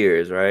 4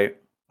 years, right?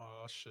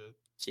 Oh shit.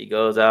 She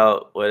goes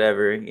out,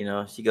 whatever,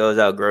 she goes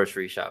out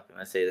grocery shopping.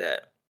 Let's say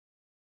that.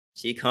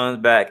 She comes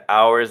back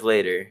hours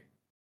later,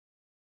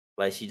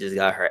 like she just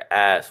got her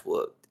ass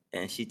whooped,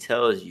 and she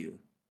tells you,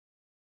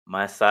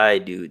 "My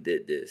side dude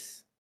did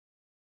this."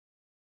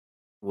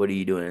 What are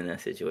you doing in that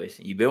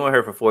situation? You've been with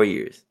her for 4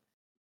 years.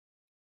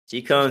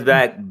 She comes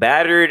back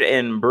battered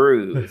and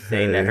bruised,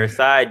 saying that her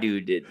side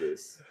dude did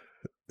this.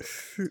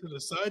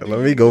 Let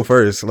me go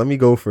first.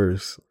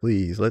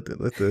 Please. Let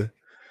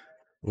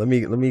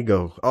me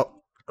go.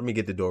 Oh, let me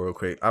get the door real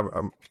quick.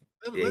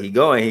 Yeah, he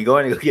going to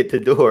go get the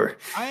door.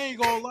 I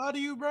ain't gonna lie to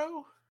you,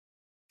 bro.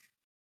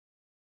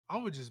 I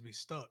would just be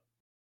stuck.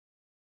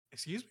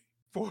 Excuse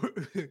me?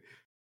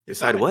 Your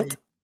side what?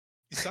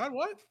 Your side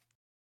what?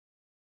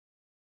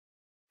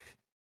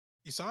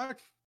 You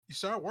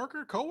side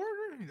worker,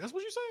 co-worker? That's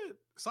what you said.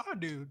 Side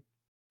dude.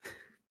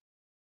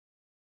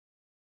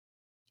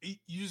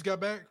 You just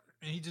got back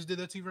and he just did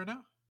that to you right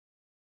now?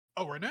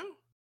 Oh, right now?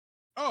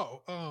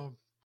 Oh,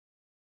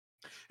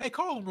 hey,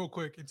 call him real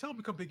quick and tell him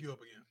to come pick you up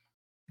again.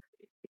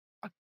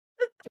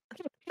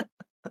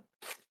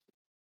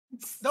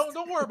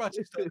 Don't worry about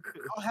your stuff.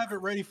 I'll have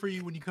it ready for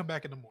you when you come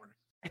back in the morning.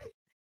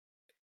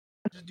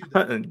 Just do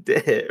that. I'm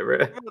dead,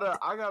 bro.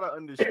 I gotta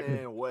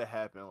understand what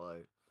happened.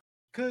 Like,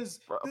 cause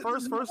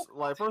first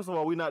of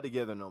all, we not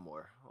together no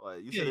more.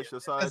 Like you said, it's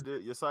your side.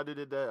 Your side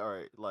did that. All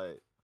right.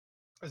 Like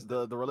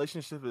the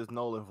relationship is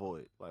null and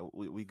void. Like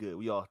we good.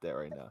 We off that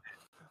right now.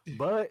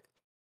 But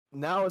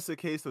now it's a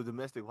case of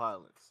domestic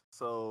violence.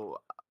 So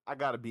I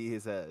gotta beat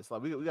his ass.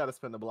 Like we gotta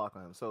spend the block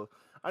on him. So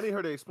I need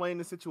her to explain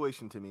the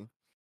situation to me,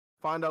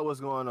 find out what's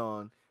going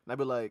on, and I'd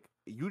be like,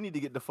 you need to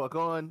get the fuck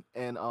on,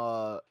 and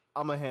I'm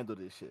gonna handle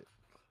this shit.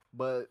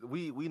 But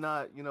we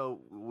not,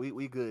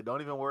 we good.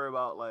 Don't even worry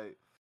about like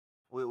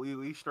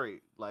we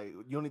straight. Like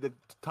you don't need to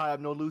tie up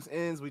no loose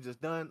ends. We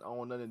just done. I don't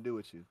want nothing to do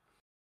with you.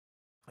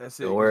 That's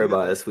it. Don't worry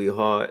about it,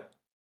 sweetheart.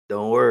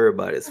 Don't worry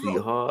about it,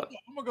 sweetheart.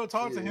 I'm gonna go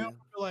talk to him. And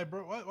be like,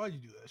 bro, why you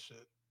do that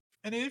shit?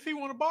 And then if he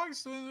want to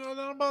box, then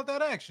about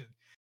that action.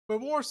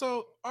 But more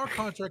so, our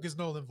contract is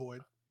null and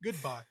void.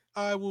 Goodbye.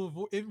 I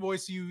will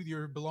invoice you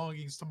your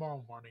belongings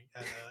tomorrow morning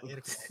at 8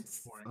 o'clock in the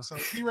morning. So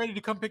be ready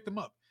to come pick them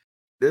up.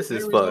 This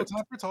is fucked. No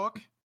time for talk.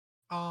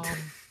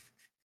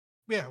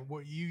 Yeah,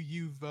 well,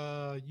 you've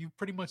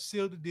pretty much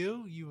sealed the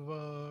deal.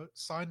 You've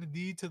signed the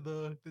deed to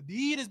the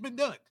deed has been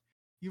done.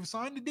 You've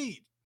signed the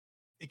deed.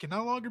 It can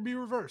no longer be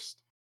reversed.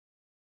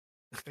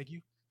 Thank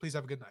you. Please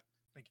have a good night.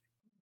 Thank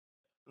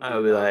you.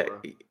 I'll be like,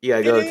 you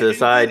gotta go to the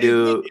side,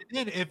 dude.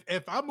 And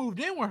if I moved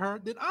in with her,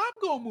 then I'm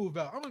gonna move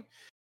out. I'm like,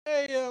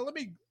 hey, let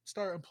me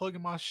start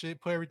unplugging my shit,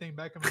 put everything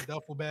back in the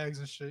duffel bags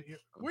and shit.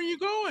 Where you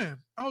going?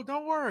 Oh,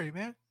 don't worry,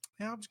 man.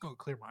 Yeah, I'm just gonna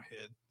clear my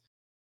head.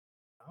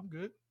 I'm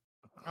good.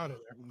 Out of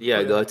there.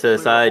 Yeah, go to the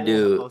side,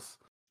 dude.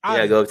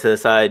 Yeah, go to the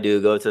side,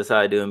 dude. Go to the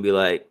side, dude, and be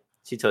like,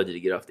 she told you to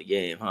get off the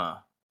game, huh?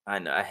 I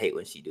know. I hate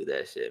when she do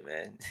that shit,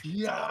 man.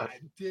 Yeah,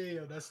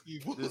 damn, that's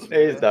evil.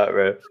 Hey, stop,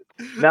 bro.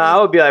 No, I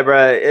would be like,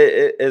 bro,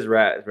 it's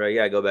rats, bro. You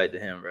gotta go back to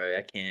him, bro.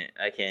 I can't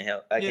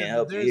help. I can't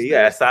help you. You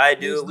got a side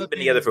dude. We've been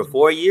together for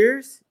 4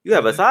 years. You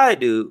have a side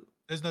dude.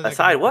 A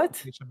side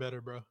what?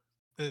 Better, bro.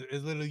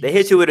 It's literally they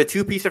hit you with a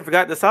 2-piece and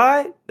forgot the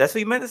side. That's what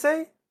you meant to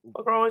say.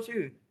 What's wrong with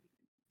you?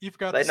 You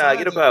forgot. Like, nah,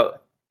 get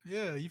about.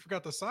 Yeah, you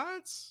forgot the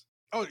sides.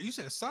 Oh, you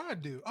said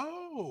side dude.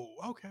 Oh,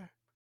 okay.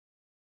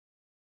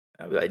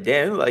 I'd be like,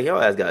 damn, like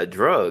your ass got a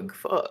drug.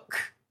 Fuck.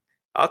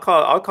 I'll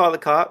call the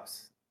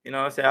cops. You know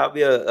what I'm saying? I'll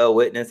be a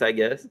witness, I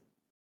guess.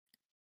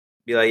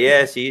 Be like,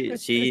 yeah,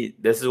 she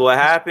this is what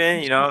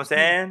happened, you know what I'm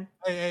saying?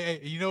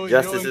 Hey,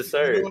 justice is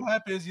served. You know what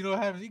happens?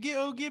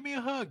 You give me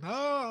a hug. No,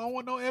 I don't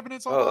want no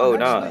evidence on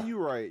no. Actually,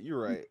 you're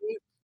right.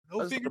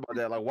 No think about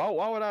that. Like,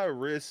 why would I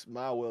risk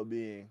my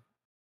well-being?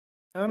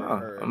 I don't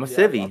know. I'm a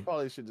civvy. I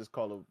probably should just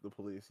call the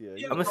police.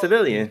 Yeah, I'm a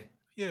civilian.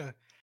 Yeah.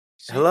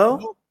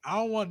 Hello? I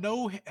don't want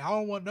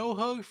no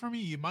hug from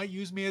you. You might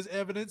use me as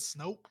evidence.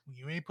 Nope.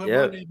 You ain't put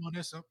my name on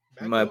this. So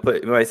you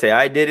might say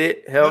I did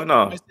it. Hell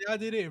no. I say I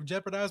did it and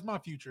jeopardize my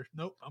future.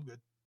 Nope, I'm good.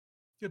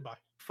 Goodbye.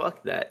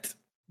 Fuck that.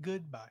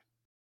 Goodbye.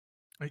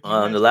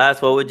 The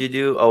last what would you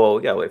do? Oh well,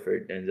 we gotta wait for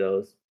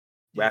Denzel's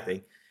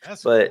rapping.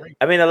 But great.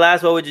 I mean the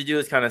last what would you do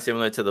is kind of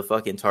similar to the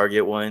fucking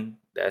Target one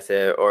that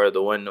said, or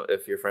the one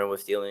if your friend was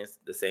stealing,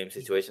 the same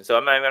situation. So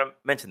I'm not even gonna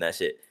mention that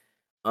shit.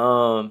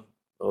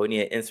 But we need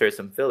to insert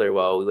some filler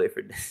while we wait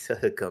for this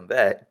to come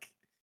back.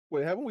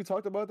 Wait, haven't we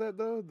talked about that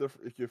though?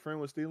 If your friend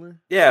was stealing?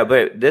 Yeah,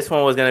 but this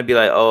one was gonna be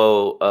like,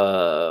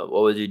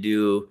 what would you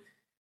do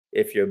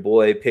if your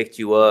boy picked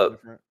you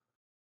up?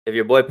 If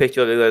your boy picked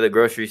you up to go to the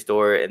grocery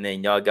store and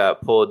then y'all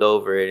got pulled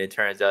over and it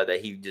turns out that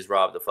he just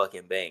robbed the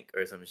fucking bank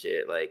or some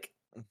shit, like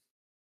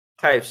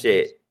type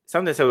shit,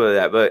 something similar to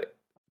that. But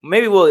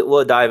maybe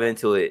we'll dive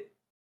into it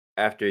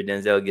after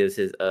Denzel gives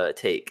his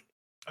take.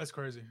 That's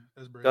crazy.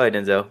 That's brave. Go ahead,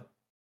 Denzel.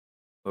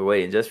 We're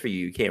waiting just for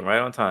you. You came right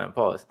on time.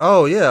 Pause.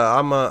 Oh yeah,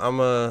 I'm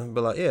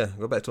be like, yeah,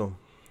 go back to him.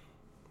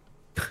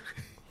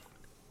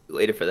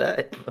 Waited for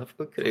that.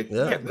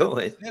 Kept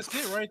going. That's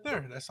it right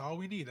there. That's all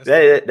we need.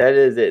 That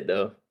is it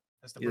though.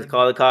 You just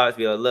call the cops.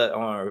 Be like, look, I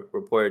want to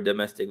report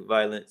domestic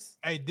violence.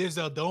 Hey,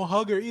 Denzel, don't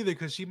hug her either,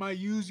 because she might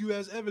use you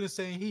as evidence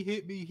saying he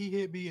hit me,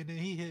 and then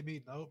he hit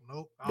me.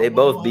 Nope. They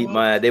both beat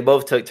my ass. They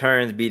both took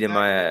turns beating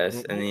my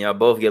ass, and then y'all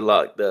both get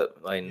locked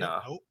up. Like,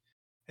 nah. Nope.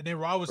 And then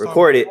Rob was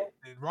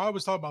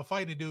talking about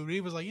fighting a dude.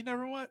 He was like, you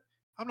never what?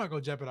 I'm not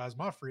gonna jeopardize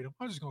my freedom.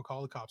 I'm just gonna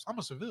call the cops. I'm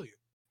a civilian.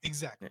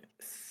 Exactly.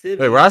 Wait,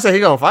 Rob said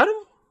he gonna fight him?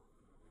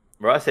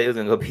 Rob said he was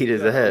gonna go beat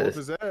his ass. Whoop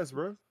his ass,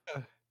 bro.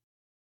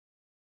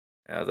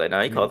 I was like,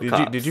 nah, he called the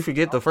cops. Did you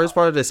forget the first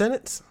part of the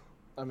sentence?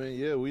 I mean,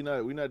 yeah, we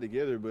not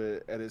together,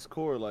 but at its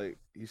core, like,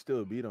 he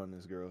still beat on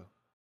this girl.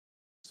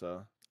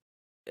 So,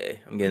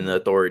 hey, I'm getting the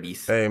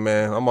authorities. Hey,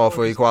 man, I'm all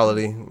for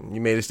equality.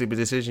 You made a stupid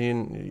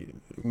decision.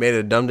 You made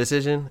a dumb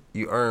decision.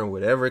 You earn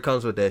whatever it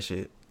comes with that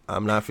shit. I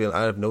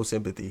have no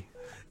sympathy.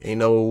 Ain't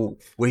no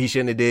what he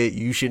shouldn't have did.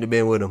 You shouldn't have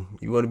been with him.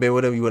 You wouldn't have been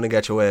with him. You wouldn't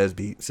have got your ass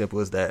beat.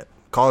 Simple as that.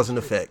 Cause and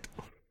effect.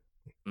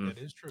 That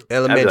is true.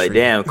 I'd be like,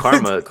 damn,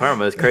 karma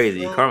is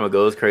crazy. Karma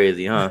goes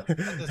crazy, huh?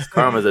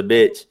 Karma's a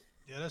bitch.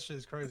 Yeah, that shit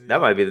is crazy.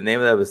 That might be the name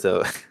of the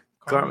episode.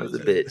 Karma's a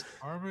bitch.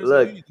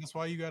 Look, that's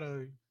why you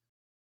gotta.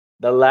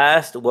 The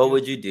last, what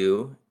would you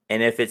do?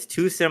 And if it's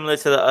too similar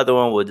to the other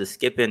one, we'll just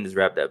skip it and just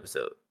wrap the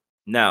episode.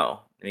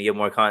 Now, let me give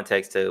more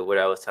context to what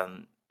I was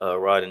telling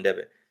Rod and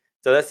Devin.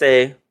 So let's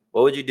say,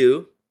 what would you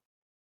do?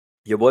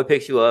 Your boy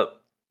picks you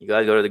up. You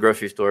guys go to the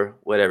grocery store,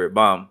 whatever,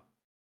 bomb.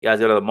 You guys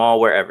go to the mall,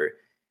 wherever.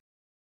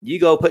 You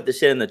go put the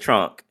shit in the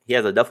trunk. He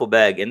has a duffel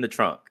bag in the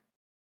trunk.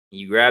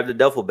 You grab the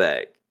duffel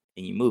bag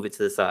and you move it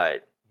to the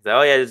side. He's like,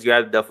 oh yeah, just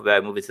grab the duffel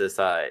bag, move it to the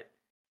side,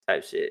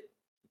 type shit.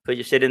 Put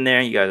your shit in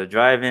there. You guys are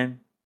driving.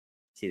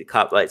 See the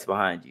cop lights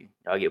behind you.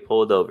 Y'all get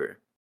pulled over.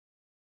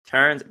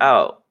 Turns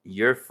out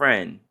your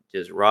friend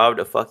just robbed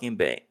a fucking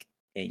bank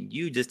and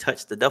you just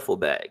touched the duffel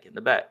bag in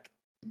the back.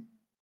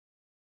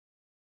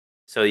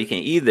 So you can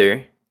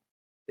either,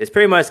 this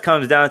pretty much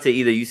comes down to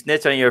either you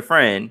snitch on your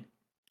friend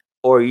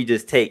or you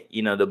just take,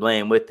 the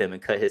blame with him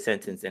and cut his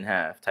sentence in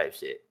half type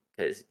shit.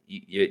 Because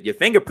your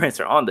fingerprints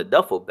are on the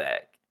duffel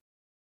bag.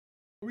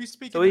 Are we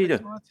speaking in the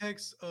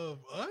context of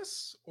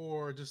us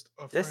or just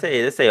a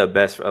friend? Let's say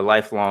a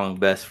lifelong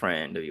best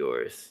friend of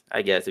yours.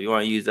 I guess if you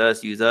want to use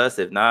us, use us.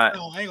 If not,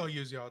 no, I ain't gonna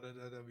use y'all. That'd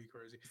be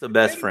crazy. It's a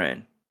best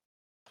friend.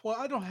 Well,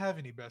 I don't have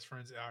any best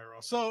friends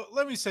IRL. So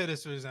let me say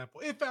this for example.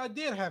 If I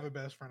did have a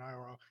best friend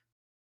IRL,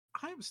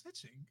 I am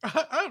snitching.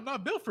 I am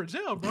not built for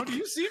jail, bro. Do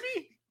you see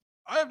me?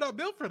 I am not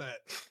built for that.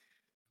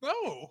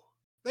 No,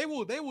 they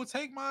will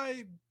take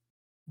my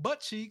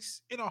butt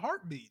cheeks in a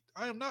heartbeat.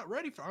 I am not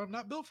ready for. I'm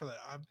not built for that.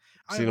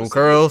 See them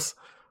curls?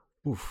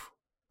 Oof.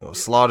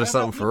 Slaughter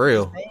something for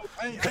real. This,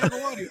 I ain't gonna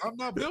lie to you. I'm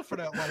not built for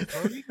that life,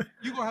 bro.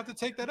 You gonna have to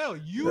take that out.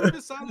 You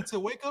decided to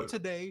wake up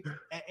today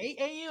at 8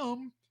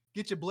 a.m.,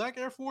 get your black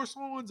Air Force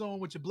Ones on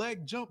with your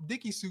black jump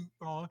Dickie suit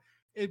on,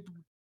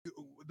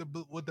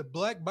 with the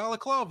black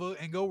balaclava,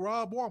 and go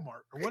rob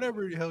Walmart or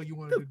whatever the hell you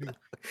wanted to do.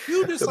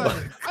 You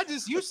decided.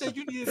 You said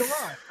you needed a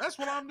ride. That's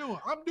what I'm doing.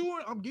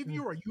 I'm giving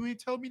you a ride. You ain't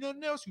telling me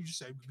nothing else. You just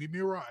say, give me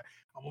a ride.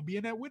 I'm gonna be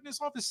in that witness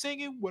office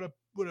singing with a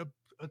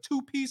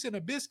 2-piece and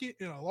a biscuit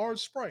and a large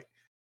Sprite.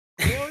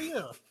 Hell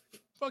yeah.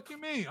 Fuck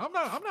you mean? I'm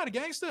not a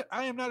gangster.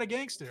 I am not a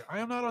gangster. I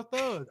am not a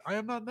thug. I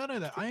am not none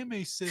of that. I am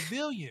a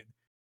civilian.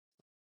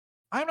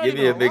 I'm not Give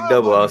me a big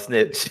double, I'll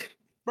snitch.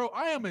 Bro,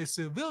 I am a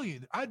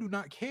civilian. I do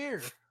not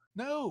care.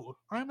 No,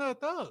 I'm not a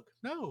thug.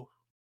 No.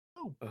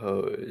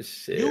 Oh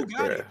shit. You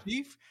got it,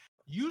 Chief.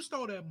 You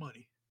stole that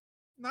money.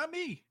 Not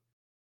me.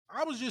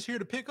 I was just here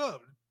to pick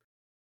up.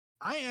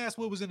 I ain't asked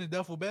what was in the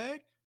duffel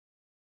bag.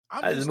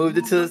 I just moved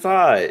it to the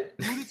side.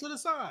 Moved it to the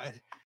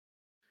side.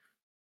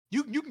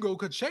 You can go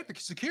check the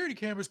security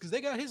cameras because they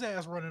got his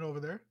ass running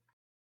over there.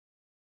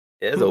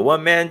 Yeah, it's a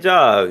one-man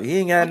job. He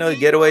ain't got no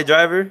getaway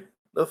driver.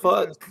 The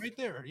fuck? Right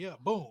there. Yeah,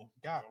 boom.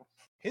 Got him.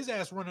 His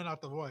ass running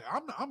out the way.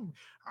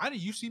 I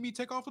didn't you see me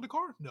take off with the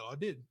car? No, I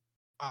didn't.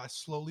 I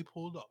slowly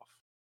pulled off.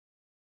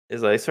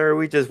 It's like, sir,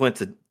 we just went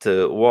to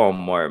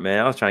Walmart, man.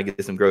 I was trying to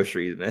get some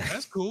groceries, man.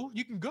 That's cool.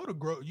 You can go to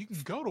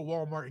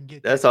Walmart and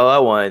get That's all I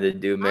wanted to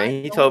do,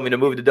 man. He told me to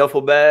move the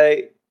duffel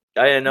bag.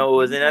 I didn't know what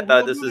was in it. I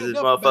thought this was his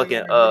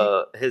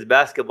motherfucking his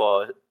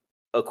basketball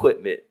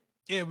equipment.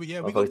 Yeah,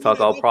 we talk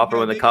all proper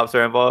when the cops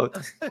are involved.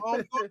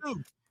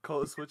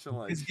 Code switching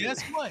like shit.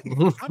 Guess what?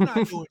 I'm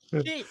not doing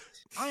shit.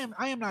 I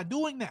am not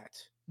doing that.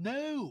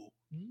 No.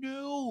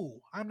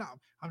 I'm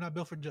not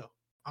built for jail.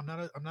 I'm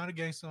not a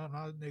gangster. I'm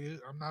not a nigga.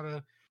 I'm not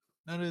a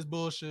none of this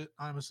bullshit.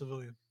 I'm a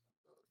civilian.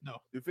 No.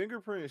 Do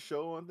fingerprints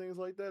show on things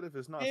like that if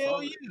it's not Hell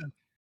solid?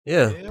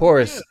 Yeah,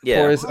 porous.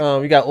 Yeah. Porous.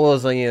 You got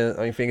oils on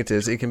your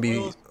fingertips. It can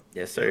be.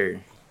 Yes, sir.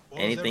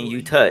 Anything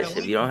you touch,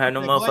 if you don't have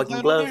no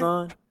motherfucking gloves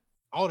on.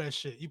 All that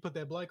shit. You put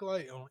that black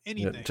light on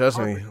anything. Yeah, trust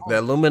me.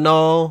 That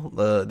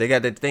luminol, they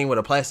got that thing with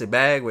a plastic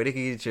bag where they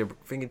can get your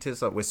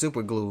fingertips up with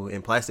super glue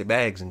in plastic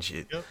bags and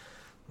shit. Yep.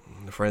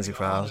 The Forensic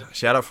Files.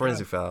 Shout out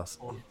Forensic Files.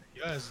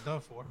 Yeah, it's done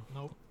for.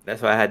 Nope.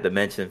 That's why I had to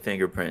mention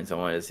fingerprints. I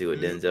wanted to see what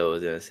Denzel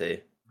was gonna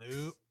say.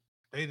 Nope.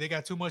 They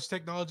got too much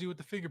technology with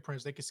the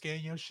fingerprints. They can scan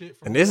your shit.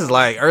 And this is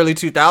like early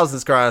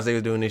 2000s crimes they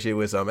were doing this shit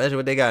with. So imagine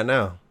what they got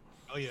now.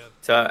 Oh yeah.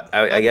 So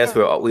I guess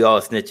we all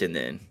snitching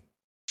then.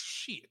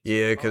 Shit.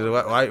 Yeah, because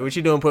what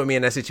you doing putting me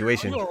in that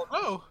situation? You don't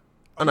know.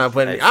 I'm not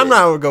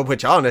gonna go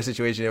put y'all in that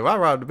situation. If I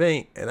robbed the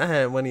bank and I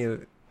had money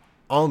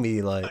on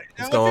me, like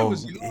it's going.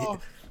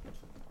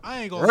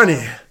 I ain't gonna run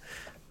it.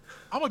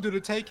 I'm gonna do the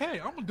take. I'm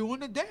gonna do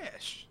the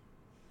dash.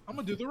 I'm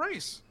gonna do the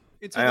race.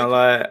 I don't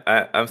lie.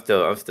 I'm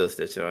still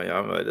stitching on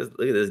y'all. Look at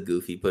this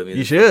goofy put me in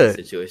this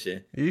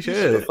situation. You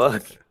should.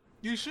 Fuck.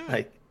 You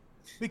should.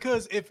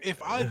 Because if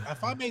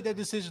I made that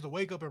decision to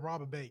wake up and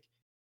rob a bank,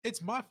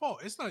 it's my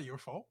fault. It's not your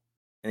fault.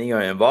 And you're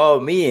gonna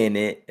involve me in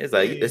it. It's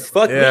like it's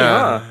fuck me,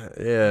 huh?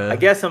 Yeah. I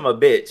guess I'm a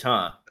bitch,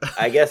 huh?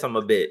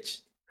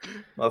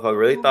 Motherfucker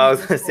really thought I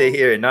was gonna sit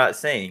here and not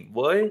sing.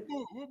 What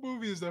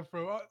movie is that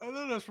from? I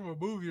know that's from a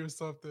movie or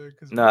something.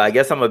 No, I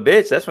guess I'm a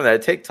bitch. That's from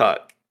that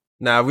TikTok.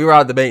 Nah, we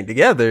robbed the bank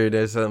together.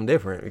 There's something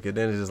different because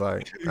then it's just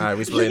like, all right,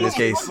 we split in this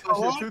case.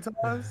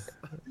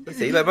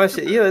 So you like my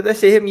shit? Yeah, that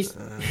shit hit me.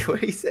 What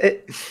he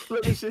said?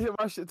 Let me shit hit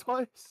my shit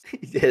twice.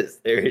 Yes,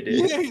 there it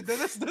is. Yeah,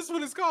 that's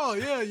what it's called.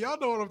 Yeah, y'all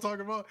know what I'm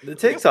talking about. The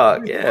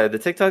TikTok, yeah, the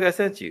TikTok I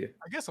sent you.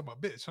 I guess I'm a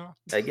bitch, huh?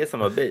 I guess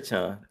I'm a bitch,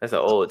 huh? That's an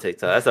old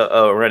TikTok. That's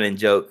a running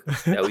joke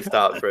that we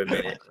stopped for a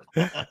minute.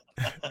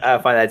 I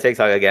find that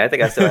TikTok again. I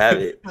think I still have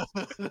it.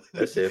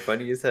 That shit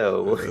funny as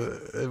hell.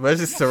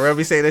 Imagine Terrell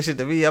be saying that shit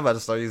to me. I'm about to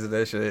start using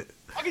that shit.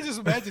 I can just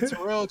imagine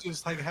Terrell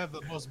just like have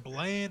the most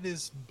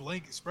blandest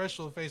blank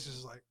expression faces,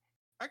 just like,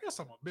 I guess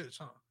I'm a bitch,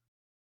 huh?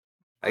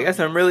 I guess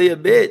I'm really a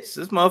bitch.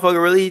 This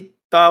motherfucker really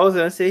thought I was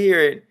gonna sit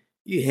here and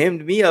you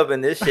hemmed me up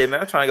in this shit, man.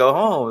 I'm trying to go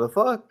home. The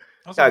fuck?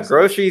 Got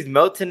groceries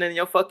melting in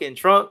your fucking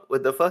trunk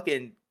with the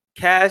fucking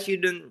cash you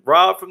didn't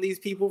rob from these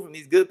people, from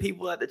these good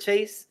people at the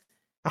Chase.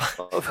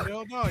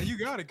 Hell no, you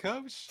got it,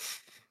 coach.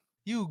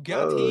 You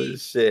got it. Oh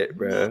shit,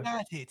 bro. You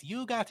got it.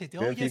 You got it. Oh,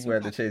 Good yes, people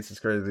at the Chase is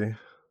crazy.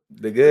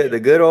 The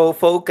good old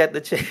folk at the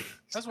Chase.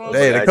 That's what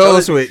Hey, the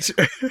code switch.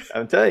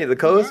 I'm telling you, the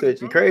code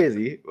switch, you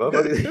crazy. But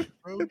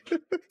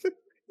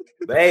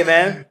hey,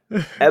 man,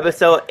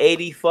 episode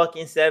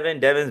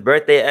 80-7, Devin's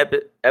birthday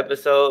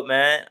episode,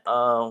 man.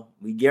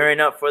 We gearing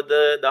up for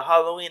the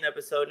Halloween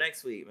episode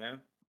next week,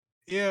 man.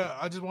 Yeah,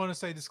 I just want to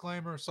say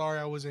disclaimer. Sorry,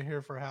 I wasn't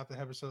here for half the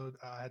episode.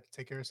 I had to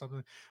take care of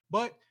something.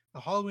 But the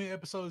Halloween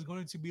episode is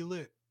going to be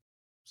lit.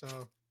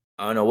 So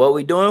I don't know what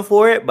we're doing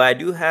for it, but I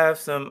do have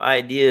some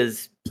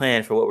ideas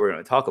planned for what we're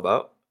going to talk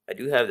about. I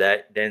do have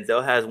that.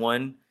 Denzel has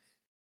one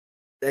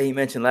that he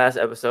mentioned last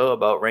episode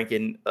about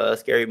ranking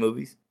scary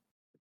movies.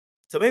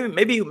 So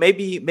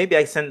maybe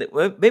I send it.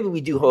 Maybe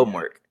we do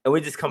homework and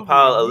we just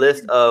compile a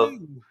list of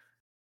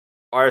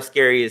our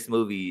scariest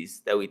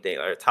movies that we think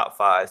are top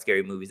 5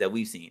 scary movies that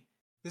we've seen.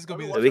 This is gonna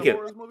be horror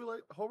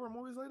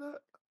movies like that.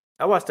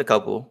 I watched a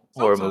couple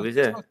horror movies.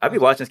 Yeah, I be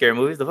watching scary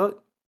movies. The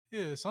fuck.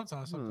 Yeah,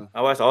 sometimes.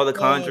 I watched all the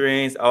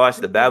Conjurings. I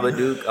watched the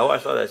Babadook. I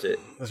watched all that shit.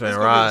 This man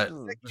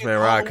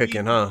Rod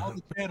cooking, huh?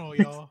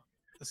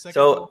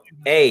 So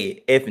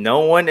hey, if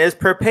no one is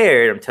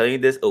prepared, I'm telling you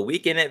this a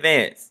week in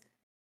advance.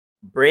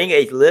 Bring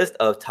a list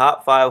of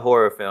top 5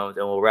 horror films,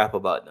 and we'll rap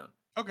about them.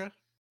 Okay.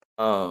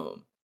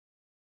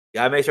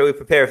 Gotta make sure we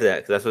prepare for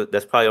that because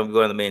that's probably gonna be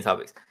one of the main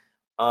topics.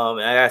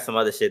 And I got some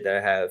other shit that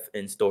I have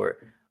in store.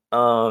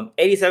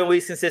 87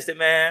 weeks consistent,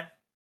 man.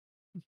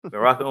 Been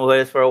rocking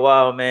with us for a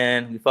while,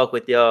 man. We fuck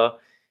with y'all.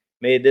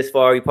 Made it this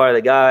far. We part of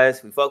the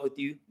guys. We fuck with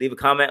you. Leave a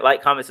comment,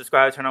 like, comment,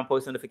 subscribe, turn on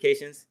post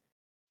notifications.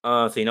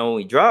 So you know when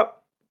we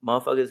drop,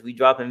 motherfuckers. We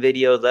dropping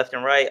videos left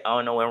and right. I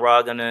don't know when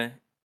Raw gonna.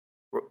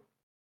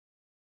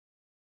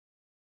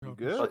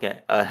 Good. Okay,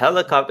 a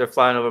helicopter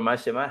flying over my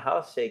shit. My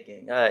house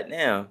shaking. God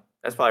damn,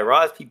 that's probably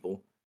Raw's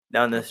people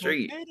down the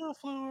street.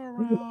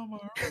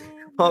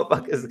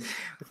 Motherfuckers,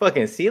 the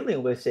fucking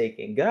ceiling was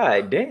shaking.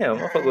 God damn,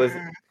 motherfucker was.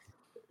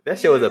 That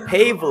shit was a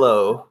pave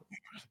blow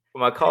for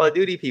my Call of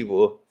Duty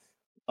people.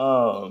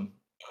 But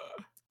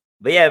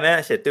yeah, man,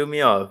 that shit threw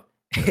me off.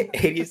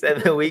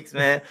 87 weeks,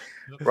 man.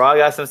 Raw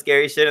got some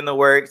scary shit in the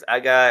works. I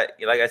got,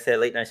 like I said,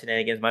 late night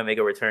shenanigans might make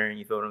a return.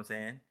 You feel what I'm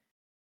saying?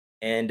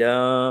 And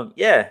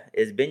yeah,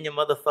 it's been your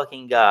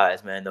motherfucking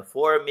guys, man. The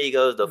 4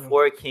 amigos, the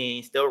 4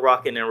 kings, still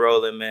rocking and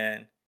rolling,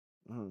 man.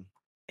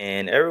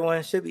 And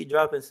everyone should be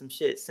dropping some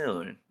shit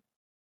soon.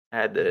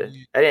 I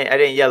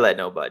didn't yell at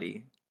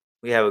nobody.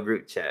 We have a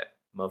group chat.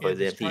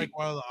 Motherfuckers strike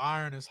while the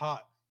iron is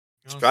hot.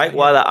 Strike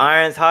while the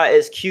iron's hot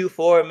is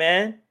Q4,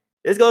 man.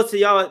 This goes to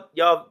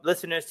y'all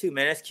listeners too,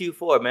 man. It's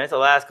Q4, man. It's the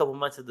last couple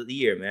months of the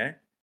year, man.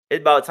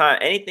 It's about time.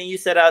 Anything you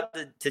set out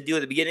to do at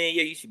the beginning of the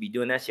year, you should be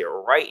doing that shit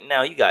right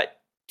now. You got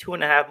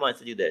 2.5 months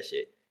to do that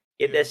shit.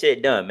 Get that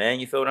shit done,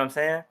 man. You feel what I'm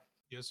saying?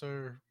 Yes,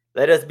 sir.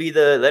 Let us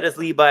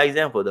lead by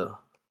example, though.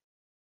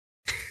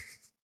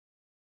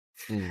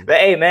 But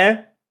hey,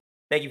 man,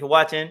 thank you for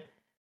watching.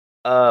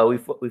 We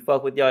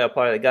fuck with y'all. Y'all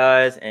part of the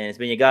guys, and it's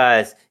been your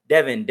guys,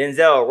 Devin,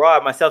 Denzel,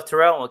 Rod, myself,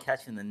 Terrell, and we'll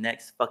catch you in the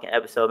next fucking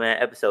episode, man.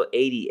 Episode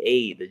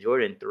 88, the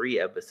Jordan 3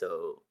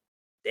 episode.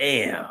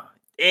 Damn.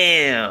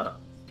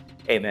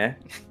 Hey, man,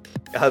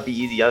 y'all be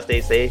easy. Y'all stay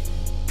safe,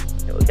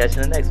 and we'll catch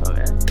you in the next one,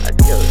 man.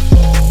 Adios.